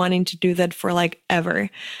really wanting to do that for ever.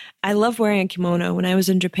 I love wearing a kimono. When I was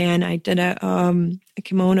in Japan, I did a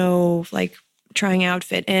kimono trying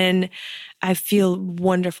outfit, and I feel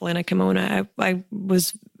wonderful in a kimono. I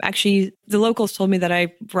was actually, the locals told me that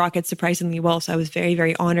I rock it surprisingly well. So I was very,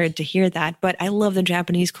 very honored to hear that. But I love the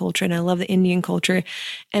Japanese culture and I love the Indian culture.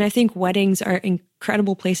 And I think weddings are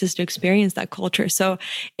incredible places to experience that culture. So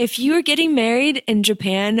if you are getting married in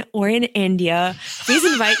Japan or in India, please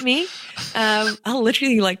invite me. I'll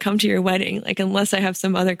literally like come to your wedding, like unless I have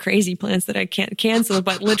some other crazy plans that I can't cancel,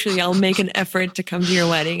 but literally I'll make an effort to come to your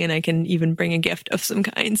wedding and I can even bring a gift of some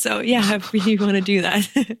kind. So yeah, if you want to do that.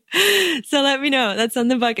 So let me know. That's on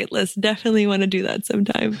the bucket list. Definitely want to do that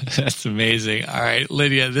sometime. That's amazing. All right,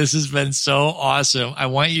 Lydia, this has been so awesome. I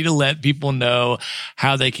want you to let people know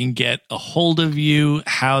how they can get a hold of you,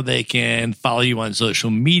 how they can follow you on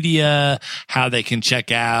social media, how they can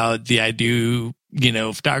check out the I Do,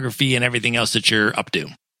 photography and everything else that you're up to.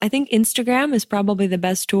 I think Instagram is probably the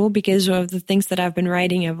best tool because of the things that I've been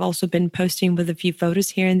writing. I've also been posting with a few photos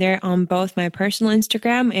here and there on both my personal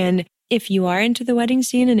Instagram. And if you are into the wedding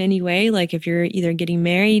scene in any way, like if you're either getting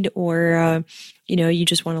married or, you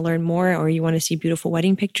just want to learn more or you want to see beautiful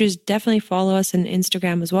wedding pictures, definitely follow us on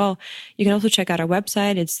Instagram as well. You can also check out our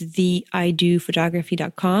website. It's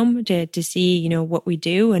theidophotography.com to see, what we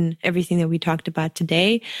do and everything that we talked about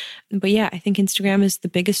today. But yeah, I think Instagram is the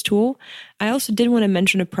biggest tool. I also did want to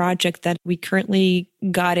mention a project that we currently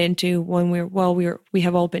got into when we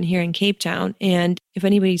have all been here in Cape Town. And if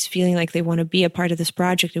anybody's feeling like they want to be a part of this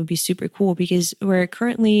project, it would be super cool because we're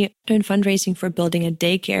currently doing fundraising for building a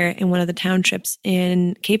daycare in one of the townships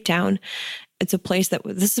in Cape Town. It's a place that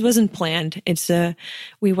this wasn't planned.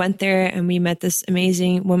 We went there and we met this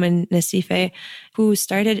amazing woman, Nasife, who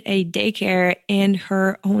started a daycare in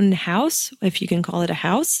her own house, if you can call it a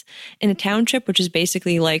house, in a township, which is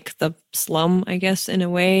basically like the slum, I guess, in a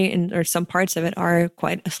way, or some parts of it are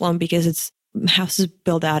quite a slum because it's houses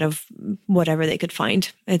built out of whatever they could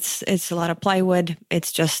find. It's a lot of plywood.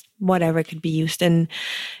 It's just whatever could be used. And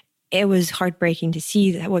it was heartbreaking to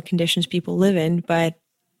see what conditions people live in, but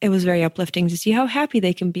it was very uplifting to see how happy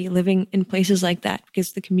they can be living in places like that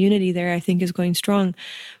because the community there, I think, is going strong.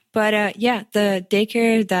 But the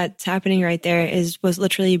daycare that's happening right there was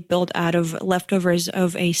literally built out of leftovers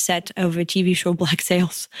of a set of a TV show, Black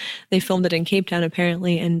Sails. They filmed it in Cape Town,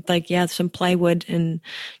 apparently, and some plywood and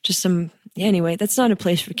just anyway, that's not a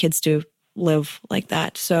place for kids to live like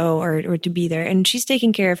that. So, or to be there. And she's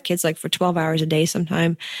taking care of kids like for 12 hours a day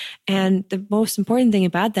sometime. And the most important thing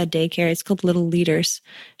about that daycare, it's called Little Leaders.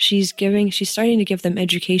 She's starting to give them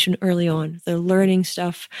education early on. They're learning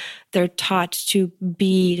stuff. They're taught to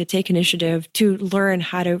take initiative, to learn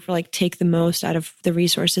how to take the most out of the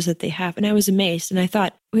resources that they have. And I was amazed.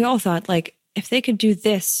 And we all thought if they could do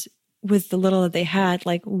this with the little that they had,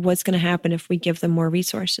 what's going to happen if we give them more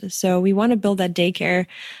resources? So we want to build that daycare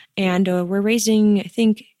and we're raising, I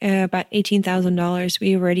think, about $18,000.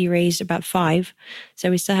 We already raised about $5,000. So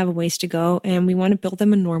we still have a ways to go and we want to build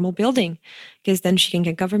them a normal building because then she can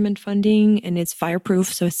get government funding and it's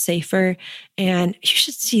fireproof. So it's safer. And you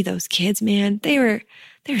should see those kids, man. They were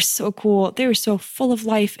so cool. They were so full of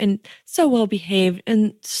life and so well behaved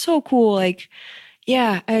and so cool.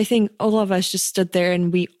 Yeah, I think all of us just stood there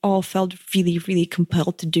and we all felt really, really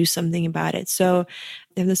compelled to do something about it. So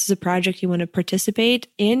if this is a project you want to participate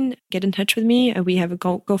in, get in touch with me. We have a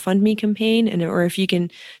GoFundMe campaign, or if you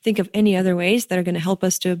can think of any other ways that are going to help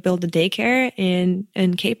us to build a daycare in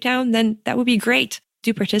Cape Town, then that would be great.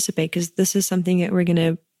 Do participate because this is something that we're going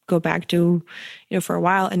to go back to, for a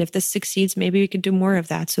while. And if this succeeds, maybe we could do more of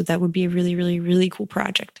that. So that would be a really, really, really cool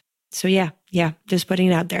project. So yeah, just putting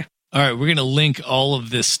it out there. All right, we're going to link all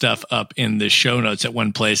of this stuff up in the show notes at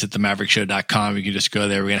one place at themaverickshow.com. You can just go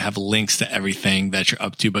there. We're going to have links to everything that you're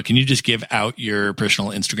up to. But can you just give out your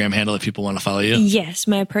personal Instagram handle if people want to follow you? Yes,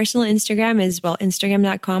 my personal Instagram is,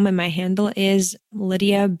 Instagram.com, and my handle is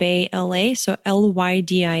Lydia Bay LA. So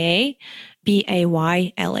LYDIA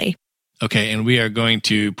BAYLA. Okay, and we are going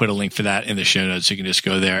to put a link for that in the show notes. So you can just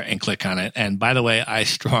go there and click on it. And by the way, I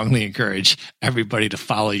strongly encourage everybody to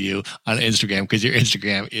follow you on Instagram because your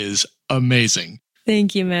Instagram is amazing.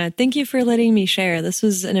 Thank you, Matt. Thank you for letting me share. This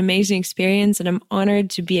was an amazing experience and I'm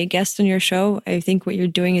honored to be a guest on your show. I think what you're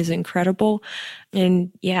doing is incredible.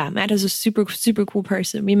 And yeah, Matt is a super, super cool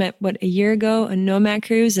person. We met, a year ago on Nomad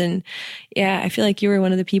cruise. And yeah, I feel like you were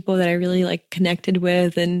one of the people that I really connected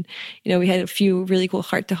with. And, we had a few really cool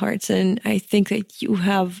heart to hearts. And I think that you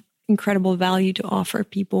have incredible value to offer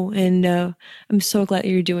people. And I'm so glad that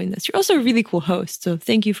you're doing this. You're also a really cool host. So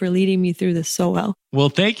thank you for leading me through this so well. Well,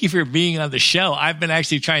 thank you for being on the show. I've been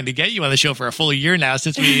actually trying to get you on the show for a full year now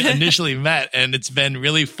since we initially met. And it's been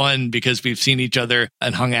really fun because we've seen each other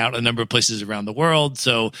and hung out a number of places around the world.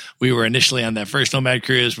 So we were initially on that first Nomad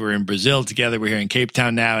cruise. We're in Brazil together. We're here in Cape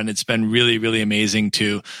Town now. And it's been really, really amazing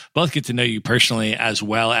to both get to know you personally as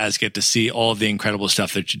well as get to see all of the incredible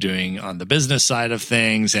stuff that you're doing on the business side of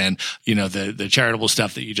things and, you know, the charitable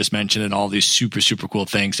stuff that you just mentioned and all these super, super cool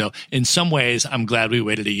things. So in some ways, I'm glad we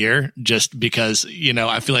waited a year just because, you know,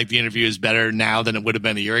 I feel like the interview is better now than it would have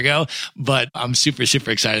been a year ago, but I'm super,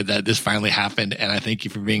 super excited that this finally happened. And I thank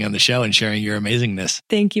you for being on the show and sharing your amazingness.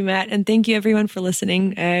 Thank you, Matt. And thank you everyone for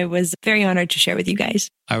listening. I was very honored to share with you guys.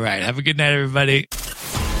 All right. Have a good night, everybody.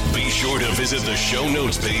 Be sure to visit the show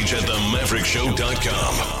notes page at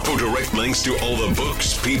themaverickshow.com for direct links to all the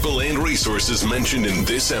books, people, and resources mentioned in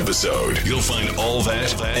this episode. You'll find all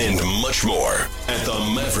that and much more at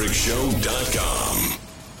themaverickshow.com.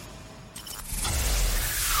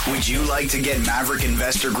 Would you like to get Maverick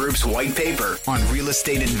Investor Group's white paper on real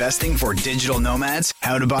estate investing for digital nomads?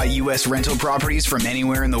 How to buy U.S. rental properties from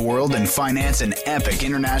anywhere in the world and finance an epic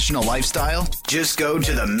international lifestyle? Just go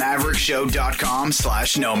to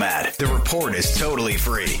themaverickshow.com/nomad. The report is totally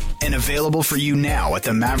free and available for you now at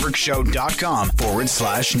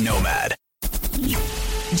themaverickshow.com/nomad.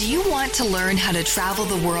 Do you want to learn how to travel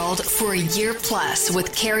the world for a year plus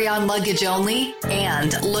with carry-on luggage only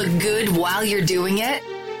and look good while you're doing it?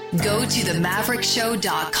 Go to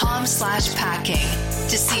themaverickshow.com/packing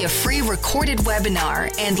to see a free recorded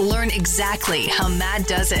webinar and learn exactly how Matt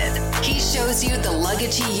does it. He shows you the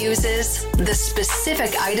luggage he uses, the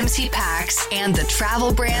specific items he packs, and the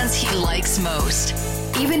travel brands he likes most.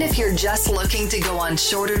 Even if you're just looking to go on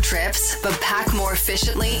shorter trips, but pack more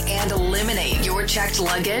efficiently and eliminate your checked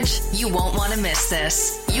luggage, you won't want to miss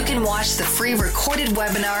this. You can watch the free recorded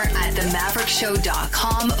webinar at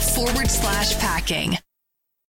themaverickshow.com/packing.